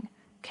mining: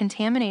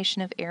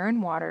 contamination of air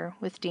and water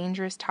with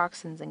dangerous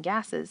toxins and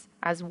gases,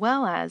 as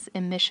well as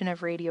emission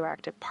of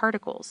radioactive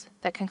particles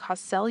that can cause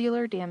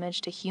cellular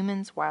damage to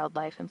humans,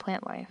 wildlife, and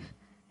plant life.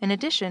 In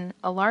addition,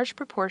 a large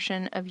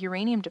proportion of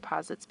uranium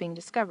deposits being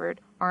discovered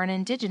are in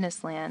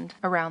indigenous land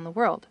around the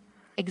world,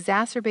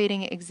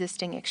 exacerbating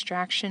existing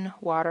extraction,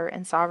 water,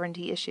 and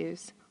sovereignty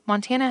issues.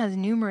 Montana has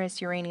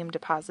numerous uranium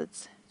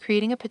deposits,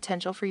 creating a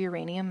potential for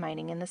uranium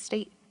mining in the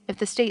state. If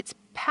the state's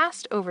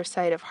past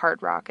oversight of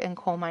hard rock and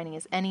coal mining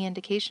is any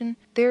indication,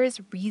 there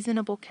is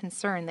reasonable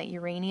concern that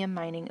uranium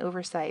mining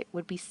oversight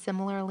would be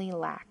similarly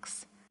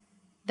lax.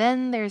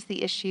 Then there's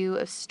the issue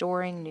of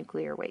storing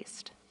nuclear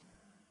waste.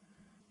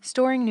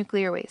 Storing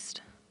nuclear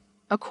waste.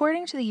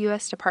 According to the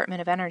U.S.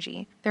 Department of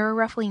Energy, there are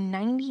roughly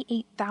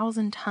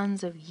 98,000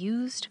 tons of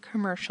used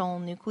commercial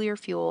nuclear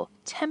fuel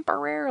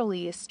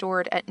temporarily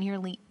stored at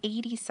nearly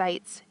 80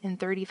 sites in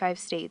 35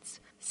 states,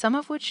 some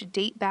of which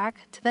date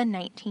back to the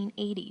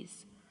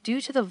 1980s. Due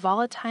to the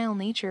volatile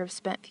nature of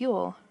spent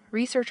fuel,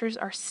 researchers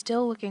are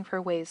still looking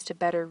for ways to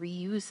better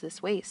reuse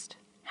this waste.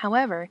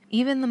 However,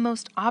 even the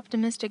most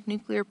optimistic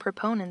nuclear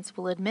proponents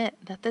will admit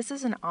that this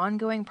is an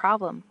ongoing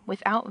problem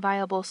without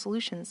viable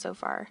solutions so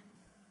far.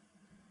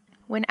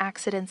 When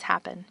accidents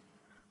happen.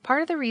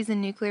 Part of the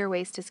reason nuclear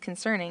waste is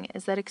concerning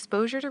is that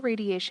exposure to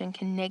radiation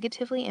can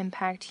negatively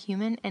impact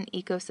human and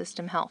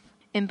ecosystem health.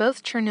 In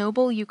both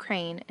Chernobyl,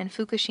 Ukraine, and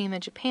Fukushima,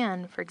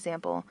 Japan, for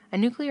example, a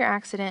nuclear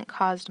accident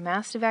caused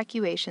mass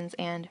evacuations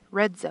and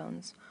red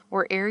zones,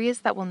 or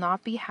areas that will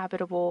not be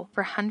habitable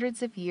for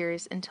hundreds of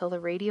years until the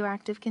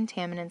radioactive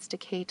contaminants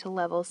decay to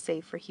levels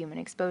safe for human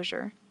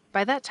exposure.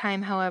 By that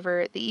time,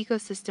 however, the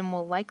ecosystem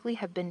will likely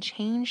have been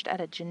changed at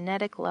a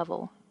genetic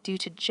level due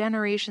to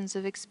generations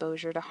of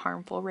exposure to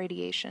harmful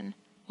radiation.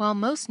 While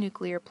most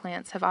nuclear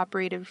plants have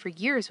operated for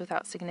years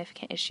without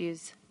significant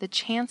issues, the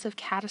chance of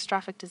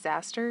catastrophic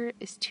disaster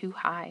is too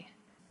high.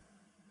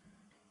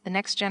 The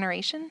next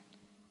generation?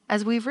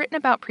 As we've written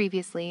about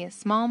previously,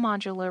 small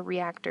modular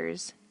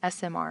reactors,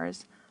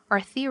 SMRs, are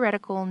a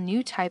theoretical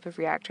new type of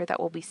reactor that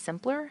will be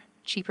simpler,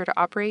 cheaper to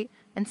operate,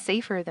 and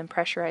safer than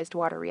pressurized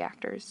water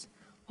reactors.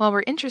 While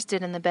we're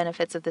interested in the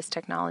benefits of this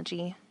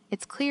technology,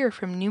 It's clear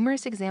from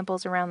numerous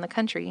examples around the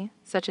country,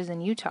 such as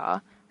in Utah,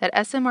 that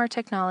SMR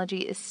technology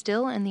is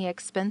still in the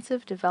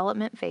expensive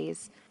development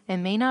phase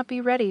and may not be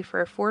ready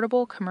for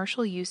affordable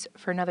commercial use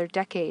for another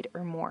decade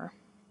or more.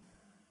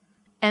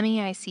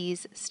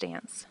 MEIC's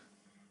stance.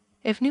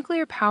 If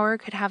nuclear power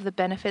could have the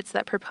benefits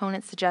that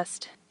proponents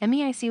suggest,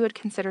 MEIC would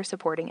consider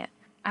supporting it.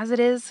 As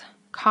it is,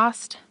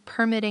 cost,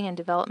 permitting and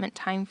development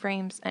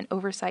timeframes and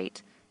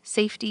oversight,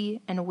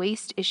 safety, and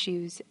waste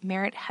issues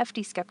merit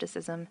hefty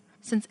skepticism,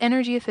 since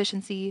energy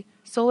efficiency,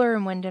 solar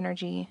and wind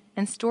energy,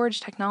 and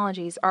storage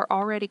technologies are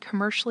already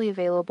commercially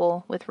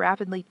available with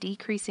rapidly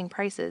decreasing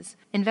prices.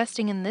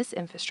 Investing in this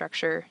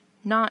infrastructure,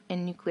 not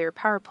in nuclear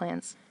power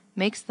plants,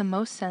 makes the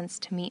most sense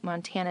to meet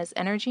Montana's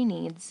energy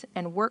needs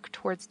and work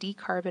towards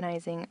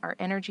decarbonizing our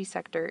energy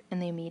sector in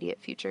the immediate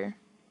future.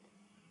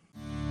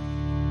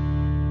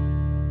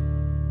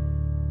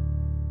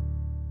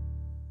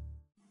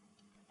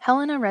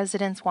 Helena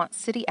residents want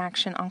city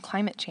action on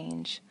climate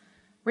change.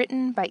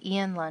 Written by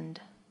Ian Lund.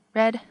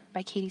 Read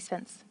by Katie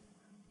Spence.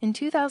 In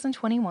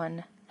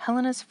 2021,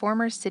 Helena's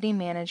former city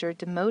manager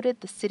demoted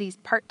the city's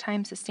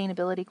part-time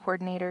sustainability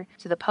coordinator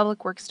to the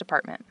Public Works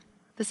Department.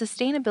 The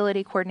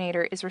sustainability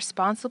coordinator is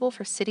responsible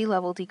for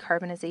city-level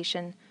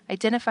decarbonization,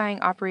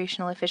 identifying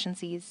operational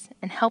efficiencies,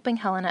 and helping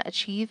Helena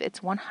achieve its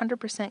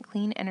 100%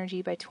 clean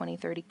energy by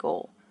 2030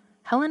 goal.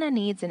 Helena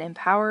needs an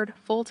empowered,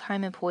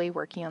 full-time employee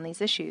working on these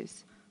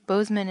issues.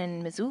 Bozeman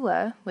and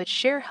Missoula, which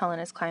share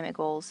Helena's climate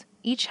goals,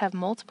 each have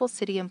multiple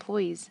city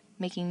employees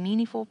making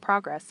meaningful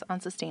progress on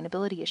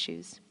sustainability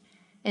issues.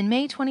 In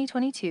May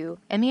 2022,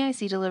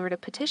 MEIC delivered a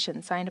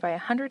petition signed by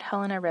 100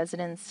 Helena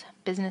residents,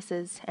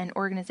 businesses, and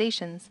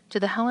organizations to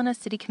the Helena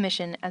City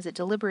Commission as it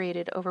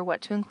deliberated over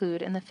what to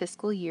include in the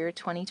fiscal year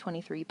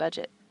 2023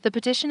 budget. The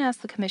petition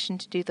asked the Commission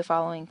to do the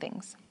following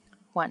things.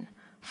 1.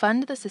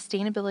 Fund the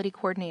Sustainability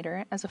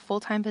Coordinator as a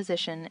full-time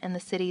position in the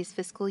city's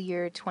fiscal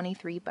year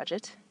 23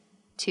 budget.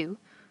 2.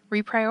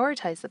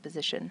 Reprioritize the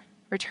position,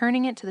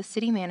 returning it to the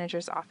city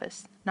manager's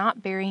office,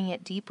 not burying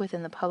it deep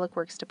within the Public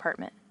Works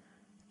Department.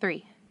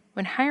 3.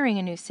 When hiring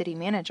a new city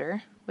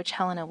manager, which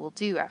Helena will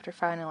do after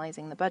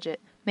finalizing the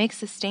budget, make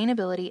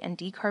sustainability and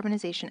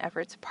decarbonization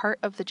efforts part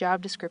of the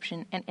job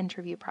description and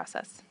interview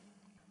process.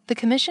 The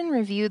Commission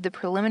reviewed the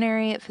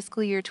preliminary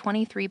fiscal year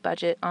 23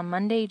 budget on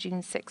Monday,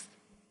 June 6th.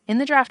 In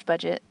the draft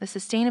budget, the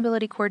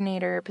Sustainability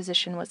Coordinator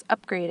position was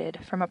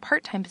upgraded from a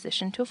part-time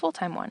position to a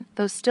full-time one,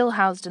 though still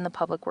housed in the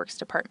Public Works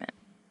Department.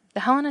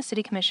 The Helena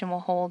City Commission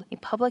will hold a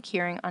public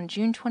hearing on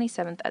June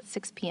 27th at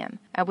 6 p.m.,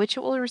 at which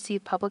it will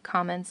receive public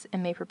comments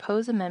and may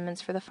propose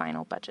amendments for the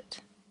final budget.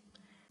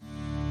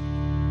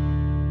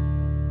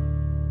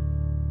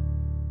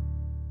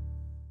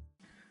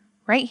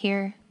 Right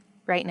Here,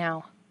 Right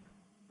Now.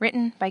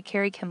 Written by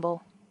Carrie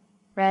Kimball.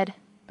 Read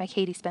by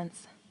Katie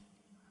Spence.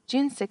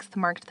 June 6th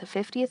marked the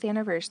 50th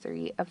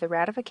anniversary of the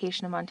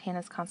ratification of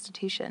Montana's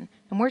Constitution,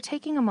 and we're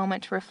taking a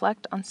moment to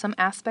reflect on some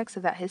aspects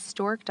of that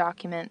historic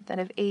document that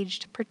have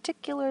aged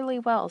particularly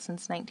well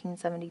since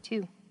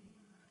 1972.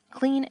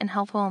 Clean and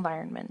Healthful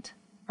Environment.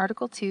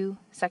 Article 2,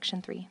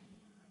 Section 3.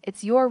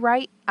 It's your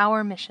right,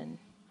 our mission.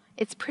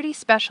 It's pretty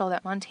special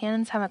that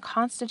Montanans have a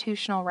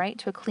constitutional right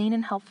to a clean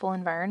and healthful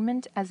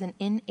environment as an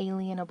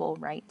inalienable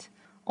right.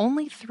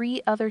 Only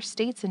 3 other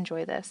states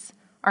enjoy this.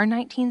 Our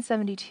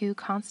 1972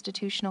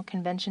 Constitutional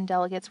Convention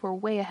delegates were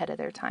way ahead of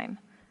their time.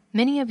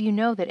 Many of you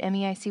know that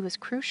MEIC was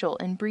crucial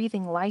in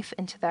breathing life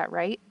into that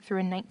right through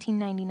a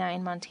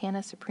 1999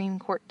 Montana Supreme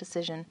Court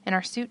decision in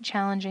our suit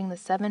challenging the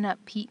 7-Up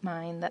peat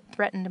mine that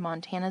threatened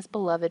Montana's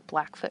beloved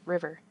Blackfoot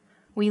River.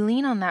 We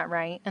lean on that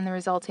right and the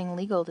resulting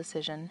legal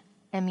decision,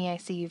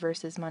 MEIC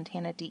versus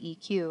Montana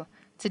DEQ,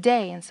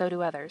 today, and so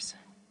do others.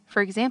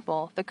 For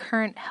example, the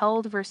current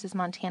Held versus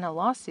Montana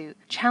lawsuit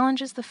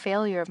challenges the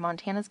failure of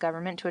Montana's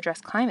government to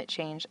address climate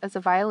change as a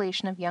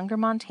violation of younger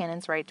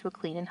Montanans' right to a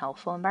clean and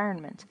healthful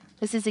environment.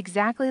 This is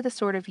exactly the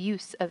sort of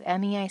use of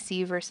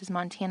MEIC versus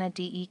Montana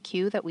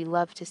DEQ that we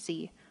love to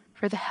see,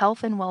 for the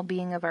health and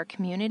well-being of our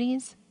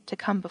communities to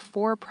come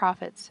before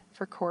profits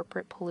for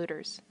corporate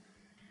polluters.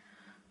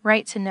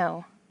 Right to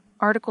Know.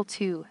 Article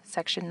 2,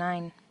 Section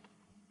 9.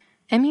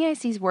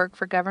 MEIC's work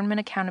for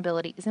government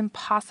accountability is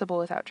impossible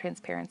without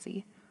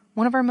transparency.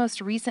 One of our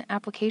most recent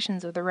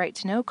applications of the right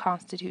to know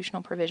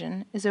constitutional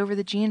provision is over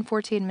the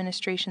Gianforte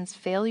administration's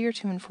failure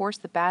to enforce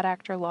the bad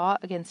actor law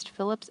against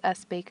Phillips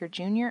S. Baker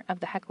Jr. of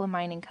the Hecla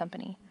Mining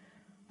Company.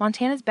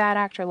 Montana's bad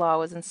actor law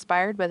was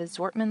inspired by the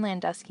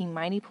Zortman-Landusky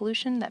mining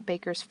pollution that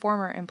Baker's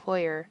former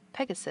employer,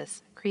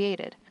 Pegasus,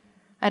 created.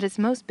 At its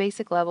most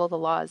basic level, the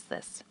law is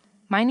this: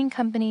 mining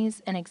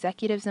companies and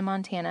executives in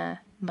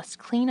Montana must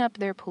clean up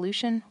their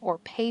pollution or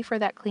pay for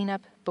that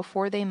cleanup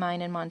before they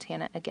mine in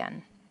Montana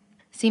again.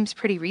 Seems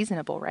pretty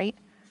reasonable, right?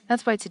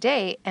 That's why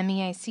today,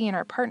 MEIC and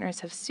our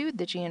partners have sued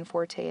the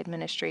Gianforte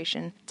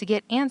administration to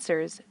get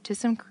answers to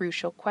some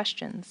crucial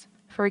questions.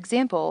 For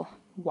example,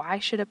 why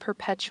should a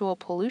perpetual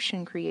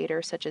pollution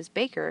creator such as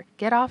Baker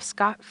get off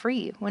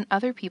scot-free when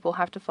other people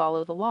have to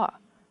follow the law?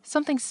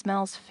 Something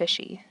smells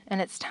fishy,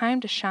 and it's time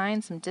to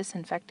shine some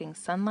disinfecting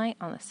sunlight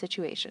on the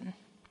situation.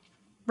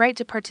 Right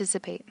to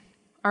participate.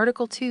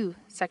 Article 2,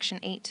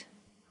 Section 8.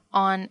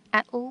 On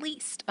at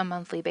least a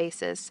monthly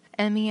basis,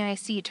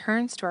 MEIC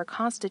turns to our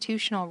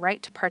constitutional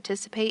right to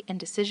participate in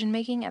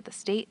decision-making at the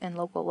state and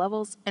local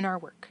levels in our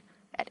work.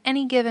 At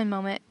any given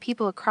moment,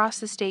 people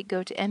across the state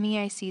go to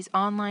MEIC's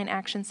online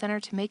action center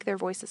to make their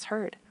voices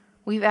heard.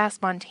 We've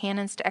asked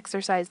Montanans to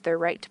exercise their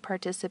right to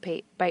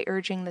participate by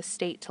urging the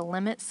state to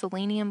limit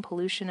selenium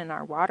pollution in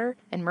our water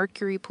and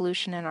mercury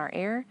pollution in our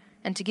air,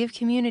 and to give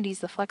communities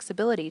the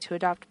flexibility to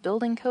adopt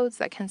building codes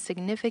that can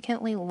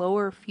significantly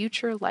lower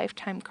future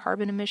lifetime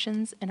carbon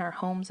emissions in our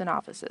homes and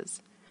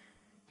offices.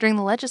 During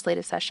the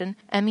legislative session,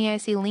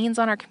 MEIC leans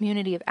on our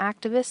community of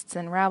activists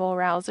and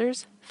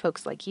rabble-rousers,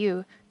 folks like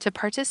you, to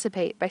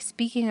participate by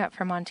speaking up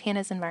for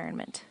Montana's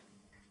environment.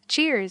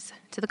 Cheers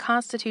to the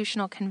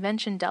Constitutional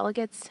Convention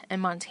delegates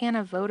and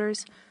Montana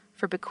voters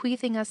for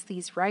bequeathing us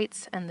these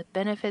rights and the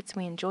benefits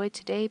we enjoy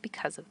today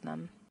because of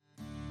them.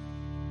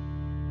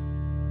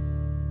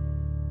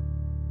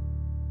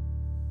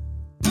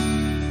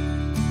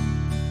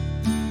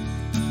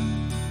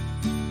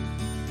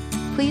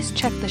 Please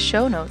check the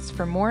show notes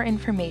for more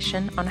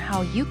information on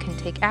how you can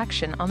take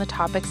action on the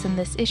topics in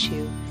this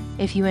issue.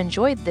 If you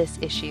enjoyed this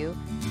issue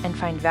and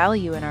find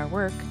value in our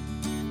work,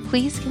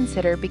 please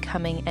consider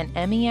becoming an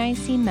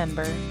MEIC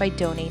member by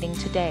donating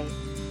today.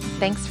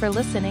 Thanks for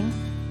listening.